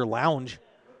Good Gear Lounge.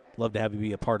 Love to have you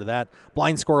be a part of that.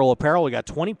 Blind Squirrel Apparel, we got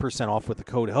 20% off with the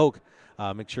code Hoke.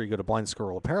 Make sure you go to Blind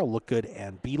Squirrel Apparel, look good,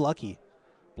 and be lucky.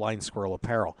 Blind Squirrel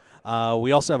Apparel.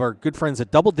 We also have our good friends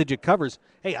at Double Digit Covers.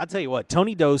 Hey, I'll tell you what,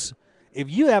 Tony Dose, if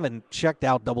you haven't checked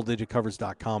out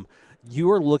doubledigitcovers.com,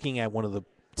 you are looking at one of the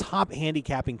top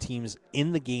handicapping teams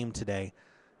in the game today,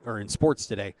 or in sports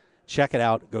today. Check it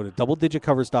out. Go to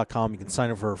doubledigitcovers.com. You can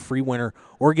sign up for a free winner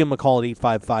or give them a call at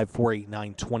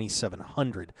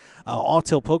 855-489-2700.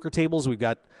 All-Till Poker Tables, we've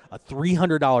got a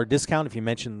 $300 discount if you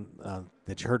mention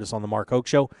that you heard us on the Mark Hoke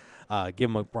Show.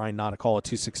 Give them Brian Knott a call at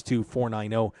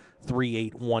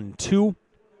 262-490-3812.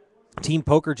 Team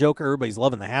Poker Joker, everybody's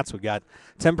loving the hats. We got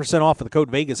 10% off with the code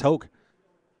Vegas Hoke.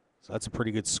 So that's a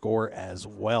pretty good score as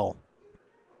well.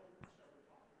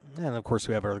 And, of course,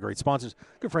 we have our other great sponsors.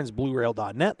 Good friends,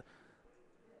 BlueRail.net.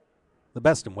 The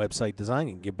best in website design.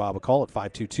 You can give Bob a call at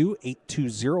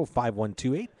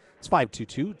 522-820-5128. It's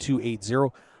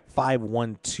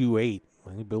 522-280-5128.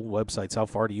 When you build websites, how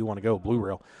far do you want to go? Blue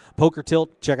Rail. Poker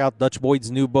Tilt, check out Dutch Boyd's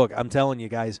new book. I'm telling you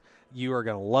guys, you are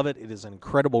going to love it. It is an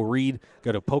incredible read.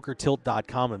 Go to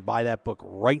pokertilt.com and buy that book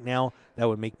right now. That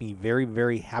would make me very,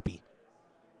 very happy.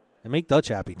 And make Dutch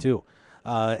happy, too.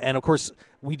 And, of course,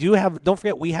 we do have, don't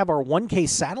forget, we have our 1K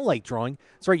satellite drawing.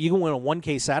 That's right, you can win a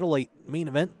 1K satellite main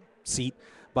event seat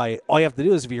by, all you have to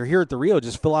do is, if you're here at the Rio,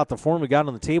 just fill out the form we got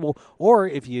on the table, or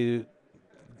if you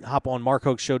hop on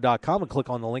markhokeshow.com and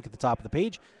click on the link at the top of the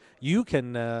page, you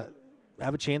can have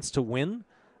a chance to win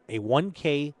a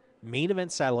 1K main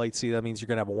event satellite seat. That means you're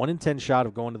going to have a 1 in 10 shot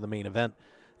of going to the main event.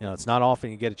 It's not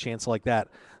often you get a chance like that.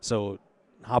 So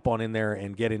hop on in there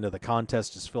and get into the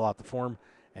contest. Just fill out the form,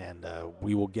 And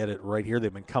we will get it right here.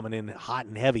 They've been coming in hot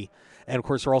and heavy. And, of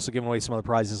course, we're also giving away some other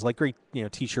prizes, like great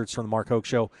T-shirts from the Mark Hoke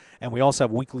Show. And we also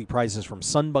have weekly prizes from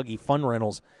Sun Buggy Fun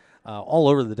Rentals all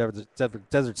over the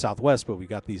desert Southwest. But we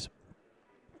got these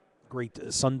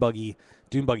great Sun Buggy,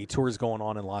 Dune Buggy tours going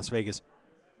on in Las Vegas.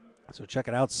 So check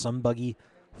it out, Sun Buggy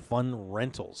Fun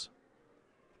Rentals.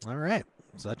 All right.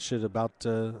 So that should about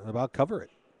cover it.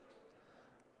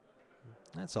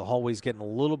 That's the hallway's getting a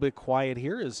little bit quiet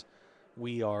here as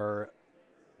we are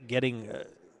getting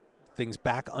things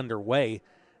back underway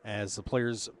as the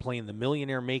players playing the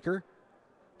Millionaire Maker,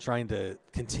 trying to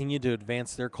continue to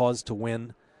advance their cause to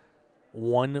win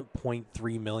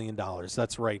 $1.3 million.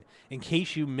 That's right. In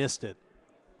case you missed it,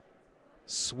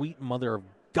 sweet mother of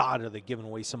God, are they giving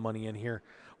away some money in here?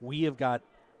 We have got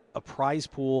a prize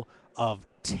pool of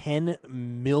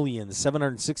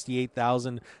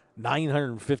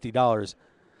 $10,768,950.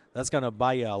 That's going to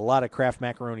buy you a lot of Kraft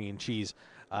macaroni and cheese.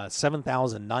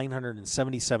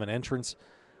 7,977 entrants.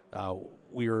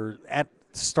 We were at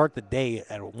start the day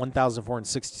at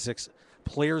 1,466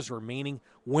 players remaining.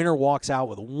 Winner walks out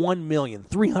with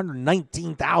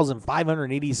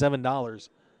 $1,319,587. Of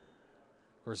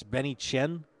course, Benny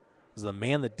Chen was the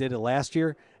man that did it last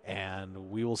year,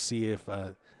 and we will see if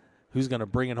who's going to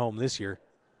bring it home this year.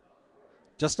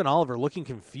 Justin Oliver looking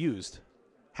confused,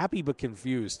 happy but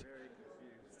confused.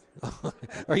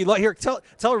 Are you here? Tell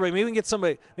everybody. Maybe we can get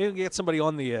somebody. Maybe we can get somebody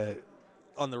on the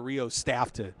Rio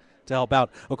staff to help out.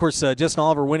 Of course, Justin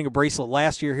Oliver winning a bracelet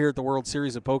last year here at the World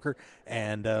Series of Poker,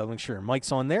 and make sure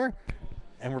Mike's on there.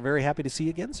 And we're very happy to see you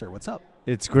again, sir. What's up?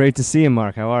 It's great to see you,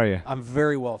 Mark. How are you? I'm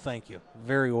very well, thank you.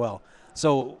 Very well.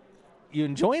 So, you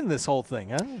enjoying this whole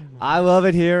thing, huh? I love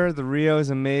it here. The Rio is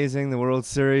amazing. The World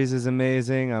Series is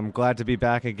amazing. I'm glad to be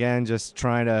back again, just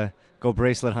trying to go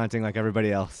bracelet hunting like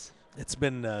everybody else. It's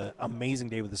been an amazing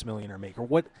day with this Millionaire Maker.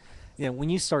 When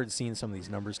you started seeing some of these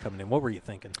numbers coming in, what were you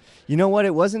thinking? You know what?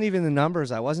 It wasn't even the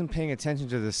numbers. I wasn't paying attention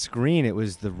to the screen. It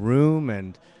was the room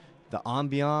and the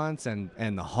ambiance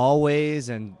and the hallways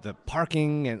and the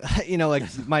parking. And, like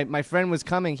my friend was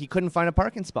coming. He couldn't find a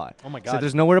parking spot. Oh, my God. So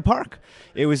there's nowhere to park.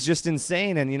 It was just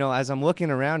insane. And, as I'm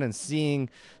looking around and seeing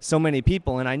so many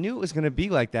people, and I knew it was going to be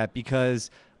like that because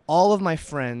all of my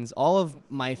friends, all of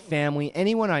my family,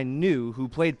 anyone I knew who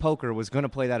played poker was going to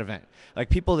play that event. Like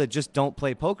people that just don't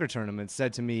play poker tournaments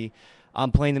said to me,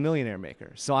 I'm playing the Millionaire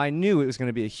Maker. So I knew it was going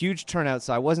to be a huge turnout,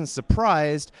 so I wasn't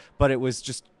surprised, but it was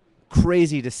just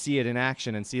crazy to see it in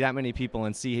action and see that many people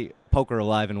and see poker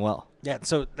alive and well. Yeah,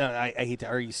 so I hate to,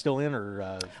 are you still in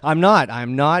or? I'm not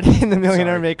in the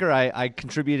Millionaire Maker. I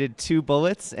contributed 2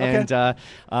 bullets. Okay.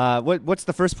 And what's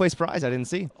the first place prize? I didn't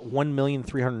see.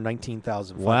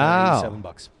 $1,319,587.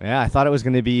 Wow. Yeah, I thought it was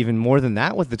going to be even more than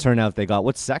that with the turnout they got.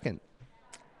 What's second?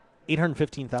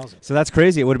 $815,000. So that's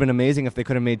crazy. It would have been amazing if they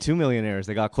could have made 2 millionaires.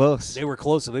 They got close. They were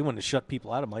close. If they wanted to shut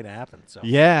people out, it might have happened. So.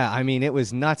 Yeah, I mean, it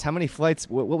was nuts. How many flights?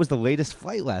 What was the latest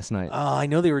flight last night? I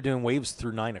know they were doing waves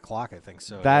through 9 o'clock, I think.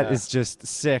 So that is just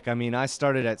sick. I mean, I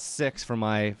started at 6 for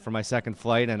my second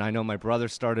flight, and I know my brother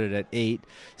started at 8.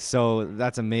 So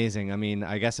that's amazing. I mean,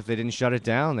 I guess if they didn't shut it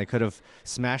down, they could have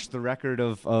smashed the record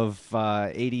of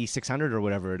 8,600 or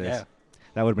whatever it is. Yeah.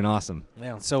 That would have been awesome.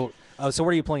 Yeah. So what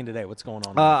are you playing today? What's going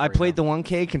on? I played the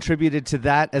 1K, contributed to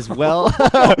that as well.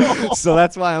 So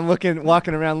that's why I'm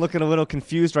walking around looking a little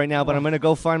confused right now. But I'm going to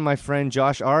go find my friend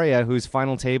Josh Aria, who's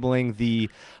final tabling the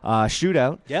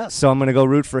shootout. Yes. So I'm going to go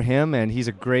root for him, and he's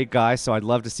a great guy. So I'd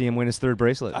love to see him win his 3rd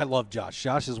bracelet. I love Josh.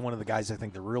 Josh is one of the guys I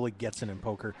think that really gets it in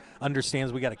poker.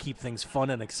 Understands we got to keep things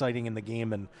fun and exciting in the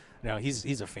game, and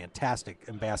he's a fantastic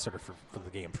ambassador for the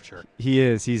game for sure. He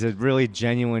is. He's a really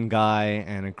genuine guy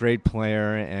and a great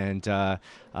player, and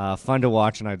fun to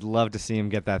watch. And I'd love to see him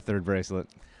get that 3rd bracelet.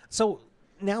 So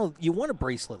now you won a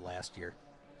bracelet last year.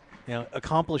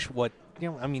 Accomplish what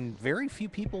very few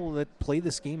people that play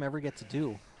this game ever get to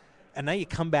do. And now you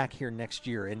come back here next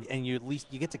year, and you at least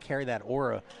you get to carry that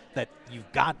aura that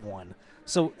you've got one.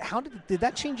 So how did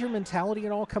that change your mentality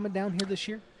at all coming down here this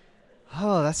year?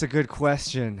 Oh, that's a good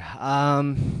question. I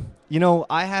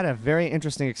had a very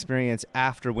interesting experience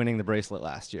after winning the bracelet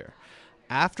last year.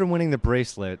 After winning the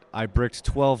bracelet, I bricked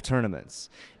 12 tournaments,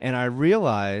 and I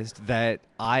realized that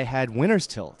I had winner's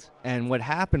tilt. And what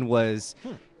happened was,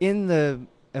 in the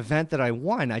event that I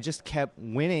won, I just kept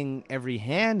winning every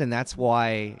hand, and that's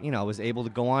why, I was able to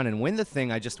go on and win the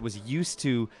thing. I just was used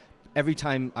to, every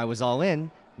time I was all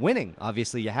in, winning.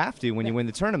 Obviously, you have to when you win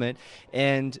the tournament.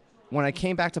 And when I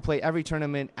came back to play every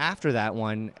tournament after that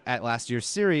one at last year's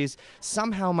series,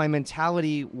 somehow my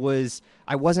mentality was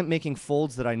I wasn't making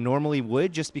folds that I normally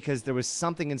would, just because there was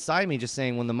something inside me just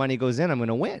saying when the money goes in, I'm going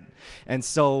to win. And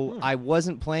so I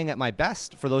wasn't playing at my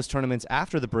best for those tournaments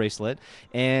after the bracelet,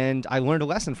 and I learned a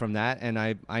lesson from that. And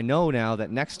I know now that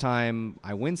next time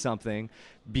I win something,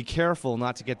 be careful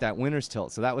not to get that winner's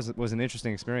tilt. So that was an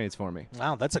interesting experience for me.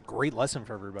 Wow, that's a great lesson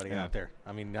for everybody out there.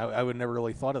 I mean, I would never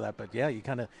really thought of that, but yeah, you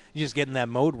just get in that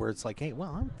mode where it's like, hey,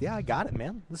 well, I got it,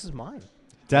 man. This is mine.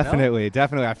 Definitely,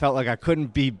 definitely. I felt like I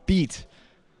couldn't be beat.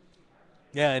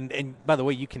 Yeah, and by the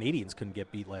way, you Canadians couldn't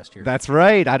get beat last year. That's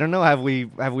right. I don't know. Have we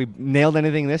nailed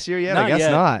anything this year yet? Not I guess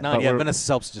yet. not. Not yet. Vanessa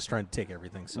Selp's just trying to take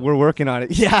everything. So. We're working on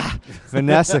it. Yeah,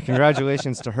 Vanessa,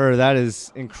 congratulations to her. That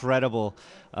is incredible.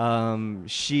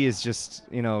 She is just,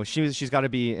 she's got to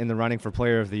be in the running for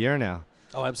Player of the Year now.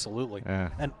 Oh, absolutely. Yeah.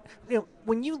 And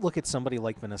when you look at somebody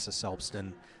like Vanessa Selbst,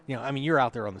 you're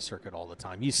out there on the circuit all the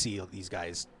time. You see these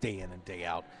guys day in and day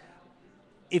out.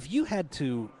 If you had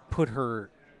to put her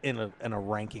in a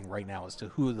ranking right now as to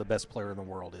who the best player in the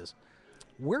world is,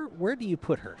 where do you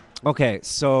put her? Okay,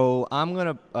 so I'm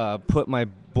gonna put my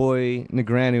boy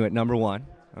Negreanu at number 1.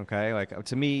 Okay, like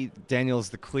to me, Daniel's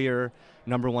the clear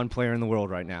number 1 player in the world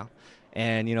right now.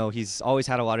 And, he's always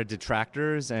had a lot of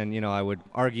detractors, and, I would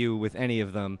argue with any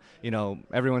of them.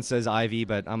 Everyone says Ivy,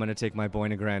 but I'm going to take my boy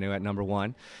Negreanu at number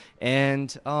 1.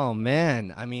 And, oh,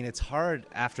 man, it's hard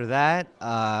after that.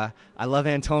 I love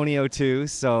Antonio, too,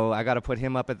 so I got to put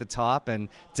him up at the top. And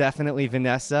definitely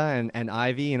Vanessa and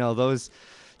Ivy,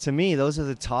 to me, those are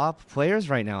the top players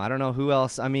right now. I don't know who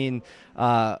else.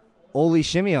 Oli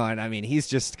Shimeon, he's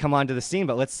just come onto the scene,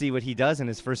 but let's see what he does in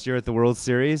his first year at the World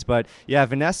Series. But, yeah,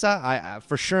 Vanessa, I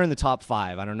for sure in the top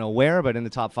 5. I don't know where, but in the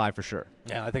top 5 for sure.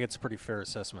 Yeah, I think it's a pretty fair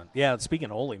assessment. Yeah, speaking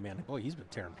of Oli, man, boy, he's been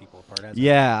tearing people apart, hasn't he?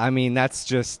 Yeah, that's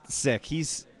just sick.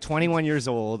 He's 21 years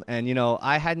old, and,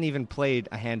 I hadn't even played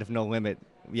a hand of No Limit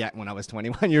yet when I was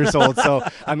 21 years old. So,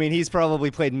 he's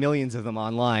probably played millions of them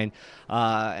online,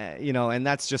 and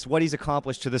that's just what he's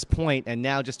accomplished to this point. And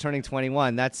now just turning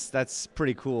 21, that's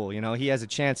pretty cool. He has a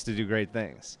chance to do great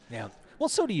things. Yeah. Well,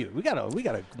 so do you. We got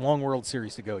a long World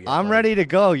Series to go yet. I'm ready to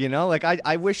go,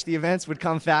 I wish the events would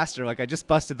come faster. Like, I just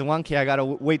busted the 1K. I got to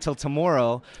wait till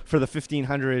tomorrow for the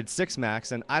 1500 6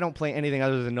 max, and I don't play anything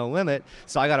other than No Limit,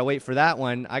 so I got to wait for that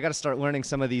one. I got to start learning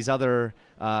some of these other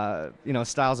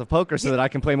styles of poker so that I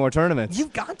can play more tournaments.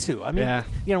 You've got to.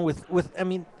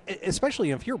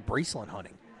 Especially if you're bracelet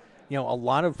hunting. A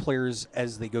lot of players,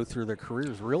 as they go through their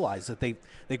careers, realize that they've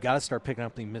got to start picking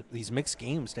up these mixed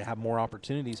games to have more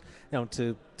opportunities,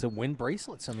 to win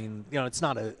bracelets. It's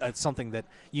not it's something that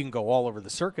you can go all over the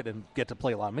circuit and get to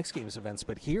play a lot of mixed games events,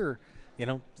 but here,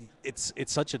 it's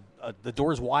such the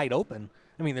door's wide open.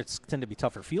 There tend to be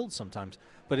tougher fields sometimes,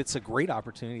 but it's a great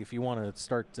opportunity if you want to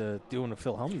start doing what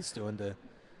Phil Hellmuth's doing to.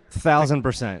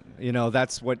 1,000%.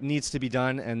 That's what needs to be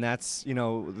done, and that's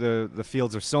the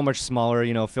fields are so much smaller.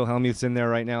 Phil Hellmuth's in there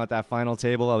right now at that final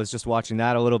table. I was just watching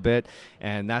that a little bit,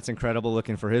 and that's incredible.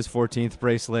 Looking for his 14th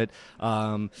bracelet.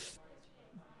 I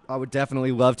would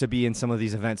definitely love to be in some of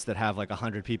these events that have like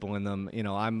 100 people in them.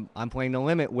 I'm playing No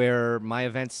Limit, where my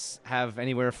events have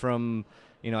anywhere from,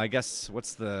 I guess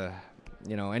what's the.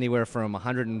 Anywhere from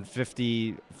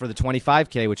 150 for the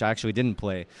 25K, which I actually didn't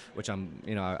play, which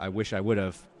I wish I would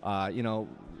have.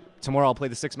 Tomorrow I'll play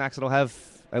the 6 max. It'll have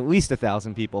at least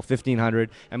 1,000 people,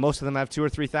 1,500, and most of them have 2,000 or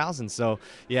 3,000. So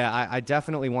yeah, I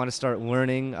definitely want to start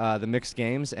learning the mixed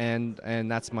games, and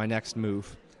that's my next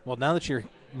move. Well, now that you're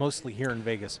mostly here in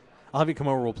Vegas, I'll have you come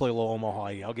over. We'll play a little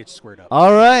Omaha. I'll get you squared up.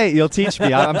 All right, you'll teach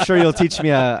me. I'm sure you'll teach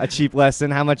me a cheap lesson.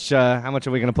 How much are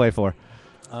we going to play for?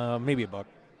 Maybe $1.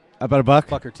 About $1?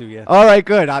 $1 or $2, yeah. All right,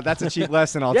 good. That's a cheap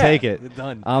lesson. I'll take it.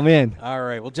 Done. I'm in. All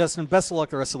right. Well, Justin, best of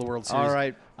luck the rest of the World Series. All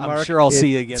right, I'm Mark, sure I'll see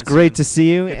you again. It's great soon. to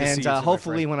see you, Good to and see you too,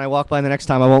 hopefully when I walk by the next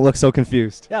time, I won't look so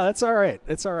confused. Yeah, that's all right.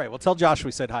 It's all right. Well, tell Josh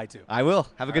we said hi to. I will.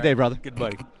 Have a good day, brother. Good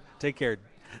buddy. Take care.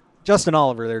 Justin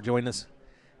Oliver there joined us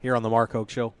here on the Mark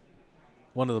Hoke Show.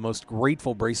 One of the most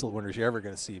grateful bracelet winners you're ever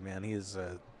going to see, man. He is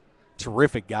a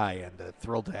terrific guy, and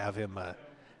thrilled to have him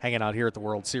hanging out here at the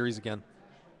World Series again.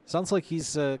 Sounds like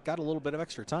he's got a little bit of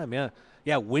extra time, yeah.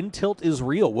 Yeah, wind tilt is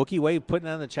real. Wookie Wave putting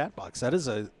that in the chat box. That is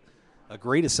a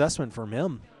great assessment from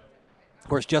him. Of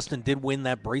course, Justin did win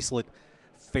that bracelet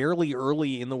fairly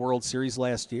early in the World Series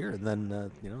last year, and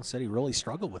then, said he really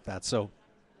struggled with that. So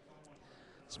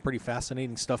some pretty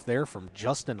fascinating stuff there from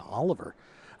Justin Oliver.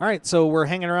 All right, so we're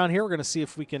hanging around here. We're going to see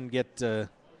if we can get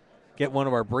one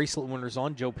of our bracelet winners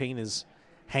on. Joe Payne is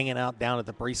hanging out down at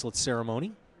the bracelet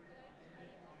ceremony.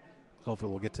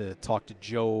 Hopefully we'll get to talk to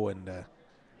Joe and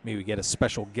maybe get a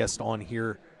special guest on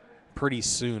here pretty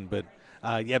soon. But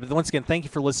but once again, thank you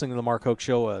for listening to the Mark Hoke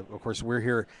Show. Of course, we're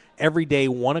here every day,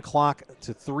 1 o'clock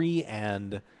to 3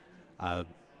 and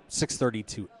 6:30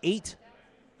 to 8,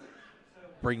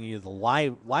 bringing you the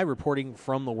live reporting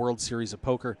from the World Series of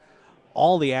Poker,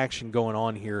 all the action going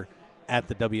on here at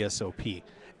the WSOP.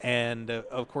 And,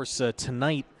 of course,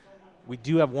 tonight we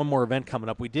do have one more event coming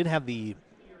up. We did have the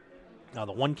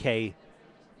 1K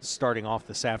starting off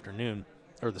this afternoon,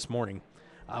 or this morning.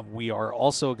 We are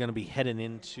also going to be heading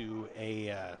into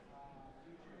a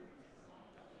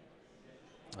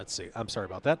let's see. I'm sorry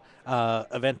about that.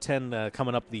 Event 10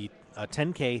 coming up, the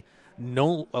 10K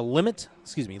limit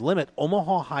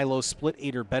Omaha High-Low Split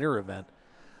 8 or better event.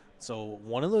 So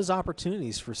one of those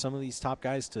opportunities for some of these top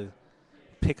guys to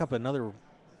pick up another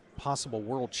possible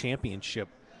world championship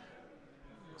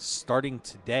starting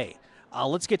today.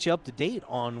 Let's get you up to date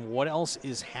on what else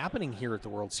is happening here at the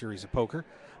World Series of Poker.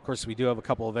 Of course, we do have a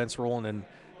couple events rolling, and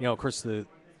of course,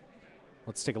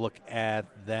 let's take a look at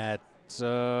that.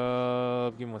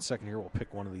 Give me 1 second here. We'll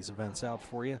pick one of these events out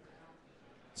for you.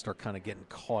 Start kind of getting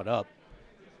caught up.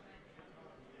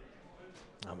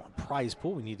 I'm on prize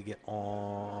pool. We need to get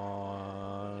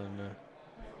on.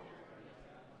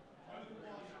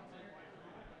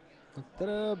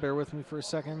 Bear with me for a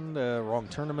second. Wrong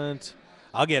tournament.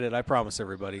 I'll get it. I promise,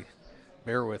 everybody.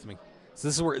 Bear with me. So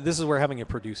this is where having a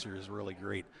producer is really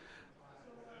great.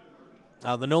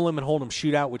 The No Limit Hold'em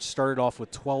Shootout, which started off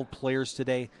with 12 players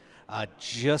today,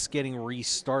 just getting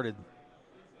restarted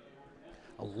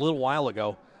a little while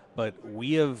ago, but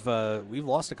we've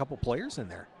lost a couple players in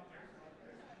there.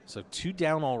 So 2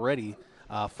 down already.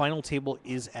 Final table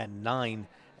is at 9,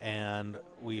 and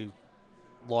we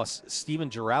lost Steven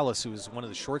Giralis, who is one of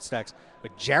the short stacks,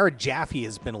 but Jared Jaffe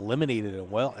has been eliminated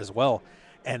as well,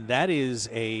 and that is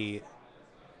a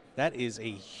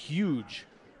huge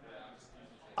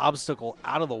obstacle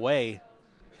out of the way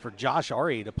for Josh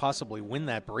Ari to possibly win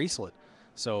that bracelet.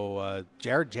 So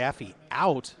Jared Jaffe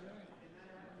out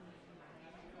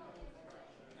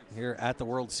here at the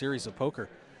World Series of Poker,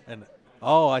 and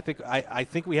I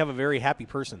think we have a very happy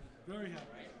person. Very happy.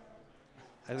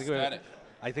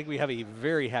 I think we have a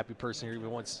very happy person here.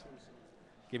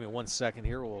 Give me 1 second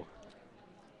here. We'll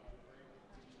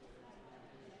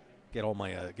get all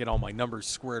my numbers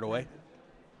squared away.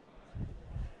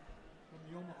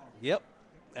 Yep,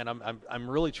 and I'm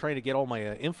really trying to get all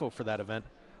my info for that event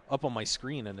up on my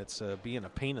screen, and it's being a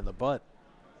pain in the butt.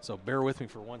 So bear with me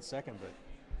for 1 second. But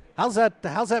how's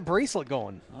that bracelet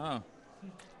going? Oh,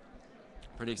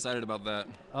 pretty excited about that.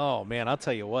 Oh man, I'll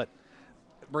tell you what,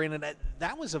 Brandon,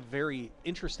 that was a very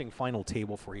interesting final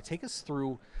table for you. Take us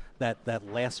through that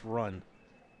last run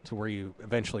to where you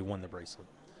eventually won the bracelet.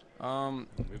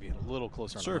 Maybe a little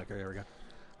closer on sure. the mic. There we go.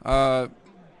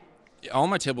 All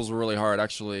my tables were really hard,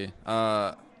 actually.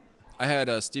 I had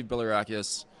Steve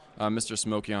Bilirakis, Mr.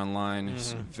 Smokey online.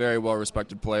 He's a very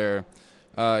well-respected player.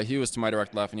 He was to my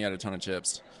direct left, and he had a ton of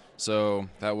chips. So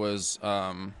that was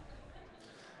that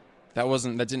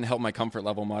didn't help my comfort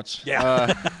level much.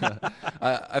 Yeah.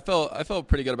 I felt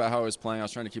pretty good about how I was playing. I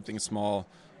was trying to keep things small.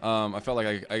 I felt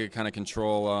like I could kind of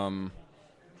control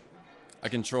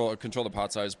the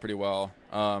pot size pretty well.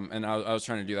 And I was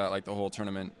trying to do that like the whole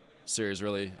tournament series,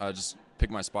 really. Just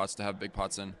pick my spots to have big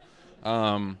pots in.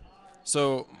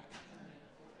 So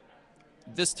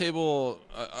this table,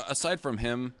 aside from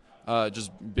him,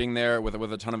 just being there with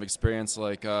a ton of experience,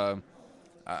 like I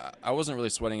wasn't really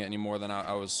sweating it any more than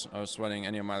I was sweating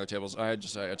any of my other tables. I had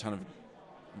just a ton of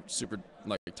super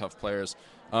tough players.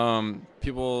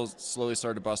 People slowly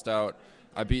started to bust out.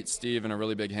 I beat Steve in a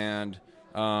really big hand.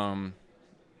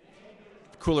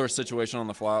 Cooler situation on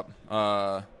the flop.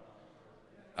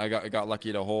 I got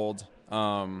lucky to hold.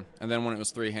 And then when it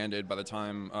was three-handed, by the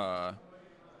time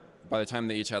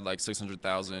they each had like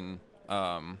 600,000,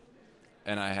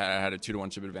 and I had a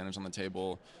 2-to-1 chip advantage on the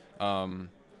table,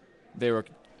 they were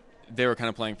kind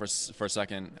of playing for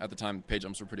second at the time. Pay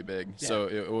jumps were pretty big, yeah. So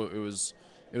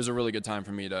it was a really good time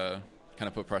for me to kind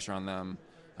of put pressure on them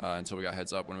until we got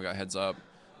heads up. When we got heads up,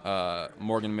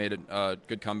 Morgan made a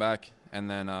good comeback, and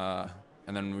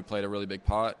then we played a really big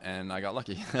pot, and I got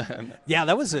lucky. Yeah,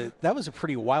 that was a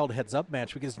pretty wild heads up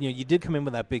match because you did come in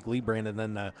with that big lead, Brandon,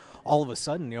 and then all of a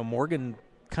sudden Morgan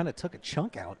kind of took a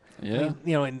chunk out. Yeah.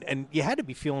 And you had to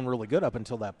be feeling really good up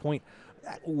until that point.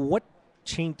 What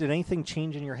changed? Did anything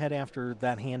change in your head after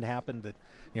that hand happened? That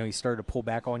he started to pull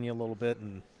back on you a little bit,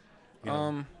 and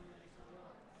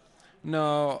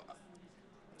no,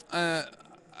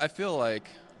 I feel like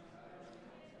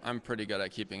I'm pretty good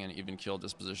at keeping an even keel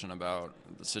disposition about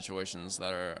the situations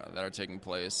that are taking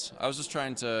place. I was just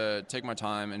trying to take my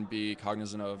time and be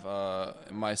cognizant of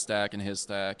my stack and his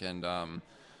stack, and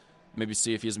maybe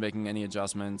see if he's making any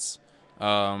adjustments.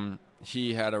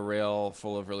 He had a rail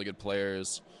full of really good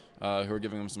players who were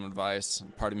giving him some advice.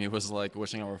 Part of me was like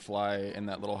wishing I were fly in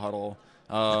that little huddle.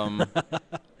 I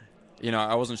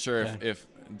wasn't sure if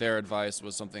their advice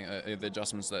was something, the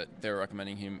adjustments that they were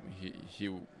recommending he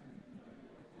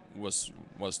was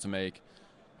to make,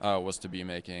 was to be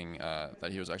making,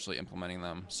 that he was actually implementing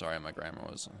them. Sorry, my grammar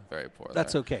was very poor.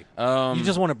 That's there. okay. You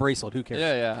just want a bracelet. Who cares?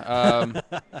 Yeah.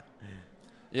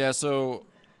 Yeah. So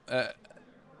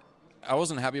I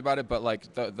wasn't happy about it, but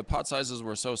like the pot sizes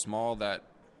were so small that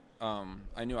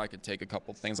I knew I could take a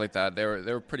couple things like that. They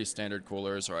were pretty standard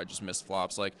coolers, or I just missed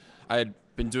flops. Like I had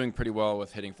been doing pretty well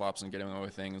with hitting flops and getting away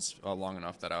with things long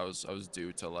enough that I was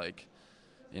due to like,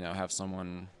 have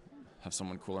someone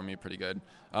cooler me pretty good.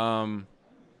 Yeah,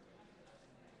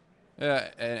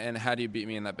 and had he beat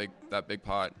me in that big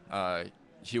pot,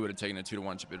 he would have taken a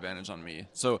 2-1 chip advantage on me.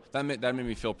 So that made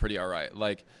me feel pretty all right.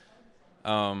 Like,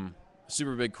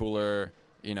 super big cooler.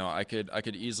 I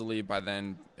could easily by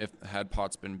then, if had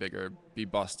pots been bigger, be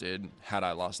busted had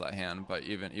I lost that hand. But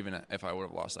even if I would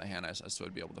have lost that hand, I still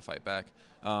would be able to fight back.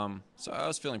 So I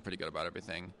was feeling pretty good about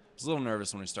everything. I was a little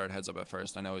nervous when we started heads up at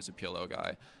first. I know he's a PLO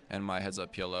guy, and my heads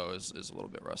up PLO is a little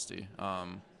bit rusty.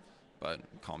 But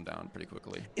calmed down pretty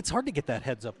quickly. It's hard to get that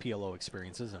heads up PLO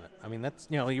experience, isn't it? I mean, that's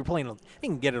you're playing. You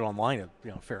can get it online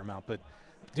a fair amount, but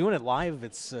doing it live,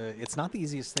 it's not the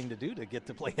easiest thing to do to get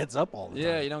to play heads up all the time.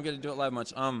 Yeah, you don't get to do it live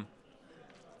much.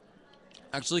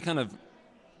 Actually, kind of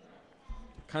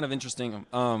interesting.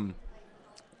 Well,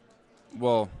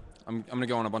 I'm gonna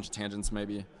go on a bunch of tangents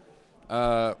maybe.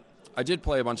 I did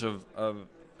play a bunch of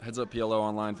heads up PLO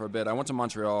online for a bit. I went to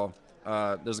Montreal.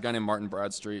 There's a guy named Martin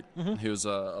Bradstreet, who's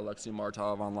Alexei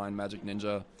Martov online Magic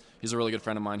Ninja. He's a really good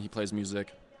friend of mine. He plays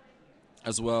music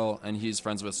as well, and he's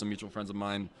friends with some mutual friends of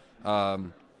mine.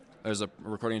 There's a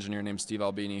recording engineer named Steve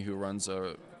Albini who runs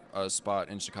a spot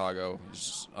in Chicago.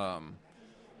 He's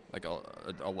like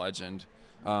a legend.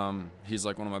 He's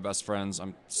like one of my best friends.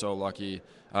 I'm so lucky.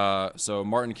 So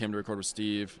Martin came to record with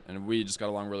Steve, and we just got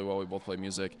along really well. We both play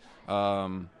music.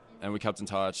 And we kept in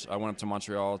touch. I went up to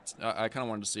Montreal. I kind of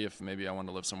wanted to see if maybe I wanted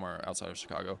to live somewhere outside of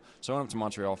Chicago. So I went up to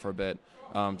Montreal for a bit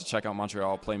to check out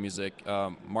Montreal, play music.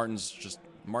 Martin's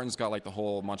got like the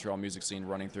whole Montreal music scene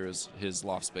running through his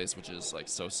loft space, which is like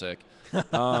so sick.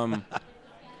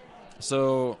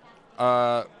 So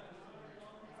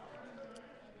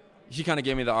he kind of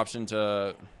gave me the option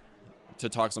to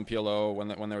talk some PLO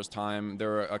when there was time. There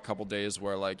were a couple days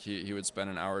where like he would spend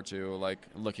an hour or two like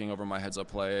looking over my heads up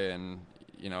play and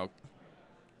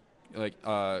like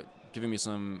giving me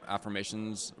some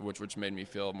affirmations which made me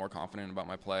feel more confident about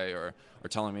my play, or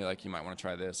telling me like you might want to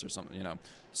try this or something.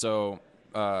 So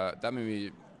that made me,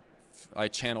 I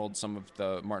channeled some of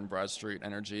the Martin Bradstreet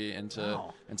energy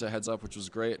into heads up, which was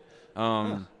great.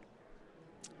 And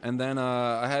then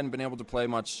I hadn't been able to play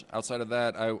much outside of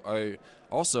that. I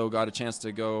also got a chance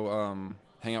to go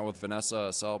hang out with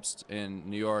Vanessa Selbst in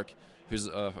New York, who's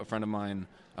a friend of mine.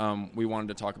 We wanted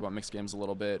to talk about mixed games a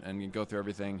little bit and go through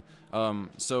everything.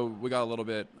 So we got a little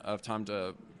bit of time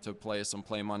to play some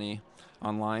play money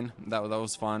online. That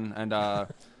was fun,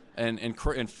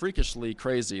 and freakishly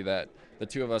crazy that the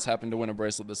two of us happened to win a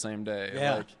bracelet the same day.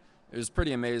 Yeah. Like, it was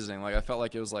pretty amazing. Like I felt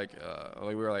like it was like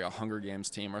we were like a Hunger Games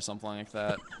team or something like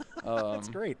that. That's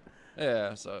great.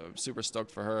 Yeah, so super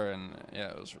stoked for her, and yeah,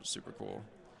 it was super cool.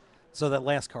 So that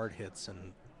last card hits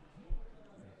and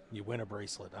you win a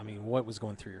bracelet. I mean, what was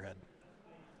going through your head?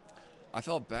 I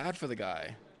felt bad for the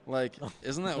guy. Like,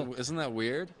 isn't that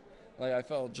weird? Like, I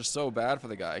felt just so bad for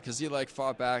the guy because he like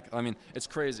fought back. I mean, it's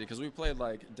crazy because we played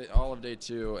like all of day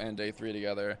 2 and day 3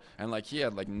 together, and like he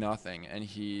had like nothing, and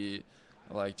he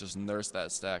like just nursed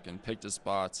that stack and picked his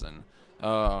spots, and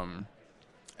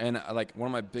like one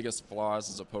of my biggest flaws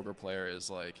as a poker player is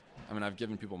like, I mean, I've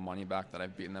given people money back that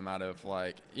I've beaten them out of,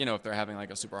 like, if they're having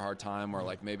like a super hard time, or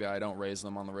like maybe I don't raise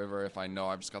them on the river if I know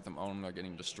I've just got them owned and they're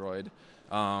getting destroyed.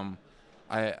 I'm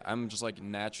just like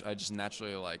I just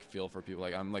naturally like feel for people.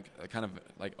 Like I'm like kind of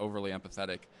like overly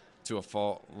empathetic to a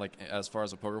fault, like as far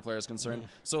as a poker player is concerned.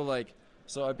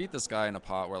 So I beat this guy in a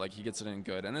pot where like he gets it in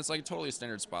good, and it's like totally a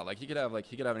standard spot. Like he could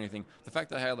have anything. The fact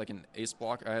that I had like an ace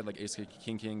block, I had like ace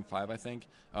king 5, I think,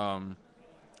 and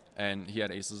he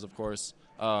had aces, of course.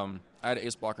 I had an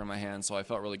ace blocker in my hand, so I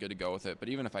felt really good to go with it. But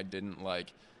even if I didn't,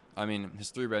 like, I mean,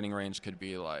 his 3-betting range could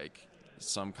be like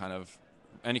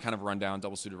any kind of rundown,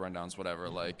 double suited rundowns, whatever.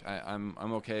 Like I'm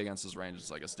okay against his range.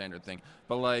 It's like a standard thing.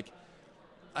 But like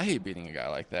I hate beating a guy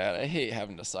like that. I hate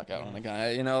having to suck out on a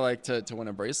guy, like to win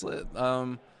a bracelet.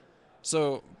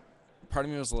 So part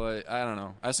of me was like, I don't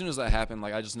know. As soon as that happened,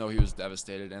 like I just know he was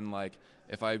devastated, and like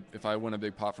if I win a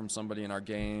big pot from somebody in our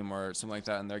game or something like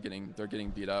that, and they're getting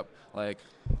beat up, like,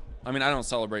 I mean, I don't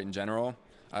celebrate in general.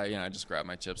 I just grab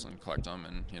my chips and collect them,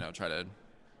 and try to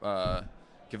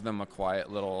give them a quiet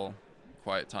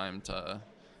time to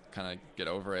kind of get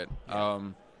over it. Yeah.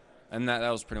 And that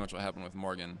was pretty much what happened with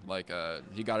Morgan. Like,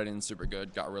 he got it in super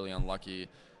good, got really unlucky.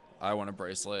 I won a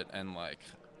bracelet, and like,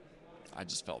 I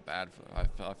just felt bad I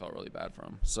felt really bad for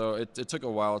him. So it took a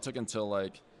while. It took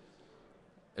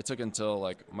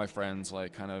until my friends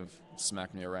like kind of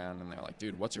smacked me around, and they're like,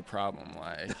 "Dude, what's your problem?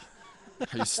 Like,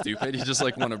 are you stupid? You just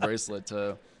like won a bracelet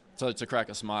to crack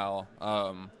a smile."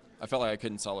 I felt like I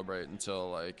couldn't celebrate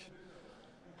until like,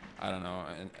 I don't know,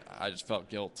 and I just felt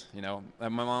guilt, And my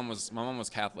mom was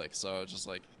Catholic, so it's just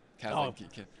like Catholic.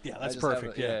 Oh, yeah, that's I just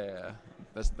perfect. Yeah.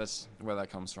 That's where that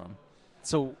comes from.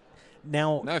 So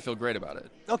now I feel great about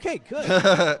it. Okay,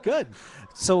 good, good.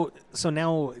 So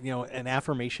now an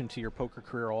affirmation to your poker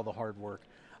career, all the hard work.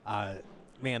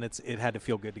 Man, it had to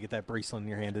feel good to get that bracelet in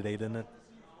your hand today, didn't it?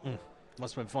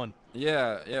 Must have been fun.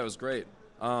 Yeah, it was great.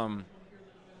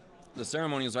 The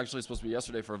ceremony was actually supposed to be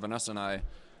yesterday for Vanessa and I.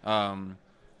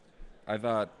 I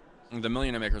thought the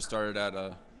Millionaire Maker started at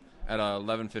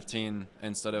 11:15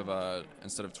 instead of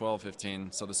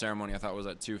 12:15. So the ceremony I thought was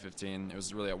at 2:15. It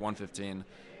was really at 1:15.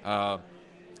 I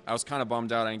was kind of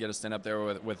bummed out I didn't get to stand up there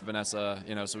with Vanessa,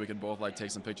 so we could both like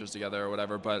take some pictures together or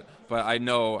whatever. But I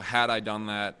know had I done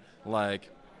that, like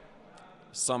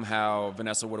somehow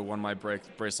Vanessa would have won my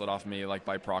bracelet off me like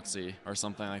by proxy or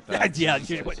something like that. Yeah,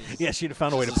 she'd have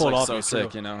found a way to pull it off. So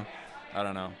sick, I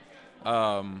don't know.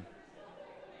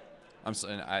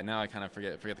 Now I kind of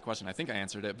forget the question. I think I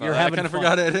answered it, but I kind of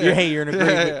forgot it. You're in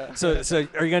agreement. Yeah. So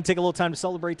are you going to take a little time to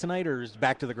celebrate tonight, or is it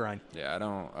back to the grind? Yeah, I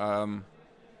don't.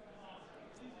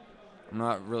 I'm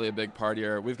not really a big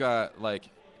partier. We've got like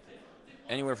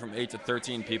anywhere from 8 to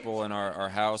 13 people in our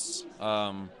house.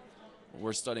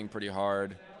 We're studying pretty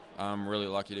hard. I'm really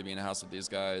lucky to be in a house with these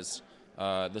guys.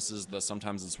 This is the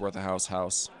Sometimes It's Worth a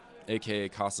house, a.k.a.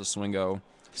 Casa Swingo.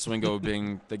 Swingo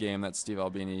being the game that Steve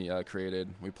Albini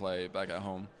created. We play back at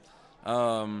home.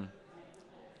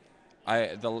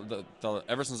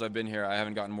 Ever since I've been here, I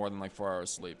haven't gotten more than like 4 hours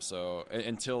sleep. So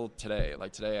until today,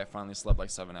 I finally slept like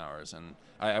 7 hours, and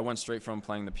I went straight from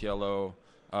playing the PLO,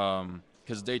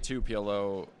 because day 2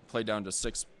 PLO played down to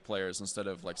 6 players instead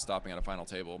of like stopping at a final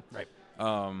table. Right.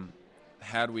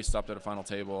 Had we stopped at a final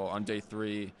table on day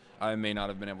 3, I may not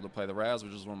have been able to play the Raz,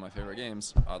 which is one of my favorite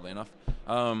games, oddly enough.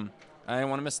 I didn't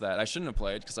want to miss that. I shouldn't have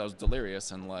played because I was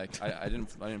delirious and like I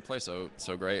didn't play so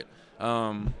great.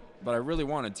 But I really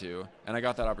wanted to, and I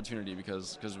got that opportunity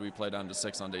because we played down to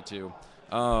 6 on day 2.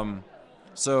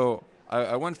 So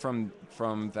I went from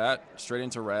that straight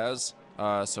into Raz,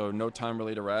 so no time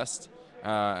really to rest,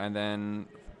 and then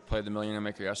played the Millionaire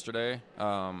Maker yesterday.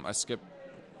 I skipped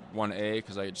 1A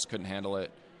because I just couldn't handle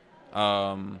it,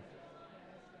 and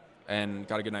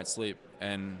got a good night's sleep.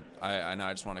 And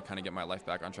I just want to kind of get my life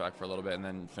back on track for a little bit and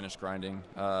then finish grinding.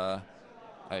 I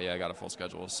got a full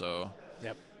schedule, so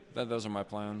yep. Those are my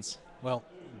plans. Well,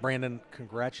 Brandon,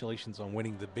 congratulations on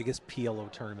winning the biggest PLO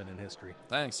tournament in history.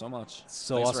 Thanks so much.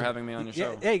 So Thanks awesome. for having me on your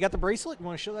show. Yeah, you got the bracelet? You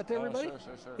want to show that to everybody?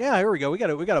 Sure. Yeah, here we go. We got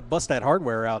to bust that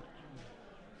hardware out.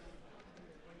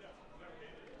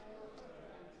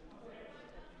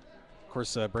 Of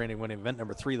course, Brandon winning event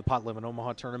number 3, the Pot Limit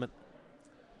Omaha tournament.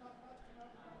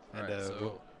 All right,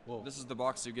 so this is the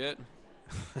box you get.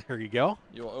 There you go.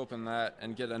 You'll open that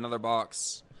and get another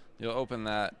box. You'll open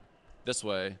that this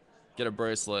way, get a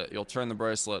bracelet. You'll turn the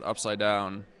bracelet upside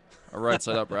down, or right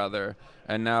side up rather,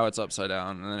 and now it's upside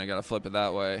down. And then you got to flip it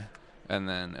that way, and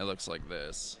then it looks like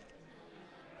this.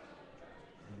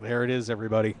 There it is,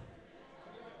 everybody.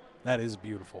 That is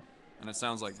beautiful. And it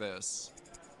sounds like this.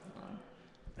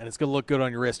 And it's going to look good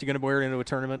on your wrist. You going to wear it into a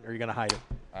tournament, or are you going to hide it?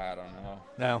 I don't know.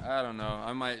 No. I don't know.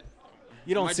 I might.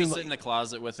 You don't I might seem just like sit in the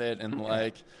closet with it and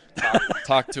like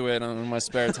talk to it in my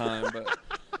spare time, but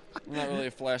I'm not really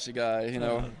a flashy guy,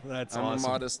 That's I'm awesome. a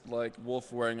modest, like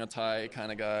wolf wearing a tie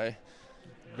kind of guy.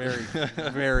 Very,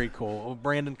 very cool. Well,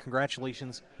 Brandon,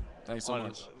 congratulations. Thanks so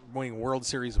much. Winning World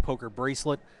Series of Poker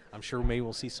bracelet. I'm sure maybe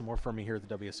we'll see some more from you here at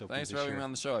the WSOP. Thanks for having me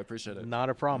on the show. I appreciate it. Not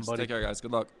a problem, buddy. Take care, guys.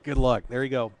 Good luck. Good luck. There you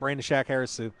go. Brandon Shaq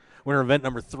Harris, winner of event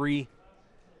number 3,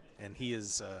 and he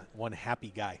is one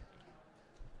happy guy.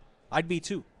 I'd be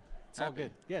too. It's all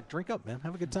good. Yeah, drink up, man.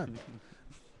 Have a good time.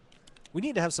 We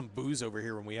need to have some booze over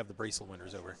here when we have the bracelet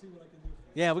winners over.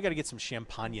 Yeah, we got to get some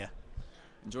champagne.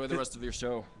 Enjoy the rest of your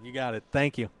show. You got it.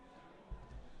 Thank you.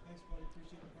 Thanks, buddy.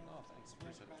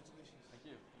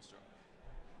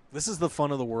 This is the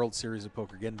fun of the World Series of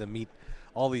Poker, getting to meet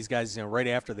all these guys, right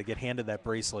after they get handed that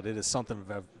bracelet. It is something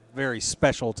of a very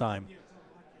special time.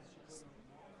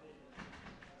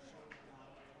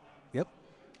 Yep.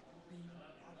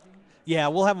 Yeah,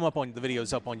 we'll have them up on the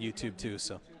videos up on YouTube too,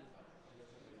 so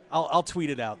I'll tweet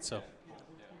it out, so.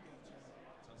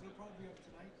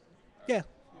 Yeah,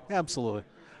 absolutely.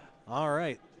 All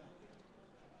right.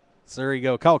 So there you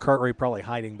go. Kyle Cartwright probably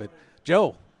hiding, but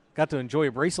Joe got to enjoy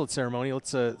a bracelet ceremony.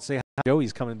 Let's say hi to Joe.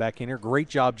 He's coming back in here. Great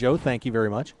job, Joe. Thank you very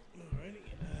much.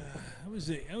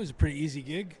 That was a pretty easy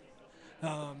gig.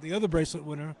 The other bracelet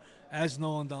winner, as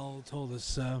Nolan Dahl told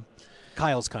us,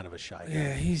 Kyle's kind of a shy guy.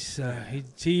 Yeah,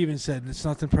 he even said it's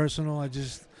nothing personal.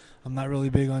 I'm not really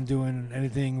big on doing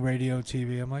anything radio,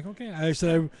 TV. I'm like, okay. I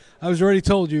said I was already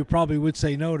told you probably would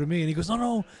say no to me, and he goes,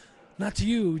 no, not to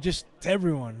you, just to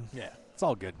everyone. Yeah, it's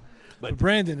all good. But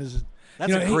Brandon is.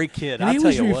 That's a great kid. And I'll he tell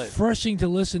was you what. refreshing to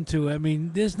listen to. I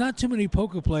mean, there's not too many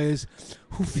poker players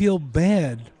who feel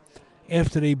bad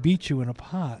after they beat you in a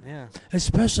pot. Yeah.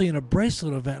 Especially in a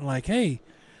bracelet event. Like, hey,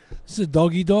 this is a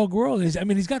dog-eat-dog world.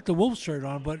 He's got the wolf shirt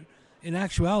on, but in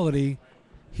actuality,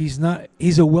 he's not.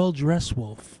 He's a well-dressed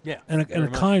wolf. Yeah. And a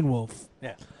kind wolf.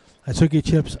 Yeah. I took your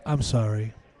chips. I'm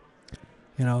sorry.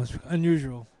 It's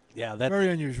unusual. Yeah, very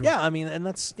unusual. Yeah, I mean, and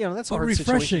that's that's But hard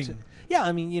refreshing. situation. Yeah,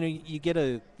 I mean, you get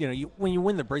a when you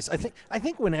win the bracelet. I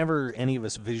think whenever any of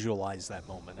us visualize that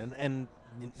moment, and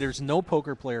there's no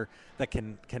poker player that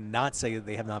cannot say that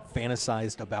they have not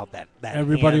fantasized about that.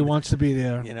 Everybody hand, wants to be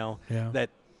there. Yeah. That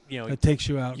it takes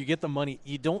you out. You get the money.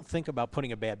 You don't think about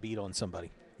putting a bad beat on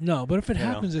somebody. No, but if it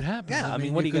happens, it happens. Yeah, I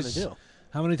mean, what are you going to do?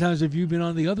 How many times have you been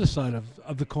on the other side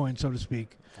of the coin, so to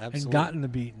speak, Absolutely. and gotten the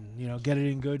beaten? Get it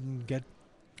in good and get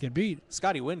beat.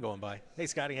 Scotty Wynn going by. Hey,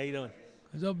 Scotty, how you doing?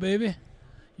 What's up, baby?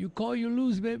 You call, you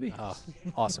lose, baby. Oh,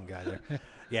 awesome guy there.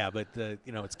 Yeah, but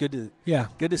it's good to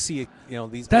good to see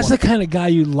these. That's the kind of guy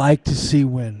you like to see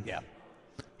win. Yeah.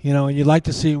 And you like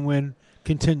to see him win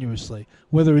continuously,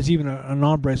 whether it's even a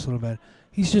non-bracelet event.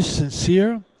 He's just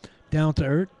sincere, down to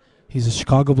earth. He's a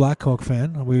Chicago Blackhawk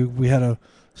fan. We had a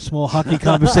small hockey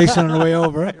conversation on the way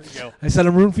over. There we go. I said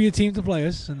I'm rooting for your team to play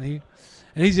us, and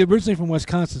he's originally from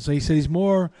Wisconsin, so he said he's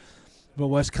more of a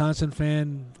Wisconsin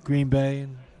fan, Green Bay,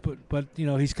 but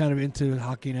he's kind of into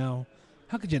hockey now.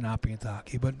 How could you not be into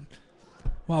hockey? But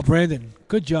wow, Brandon,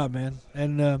 good job, man.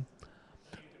 And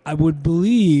I would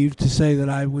believe to say that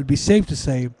I would be safe to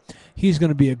say he's going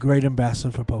to be a great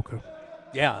ambassador for poker.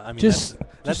 Yeah, I mean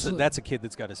that's a kid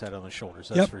that's got his head on his shoulders.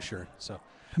 That's for sure. So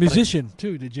musician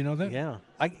too. Did you know that? Yeah.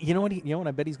 You know what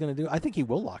I bet he's going to do? I think he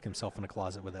will lock himself in a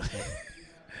closet with that thing.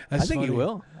 I think funny. he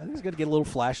will. I think he's going to get a little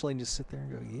flashlight and just sit there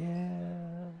and go,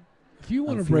 yeah. If you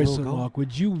want a bracelet lock,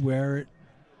 would you wear it?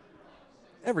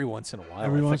 Every once in a while.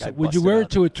 Would you wear it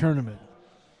to a tournament?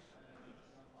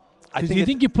 Do you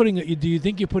think you're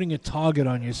putting a target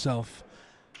on yourself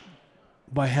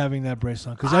by having that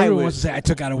bracelet? Because everyone wants to say, I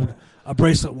took out a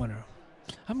bracelet winner.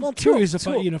 I'm curious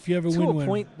if you ever to win a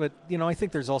point, but I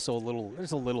think there's also a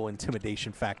little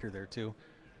intimidation factor there too.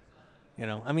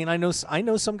 I mean, I know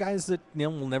some guys that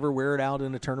will never wear it out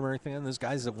in a tournament or anything, and there's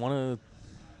guys that want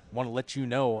to let you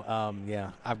know.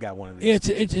 Yeah, I've got one of these.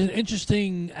 It's an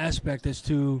interesting aspect as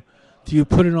to do you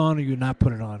put it on or you not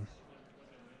put it on.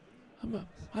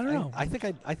 I don't know. I think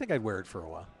I'd wear it for a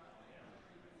while.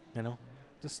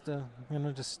 Just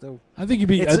I think you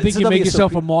make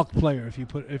yourself a marked player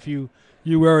if you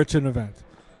wear it to an event.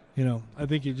 I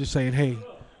think you're just saying, hey,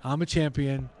 I'm a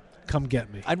champion, come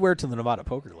get me. I'd wear it to the Nevada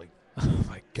Poker League. Oh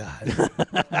my God.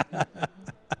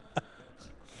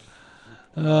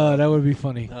 That would be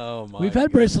funny. Oh my! We've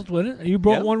had bracelets with it. You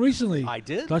brought one recently. I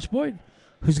did. Dutch Boyd,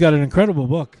 who's got an incredible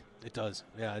book. It does.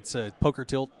 Yeah, it's a Poker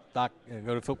Tilt. Go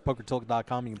to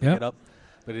pokertilt.com. You can pick it up.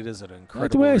 But it is an incredible.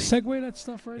 Like the way I read. segue that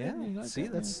stuff right Yeah. in. See,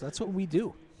 that's what we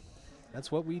do.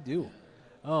 That's what we do.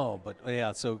 Oh, but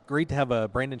yeah, so great to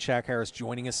have Brandon Shack Harris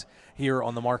joining us here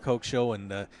on the Mark Hoke Show,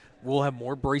 and we'll have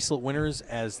more bracelet winners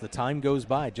as the time goes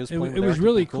by. It was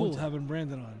really cool having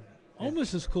Brandon on.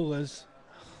 Almost as cool as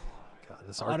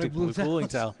this Arctic Blue cooling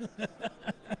towel.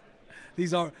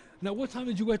 These are now. What time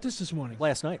did you wet this morning?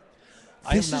 Last night.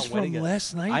 This is from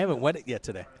last night. I haven't wet it yet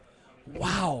today.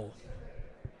 Wow.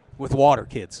 With water,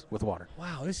 kids. With water.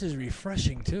 Wow, this is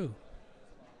refreshing too.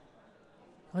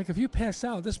 Like if you pass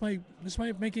out, this might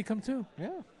make you come too.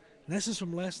 Yeah. This is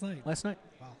from last night. Last night.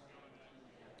 Wow.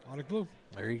 Arctic Blue.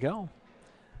 There you go.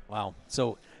 Wow.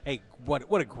 So hey,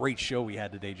 what a great show we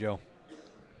had today, Joe.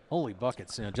 Holy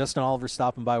buckets. Justin Oliver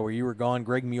stopping by where you were gone,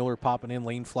 Greg Mueller popping in,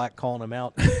 Lane Flack calling him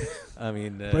out. I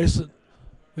mean bracelet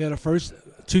We had a first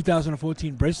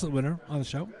 2014 bracelet winner on the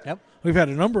show. Yep. We've had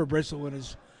a number of bracelet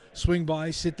winners swing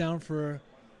by, sit down for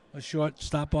a short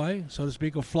stop by, so to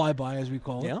speak, or fly by as we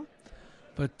call it. Yeah.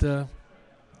 But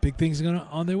big things are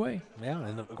on their way. Yeah,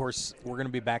 and of course we're going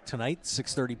to be back tonight,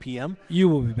 6:30 p.m. You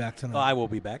will be back tonight. I will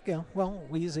be back. Yeah. Well,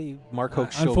 we use a Mark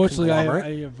Hoke show. Unfortunately, conglomerate.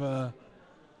 I have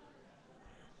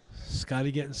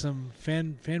Scotty getting some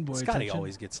fanboy Scotty attention.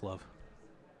 always gets love.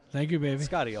 Thank you, baby.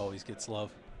 Scotty always gets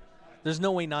love. There's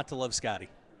no way not to love Scotty,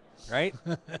 right?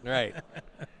 Right.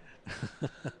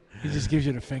 He just gives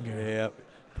you the finger. Yeah.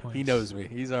 Points. He knows me.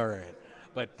 He's all right.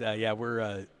 But yeah, we're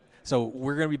going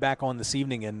to be back on this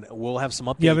evening, and we'll have some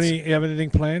updates. You have anything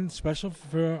planned special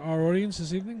for our audience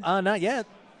this evening? Not yet.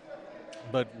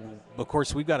 But of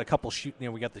course, we've got a couple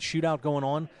we got the shootout going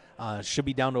on. Should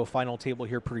be down to a final table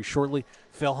here pretty shortly.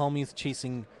 Phil Hellmuth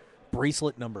chasing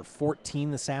bracelet number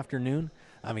 14 this afternoon.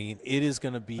 I mean, it is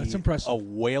going to be a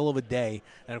whale of a day.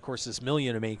 And, of course, this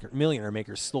millionaire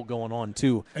maker is still going on,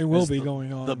 too. It will be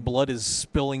going on. The blood is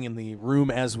spilling in the room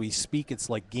as we speak.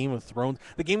 It's like Game of Thrones.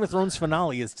 The Game of Thrones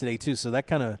finale is today, too, so that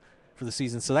kind of, for the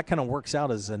season. So that kind of works out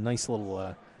as a nice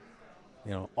little,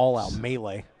 all-out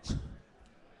melee.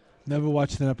 Never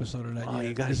watched an episode of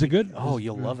that yet. Is it good? Oh,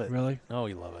 you'll love it. Really? Oh,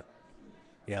 you love it.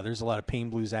 Yeah, there's a lot of pain,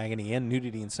 blues, agony, and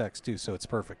nudity and sex, too, so it's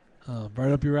perfect.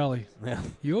 Right up your alley. Yeah.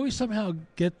 You always somehow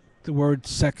get the word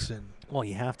sex in. Well,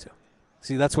 you have to.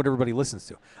 See, that's what everybody listens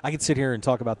to. I could sit here and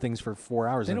talk about things for 4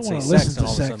 hours They and don't say want to sex, listen and to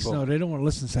all of a sex. sudden, No, they don't want to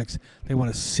listen to sex. They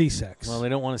want to see sex. well, they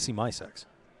don't want to see my sex.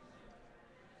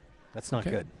 That's not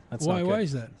Okay. good. That's Why? not good. Why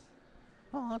is that?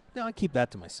 Well, I keep that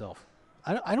to myself.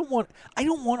 I don't want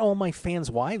all my fans'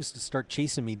 wives to start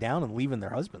chasing me down and leaving their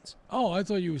husbands. Oh, I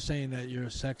thought you were saying that your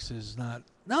sex is not.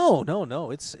 No.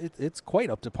 It's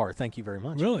quite up to par. Thank you very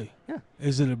much. Really? Yeah.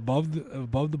 Is it above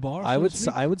the bar? I so would to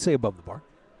speak? I would say above the bar.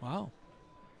 Wow.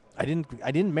 I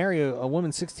didn't marry a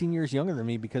woman 16 years younger than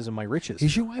me because of my riches.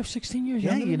 Is your wife 16 years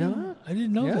Yeah, younger? you than know you? that. I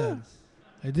didn't know Yeah. that.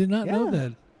 I did not know Yeah.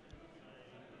 that.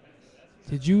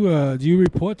 Did you do you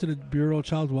report to the Bureau of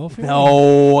Child Welfare?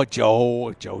 No,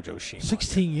 Jojo shame.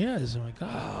 16 years. Oh my God.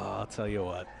 I'll tell you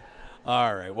what.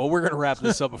 All right. Well, we're going to wrap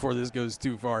this up before this goes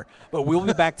too far. But we'll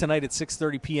be back tonight at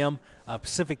 6:30 p.m.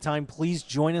 Pacific time. Please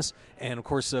join us. And, of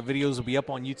course, videos will be up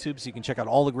on YouTube, so you can check out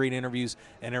all the great interviews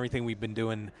and everything we've been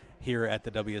doing here at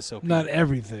the WSOP. Not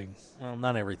everything. Well,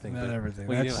 not everything. Not but everything.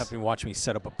 Well, you That's- don't have to watch me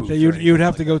set up a booth. So or you anything would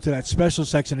have like to go to that special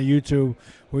section of YouTube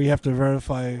where you have to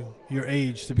verify your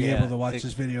age to be Yeah, able to watch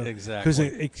this video. exactly. Because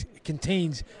it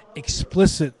contains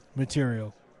explicit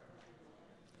material.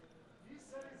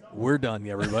 We're done,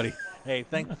 everybody. Hey,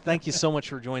 thank you so much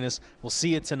for joining us. We'll see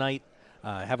you tonight.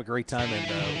 Have a great time,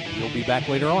 and we'll be back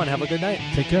later on. Have a good night.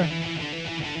 Take care.